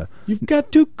 You've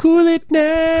got to cool it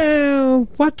now.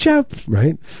 Watch out.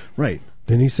 Right? Right.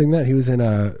 Didn't he sing that? He was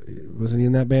wasn't he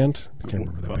in that band? I can't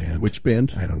remember the band. Which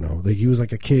band? I don't know. He was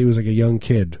like a kid. He was like a young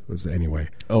kid. Anyway.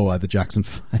 Oh, the Jackson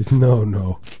 5.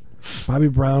 No. Bobby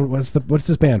Brown. What's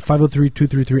this band?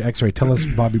 503-233 X-Ray. Tell us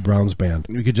Bobby Brown's band.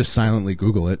 We could just silently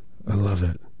Google it. I love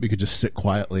it. We could just sit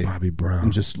quietly. Bobby Brown.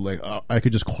 And just I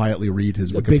could just quietly read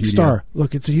his Wikipedia. Big star.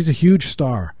 Look, he's a huge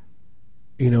star.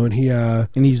 And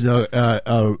he's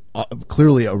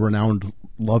clearly a renowned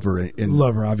lover.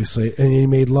 Lover, obviously, and he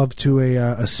made love to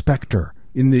a specter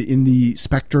in the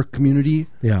specter community.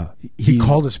 Yeah, he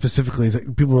called it specifically.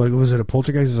 People were like, "Was it a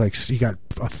poltergeist?" He's like, he got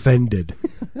offended.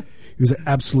 He was like,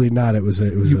 absolutely not. It was a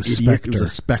specter. It was a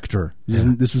specter. Yeah.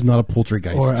 This was not a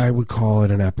poltergeist. Or I would call it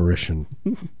an apparition.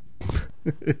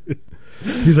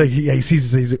 He's like, he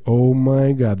sees it. He's like, oh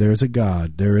my God, there's a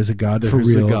God. There is a God for real.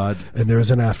 There's a God. And there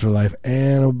is an afterlife,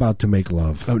 and I'm about to make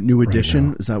love. Oh, New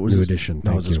Edition? Is that what New Edition.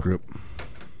 That was his group.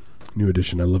 New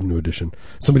Edition. I love New Edition.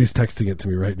 Somebody's texting it to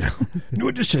me right now. New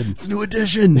Edition. It's New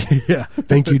Edition. Yeah.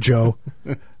 Thank you, Joe.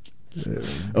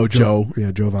 Joe.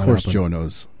 Yeah, Joe Von Of course, Appen. Joe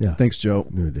knows. Yeah. Thanks, Joe.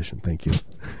 New Edition. Thank you.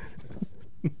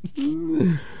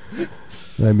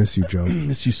 I miss you, Joe.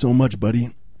 Miss you so much,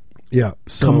 buddy. Yeah.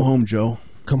 So come home, Joe.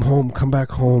 Come home. Come back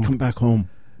home. Come back home.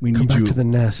 We need come back you to the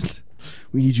nest.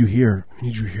 We need you here. We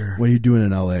need you here. What are you doing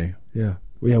in L.A.? Yeah.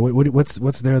 Yeah.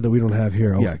 What's there that we don't have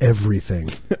here? Oh, yeah.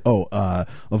 Everything. A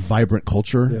vibrant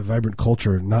culture. Yeah, vibrant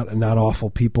culture. Not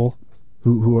awful people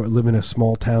who live in a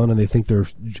small town and they think they're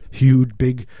huge,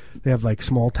 big. They have like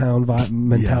small town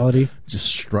mentality. Yeah. Just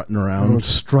strutting around.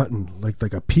 Strutting like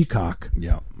a peacock.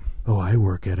 Yeah. Oh, I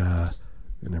work at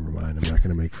Never mind. I'm not going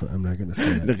to make fun. I'm not going to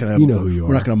say that. You know who you are.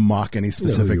 We're not going to mock any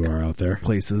specific you are out there.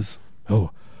 Places.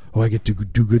 Oh, I get to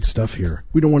do good stuff here.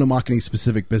 We don't want to mock any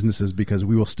specific businesses because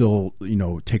we will still,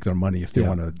 take their money if they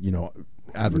want to,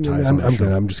 advertise.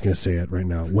 I'm just going to say it right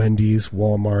now. Wendy's,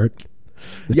 Walmart,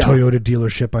 the Toyota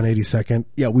dealership on 82nd.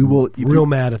 Yeah, we will. Real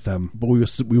mad at them, but we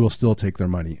will still take their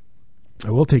money. I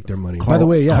will take their money. By the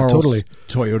way, yeah, Carl's totally.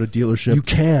 Toyota dealership. You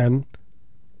can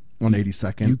on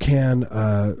 82nd. You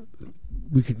can.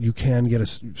 You can get a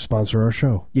sponsor our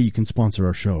show. Yeah, you can sponsor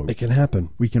our show. It can happen.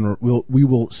 We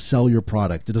will sell your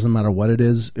product. It doesn't matter what it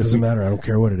is. It doesn't matter. I don't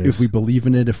care what it is. If we believe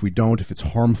in it, if we don't, if it's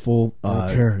harmful, I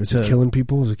don't care. Is it killing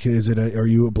people? Are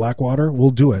you a Blackwater? We'll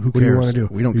do it. Who what cares? do you want to do?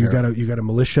 We don't care. You got a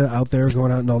militia out there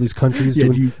going out in all these countries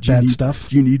doing bad stuff.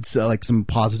 Do you need some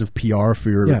positive PR for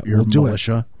your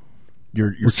militia?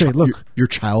 Your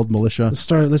child militia.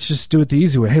 Let's just do it the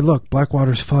easy way. Hey, look,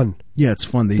 Blackwater's fun. Yeah, it's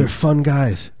fun. They're fun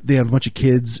guys. They have a bunch of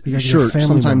kids. Sure,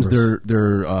 sometimes they're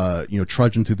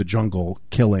trudging through the jungle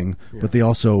killing, but they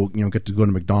also get to go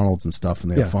to McDonald's and stuff,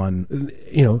 and they have fun.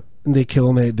 And they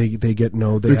kill them. They get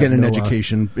they're getting an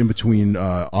education in between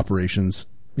operations.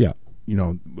 Yeah.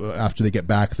 After they get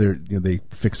back, they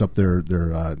fix up their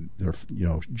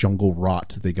jungle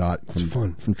rot they got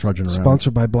from trudging around.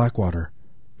 Sponsored by Blackwater.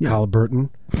 Yeah.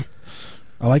 Halliburton.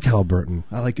 I like Halliburton.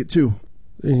 I like it too.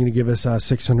 You're going to give us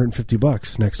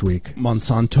 $650 next week.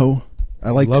 Monsanto.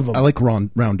 Love them. I like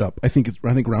Roundup. I think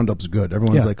Roundup's good.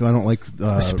 Everyone's like, I don't like.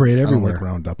 I spray it everywhere. I don't like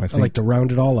Roundup. I like to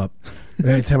round it all up.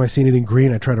 Anytime I see anything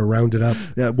green, I try to round it up.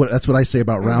 Yeah, that's what I say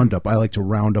about Roundup. I like to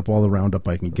round up all the Roundup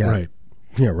I can get. Right.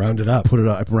 Yeah, round it up. Put it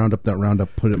up. I round up that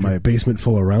Roundup. Put it in my basement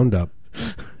full of Roundup.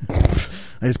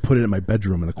 I just put it in my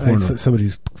bedroom in the corner.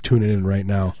 Somebody's tuning in right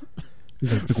now.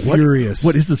 He's like furious.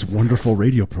 What is this wonderful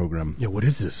radio program? Yeah, what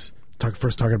is this?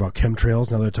 First talking about chemtrails,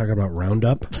 now they're talking about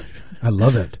Roundup. I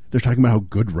love it. They're talking about how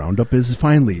good Roundup is.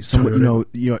 Finally, someone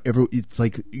it's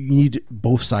like you need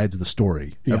both sides of the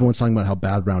story. Yeah. Everyone's talking about how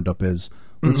bad Roundup is.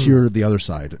 Let's hear the other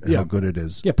side and how good it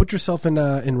is. Yeah, put yourself in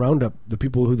Roundup.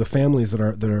 The families that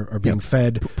are being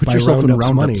fed put by yourself Roundup's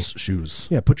in money. Roundup's shoes.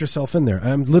 Yeah, put yourself in there.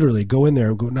 I'm literally go in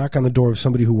there, go knock on the door of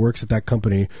somebody who works at that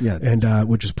company, and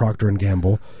which is Procter and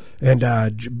Gamble. And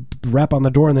rap on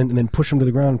the door and then push them to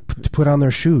the ground to put on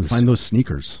their shoes. Find those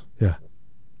sneakers. Yeah.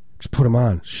 Just put them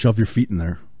on. Shove your feet in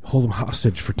there. Hold them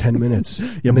hostage for 10 minutes.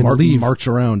 And then leave. March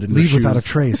around in leave your without a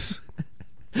shoes.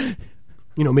 trace.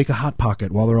 Make a hot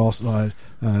pocket while they're all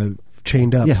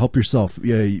chained up. Yeah, help yourself.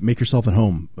 Yeah, make yourself at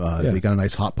home. They got a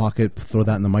nice hot pocket. Throw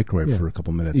that in the microwave for a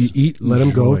couple minutes. Eat, let them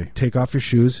go. Take off your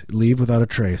shoes. Leave without a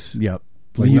trace. Yep.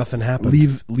 Nothing happened.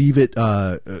 Leave it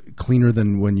cleaner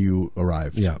than when you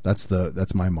arrived. Yeah,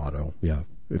 that's my motto. Yeah,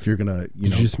 if you're gonna,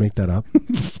 Did you just make that up?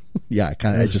 Yeah,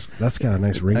 that's got a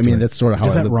nice ring. I mean, that's sort of how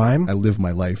rhyme? I live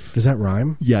my life. Does that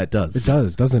rhyme? Yeah, it does. It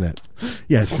does, doesn't it?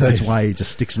 Yes, that's why it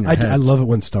just sticks in your head. I love it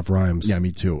when stuff rhymes. Yeah,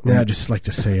 me too. Yeah, I just like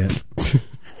to say it.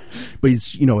 But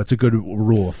it's a good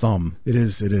rule of thumb. It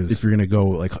is. If you're gonna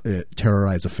go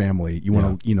terrorize a family, you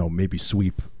want to maybe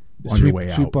sweep on your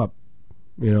way out. Sweep up.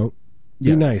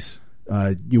 Be nice.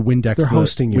 You Windex. They're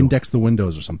hosting you. Windex the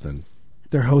windows or something.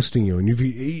 They're hosting you, and you've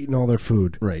eaten all their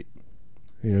food. Right.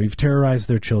 You've terrorized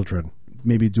their children.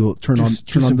 Maybe turn on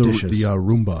the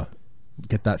Roomba.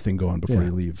 Get that thing going before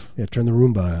you leave. Yeah, turn the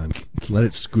Roomba on. Let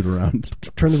it scoot around.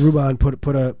 Turn the Roomba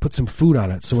on. Put some food on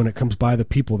it, so when it comes by the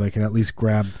people, they can at least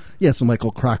grab. Yeah, some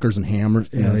little crackers and ham.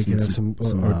 They can have some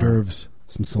hors d'oeuvres.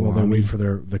 Some salami. While they wait for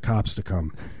the cops to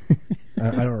come.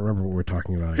 I don't remember what we're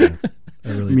talking about again. I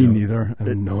really Me don't. neither. I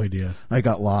have no idea. I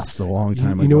got lost a long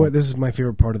time ago. You know what? This is my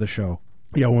favorite part of the show.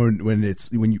 Yeah, when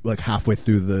you halfway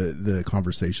through the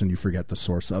conversation, you forget the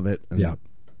source of it. Yeah.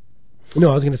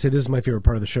 No, I was going to say this is my favorite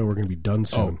part of the show. We're going to be done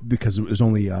soon. Oh, because it was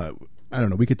only I don't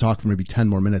know. We could talk for maybe 10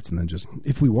 more minutes and then just,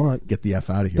 if we want, get the F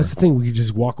out of here. That's the thing. We could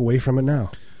just walk away from it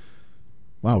now.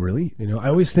 Wow, really? I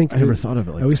always think I never thought of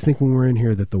it. I always think when we're in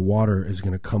here that the water is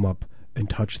going to come up and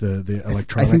touch the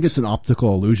electronics. I think it's an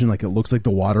optical illusion. Like it looks like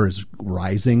the water is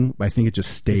rising, but I think it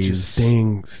just stays. It's just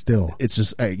staying still. It's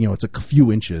just it's a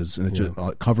few inches and it's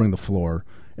just covering the floor.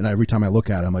 And every time I look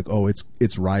at it, I'm like, oh,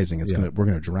 it's rising. We're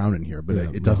gonna drown in here, but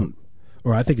it doesn't.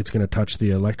 Or I think it's going to touch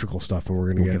the electrical stuff, and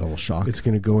we're going to get a little shock. It's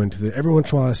going to go into every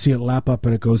once in a while I see it lap up,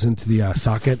 and it goes into the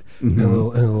socket, and a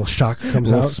little shock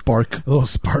comes out. Spark. A little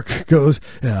spark goes.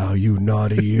 Oh, you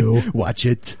naughty you! Watch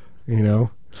it.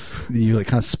 You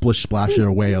kind of splish splash it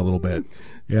away a little bit.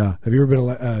 Yeah. Have you ever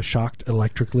been shocked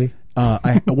electrically?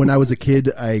 When I was a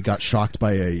kid, I got shocked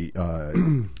by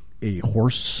a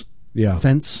horse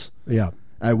fence. Yeah.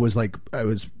 I was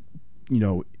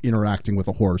interacting with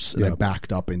a horse, and I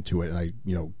backed up into it,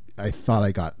 and I thought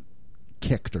I got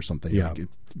kicked or something. Yeah.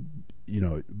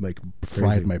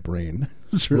 Fried my brain.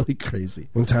 It's really crazy.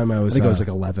 One time I was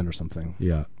 11 or something.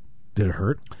 Yeah. Did it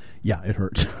hurt? Yeah, it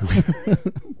hurt.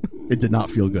 It did not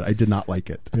feel good. I did not like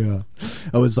it. Yeah.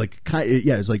 I was like, it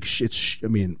was like, I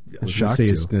mean, I was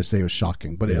going to say it was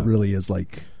shocking, but it really is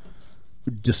like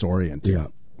disorienting. Yeah.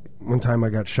 One time I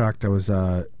got shocked. I was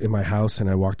in my house and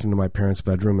I walked into my parents'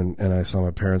 bedroom and I saw my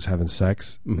parents having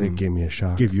sex. Mm-hmm. It gave me a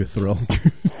shock. Gave you a thrill.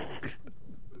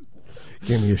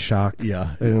 Gave me a shock.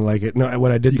 Yeah. I didn't like it. No,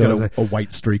 what I did got a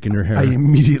white streak in your hair. I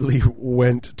immediately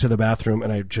went to the bathroom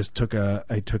and I just took a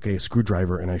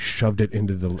screwdriver and I shoved it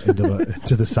into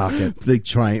the socket.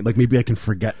 Like maybe I can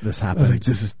forget this happened. I was like,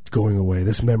 this is going away.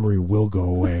 This memory will go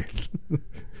away.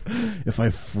 If I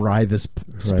fry this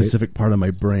specific part of my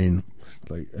brain.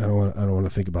 Like I don't want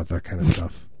to think about that kind of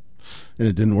stuff. And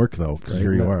it didn't work though, because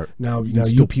here you are. Now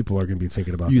you people are going to be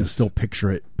thinking about this. You can still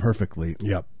picture it perfectly.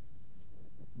 Yep.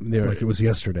 Like it was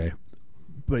yesterday.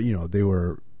 But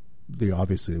they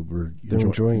obviously were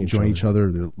enjoying each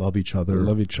other. They love each other. They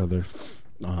love each other.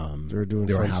 They were doing.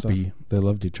 They were happy. Stuff. They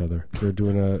loved each other. They were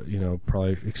doing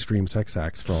probably extreme sex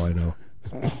acts for all I know.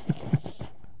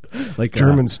 Like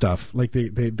German stuff, like they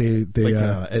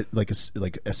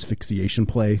like asphyxiation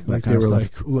play. Like they were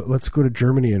like, let's go to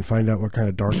Germany and find out what kind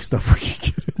of dark stuff we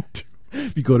can get into.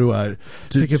 If you go to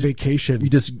take a vacation, you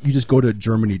just go to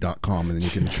Germany.com and then you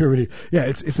can Germany. Yeah,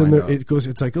 it's in there. It goes.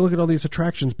 It's like, oh, look at all these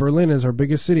attractions. Berlin is our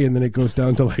biggest city, and then it goes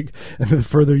down to and the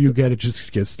further you get, it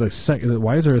just gets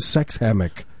why is there a sex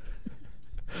hammock?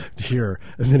 here,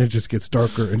 and then it just gets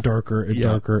darker and darker and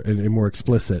darker and more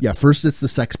explicit. Yeah, first it's the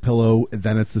sex pillow,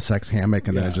 then it's the sex hammock,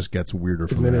 and then it just gets weirder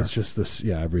from and then there. it's just this,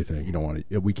 everything. You don't want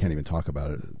to. We can't even talk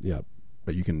about it. Yeah,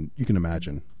 but you can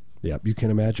imagine. Yeah, you can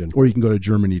imagine. Or you can go to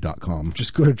Germany.com.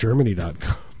 Just go to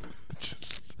Germany.com.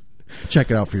 Just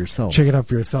check it out for yourself. Check it out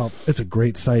for yourself. It's a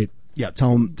great site. Yeah,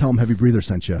 tell them Heavy Breather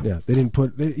sent you. Yeah, they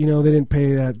didn't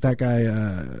pay that guy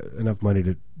enough money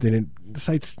to. The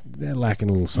site's lacking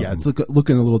a little something. Yeah, it's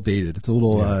looking a little dated. It's a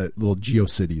little little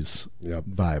GeoCities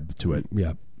vibe to it.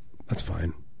 Yeah, that's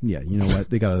fine. Yeah, you know what?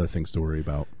 They got other things to worry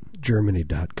about.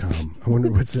 Germany.com. I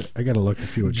wonder what's it. I got to look to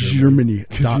see what Germany.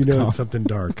 Because it's something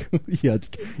dark. Yeah,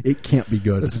 it can't be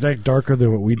good. It's like darker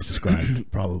than what we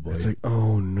described. Probably. It's like,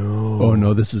 oh no. Oh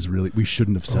no, this is really. We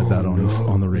shouldn't have said that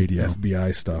on the radio.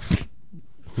 FBI stuff.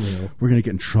 We're gonna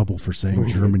get in trouble for saying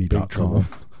Germany.com.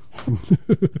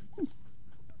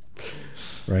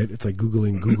 Right? It's like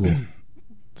Googling Google.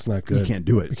 It's not good. You can't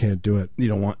do it. You can't do it. You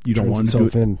don't want to do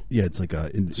it. In. Yeah, it's like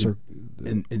it's like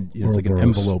an Ouroboros.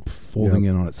 envelope folding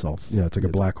in on itself. Yeah, it's like a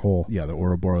black hole. Yeah, the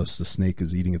Ouroboros, the snake,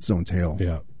 is eating its own tail.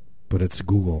 Yeah, but it's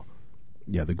Google.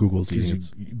 Yeah, the Google's eating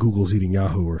Google's eating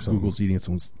Yahoo or something. Google's eating its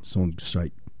own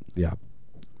site. Yeah.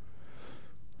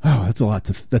 Oh, that's a lot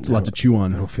to chew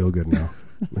on. I don't feel good now.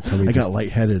 I got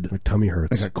lightheaded. My tummy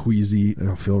hurts. I got queasy. I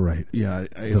don't feel right. Yeah,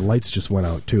 the lights just went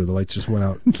out too. The lights just went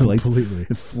out completely.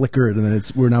 It flickered, and then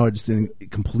we're now just in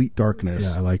complete darkness.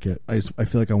 Yeah, I like it. I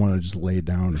feel like I want to just lay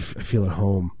down. I feel at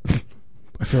home.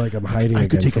 I feel like I'm hiding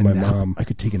again from my mom. I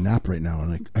could take a nap right now,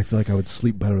 and I feel like I would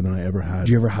sleep better than I ever had.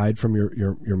 Do you ever hide from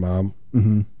your mom?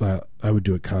 Mm-hmm. I would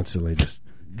do it constantly.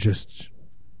 Just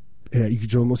you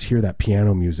could almost hear that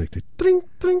piano music. The ding,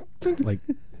 ding, ding, like,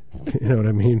 you know what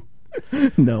I mean?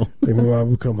 No. Like my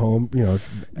mom would come home,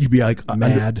 you'd be like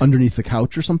mad, underneath the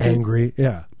couch or something, angry.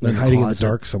 Yeah, like hiding in the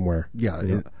dark somewhere.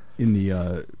 Yeah, in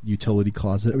the utility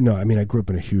closet. No, I mean I grew up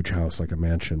in a huge house, like a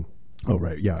mansion. Oh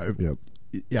right, yeah.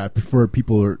 Yeah, for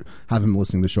people who haven't been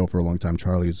listening to the show for a long time,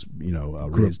 Charlie's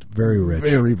raised very rich,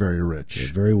 very very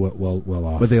rich, very well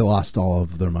off. But they lost all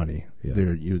of their money. Yeah.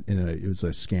 It was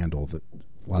a scandal, a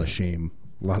lot of shame,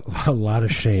 a lot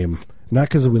of shame. Not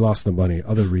because we lost the money,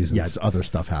 other reasons. Yeah, other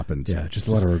stuff happened. Yeah, just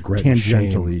a lot of regret.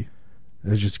 Tangentially,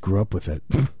 I just grew up with it.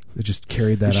 I just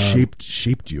carried that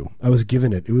shaped you. I was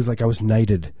given it. It was like I was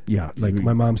knighted. Yeah, like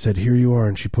my mom said, "Here you are,"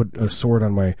 and she put a sword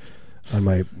on my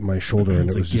shoulder, and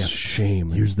it was just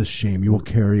shame. Here's the shame. You will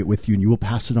carry it with you, and you will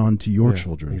pass it on to your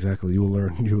children. Exactly. You will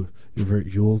learn. You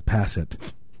will pass it.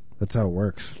 That's how it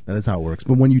works. That is how it works.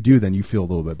 But when you do, then you feel a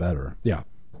little bit better. Yeah.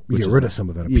 You get rid of some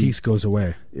of that. A piece goes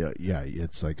away. Yeah.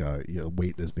 It's like a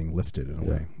weight is being lifted in a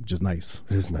way, which is nice.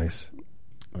 It is nice.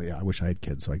 Oh yeah, I wish I had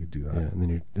kids so I could do that. Yeah,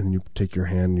 and then you take your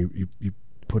hand, you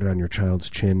put it on your child's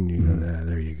chin. You go,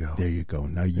 there you go. There you go.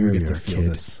 Now you get to feel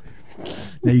this.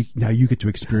 Now you get to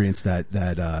experience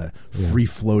that free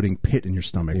floating pit in your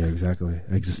stomach. Yeah, exactly.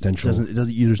 Existential.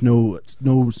 There's no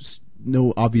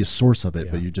obvious source of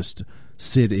it, but you're just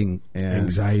sitting and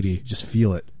anxiety. Just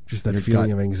feel it. Just that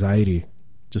feeling of anxiety.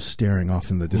 Just staring off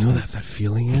in the distance. You know what that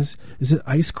feeling is? Is it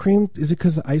ice cream? Is it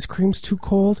because the ice cream's too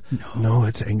cold? No,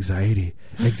 it's anxiety.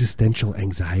 Existential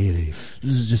anxiety.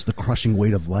 This is just the crushing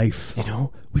weight of life.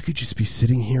 We could just be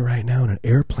sitting here right now and an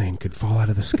airplane could fall out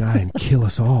of the sky and kill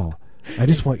us all. I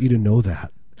just want you to know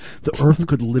that. The earth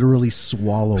could literally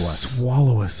swallow us.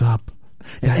 Swallow us up.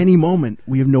 At any moment,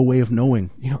 we have no way of knowing.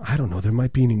 I don't know. There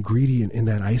might be an ingredient in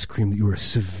that ice cream that you are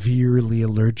severely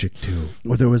allergic to.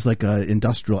 Or there was like an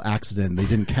industrial accident. They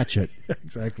didn't catch it.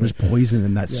 Exactly. There's poison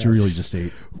in that cereal you just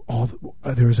ate.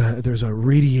 There's a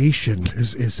radiation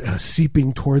is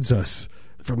seeping towards us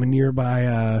from a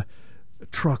nearby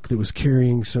truck that was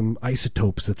carrying some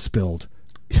isotopes that spilled.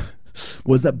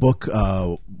 Was that book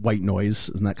White Noise?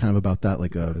 Isn't that kind of about that?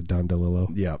 Like Don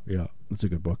DeLillo? Yeah. That's a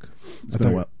good book. It's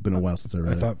been a while since I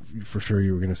read it. I thought for sure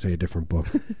you were going to say a different book.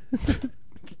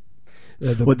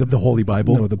 The Holy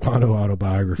Bible? No, the Bono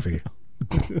autobiography.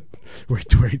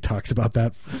 where he talks about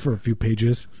that for a few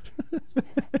pages.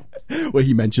 Well,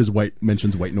 he mentions white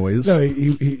noise. No,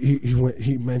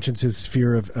 he mentions his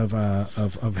fear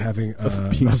of having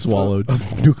being swallowed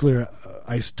of nuclear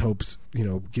isotopes.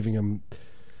 Giving him.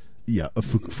 Yeah,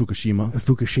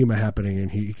 Fukushima happening,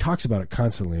 and he talks about it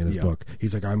constantly in his book.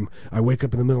 He's like, I wake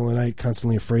up in the middle of the night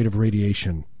constantly afraid of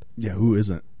radiation. Yeah, who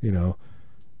isn't? I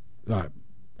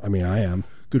mean, I am.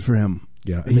 Good for him.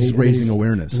 Yeah, he's raising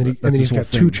awareness. And then he's got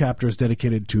 2 chapters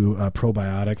dedicated to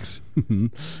probiotics.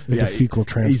 Fecal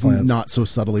transplants. He's not so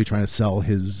subtly trying to sell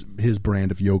his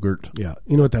brand of yogurt. Yeah,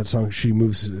 you know what that song? She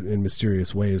moves in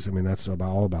mysterious ways. I mean, that's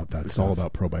all about that. It's stuff. all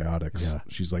about probiotics. Yeah,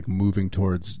 she's like moving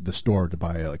towards the store to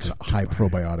buy a high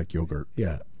probiotic yogurt.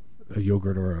 Yeah, a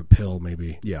yogurt or a pill,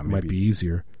 maybe. Yeah, It might maybe. be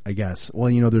easier. I guess.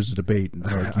 Well, there's a debate.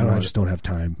 It's like, I just don't have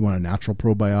time. you want a natural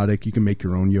probiotic? You can make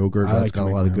your own yogurt. I That's like to got a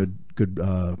make lot of my good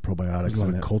There's probiotics a lot in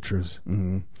of it. cultures.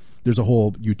 Mm-hmm. There's a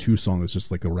whole U2 song that's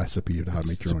just like a recipe to how to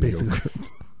make your own yogurt.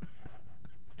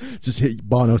 Just hit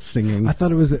Bono singing. I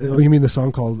thought it was. You mean the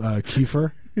song called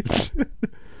Kefir?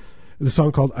 The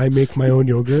song called "I Make My Own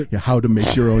Yogurt." Yeah, how to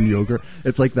make your own yogurt.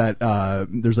 It's like that.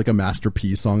 There's like a Master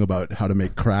P song about how to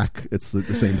make crack. It's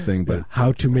the same thing, but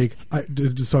How to make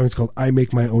the song is called "I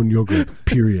Make My Own Yogurt."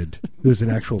 Period. There's an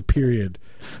actual period.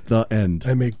 the end.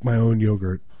 I make my own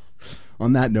yogurt.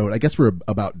 On that note, I guess we're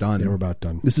about done. Yeah, we're about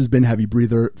done. This has been Heavy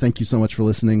Breather. Thank you so much for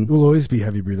listening. We'll always be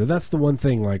Heavy Breather. That's the one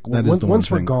thing. Like That is the one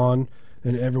once we're thing. gone,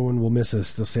 and everyone will miss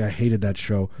us. They'll say, "I hated that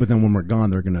show." But then when we're gone,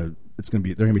 they're gonna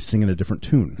be singing a different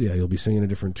tune. Yeah, you'll be singing a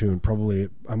different tune. Probably,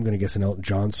 I'm going to guess an Elton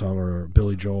John song or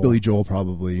Billy Joel. Billy Joel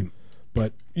probably.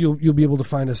 But you'll be able to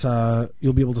find us.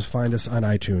 You'll be able to find us on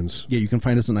iTunes. Yeah, you can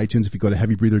find us on iTunes if you go to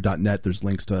heavybreather.net. There's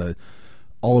links to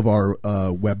all of our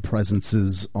web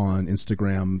presences on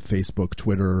Instagram, Facebook,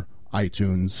 Twitter,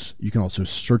 iTunes. You can also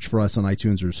search for us on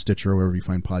iTunes or Stitcher, wherever you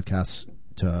find podcasts,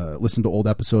 to listen to old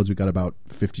episodes. We've got about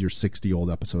 50 or 60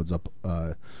 old episodes up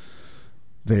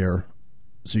there,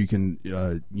 so you can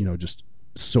just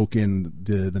soak in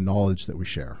the knowledge that we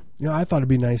share. I thought it'd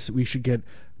be nice. We should get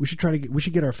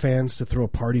our fans to throw a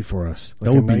party for us. Like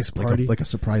That would a be nice party, like a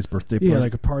surprise birthday party. yeah,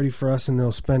 like a party for us, and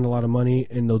they'll spend a lot of money,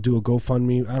 and they'll do a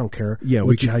GoFundMe. I don't care. Yeah,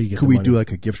 how you get could the we money. do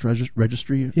like a gift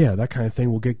registry? Yeah, that kind of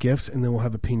thing. We'll get gifts, and then we'll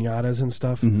have a piñatas and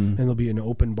stuff, and there'll be an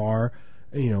open bar.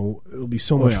 It'll be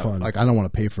so much fun. Like I don't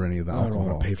want to pay for any of the I alcohol. don't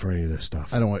want to pay for any of this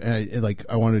stuff. I don't want.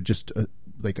 I want to just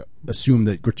assume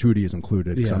that gratuity is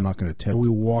included because Yeah. I'm not going to tip. And we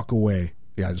walk away.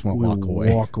 Yeah, I just want We to walk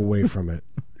away. walk away from it.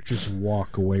 Just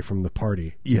walk away from the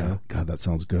party. Yeah, God, that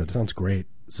sounds good. Sounds great.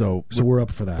 So we're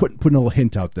up for that. Putting a little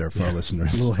hint out there for our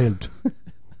listeners. A little hint.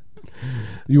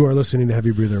 You are listening to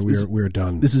Heavy Breather. We're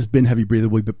done. This has been Heavy Breather.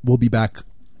 We'll be back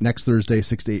next Thursday,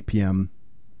 6 to 8 p.m.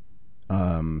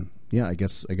 Yeah, I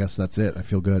guess that's it. I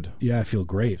feel good. Yeah, I feel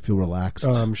great. I feel relaxed.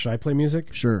 Should I play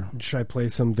music? Sure. Should I play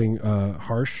something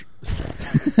harsh?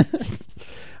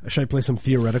 Should I play some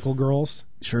Theoretical Girls?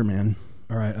 Sure, man.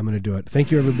 All right, I'm going to do it. Thank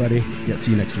you, everybody. Yeah,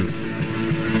 see you next week.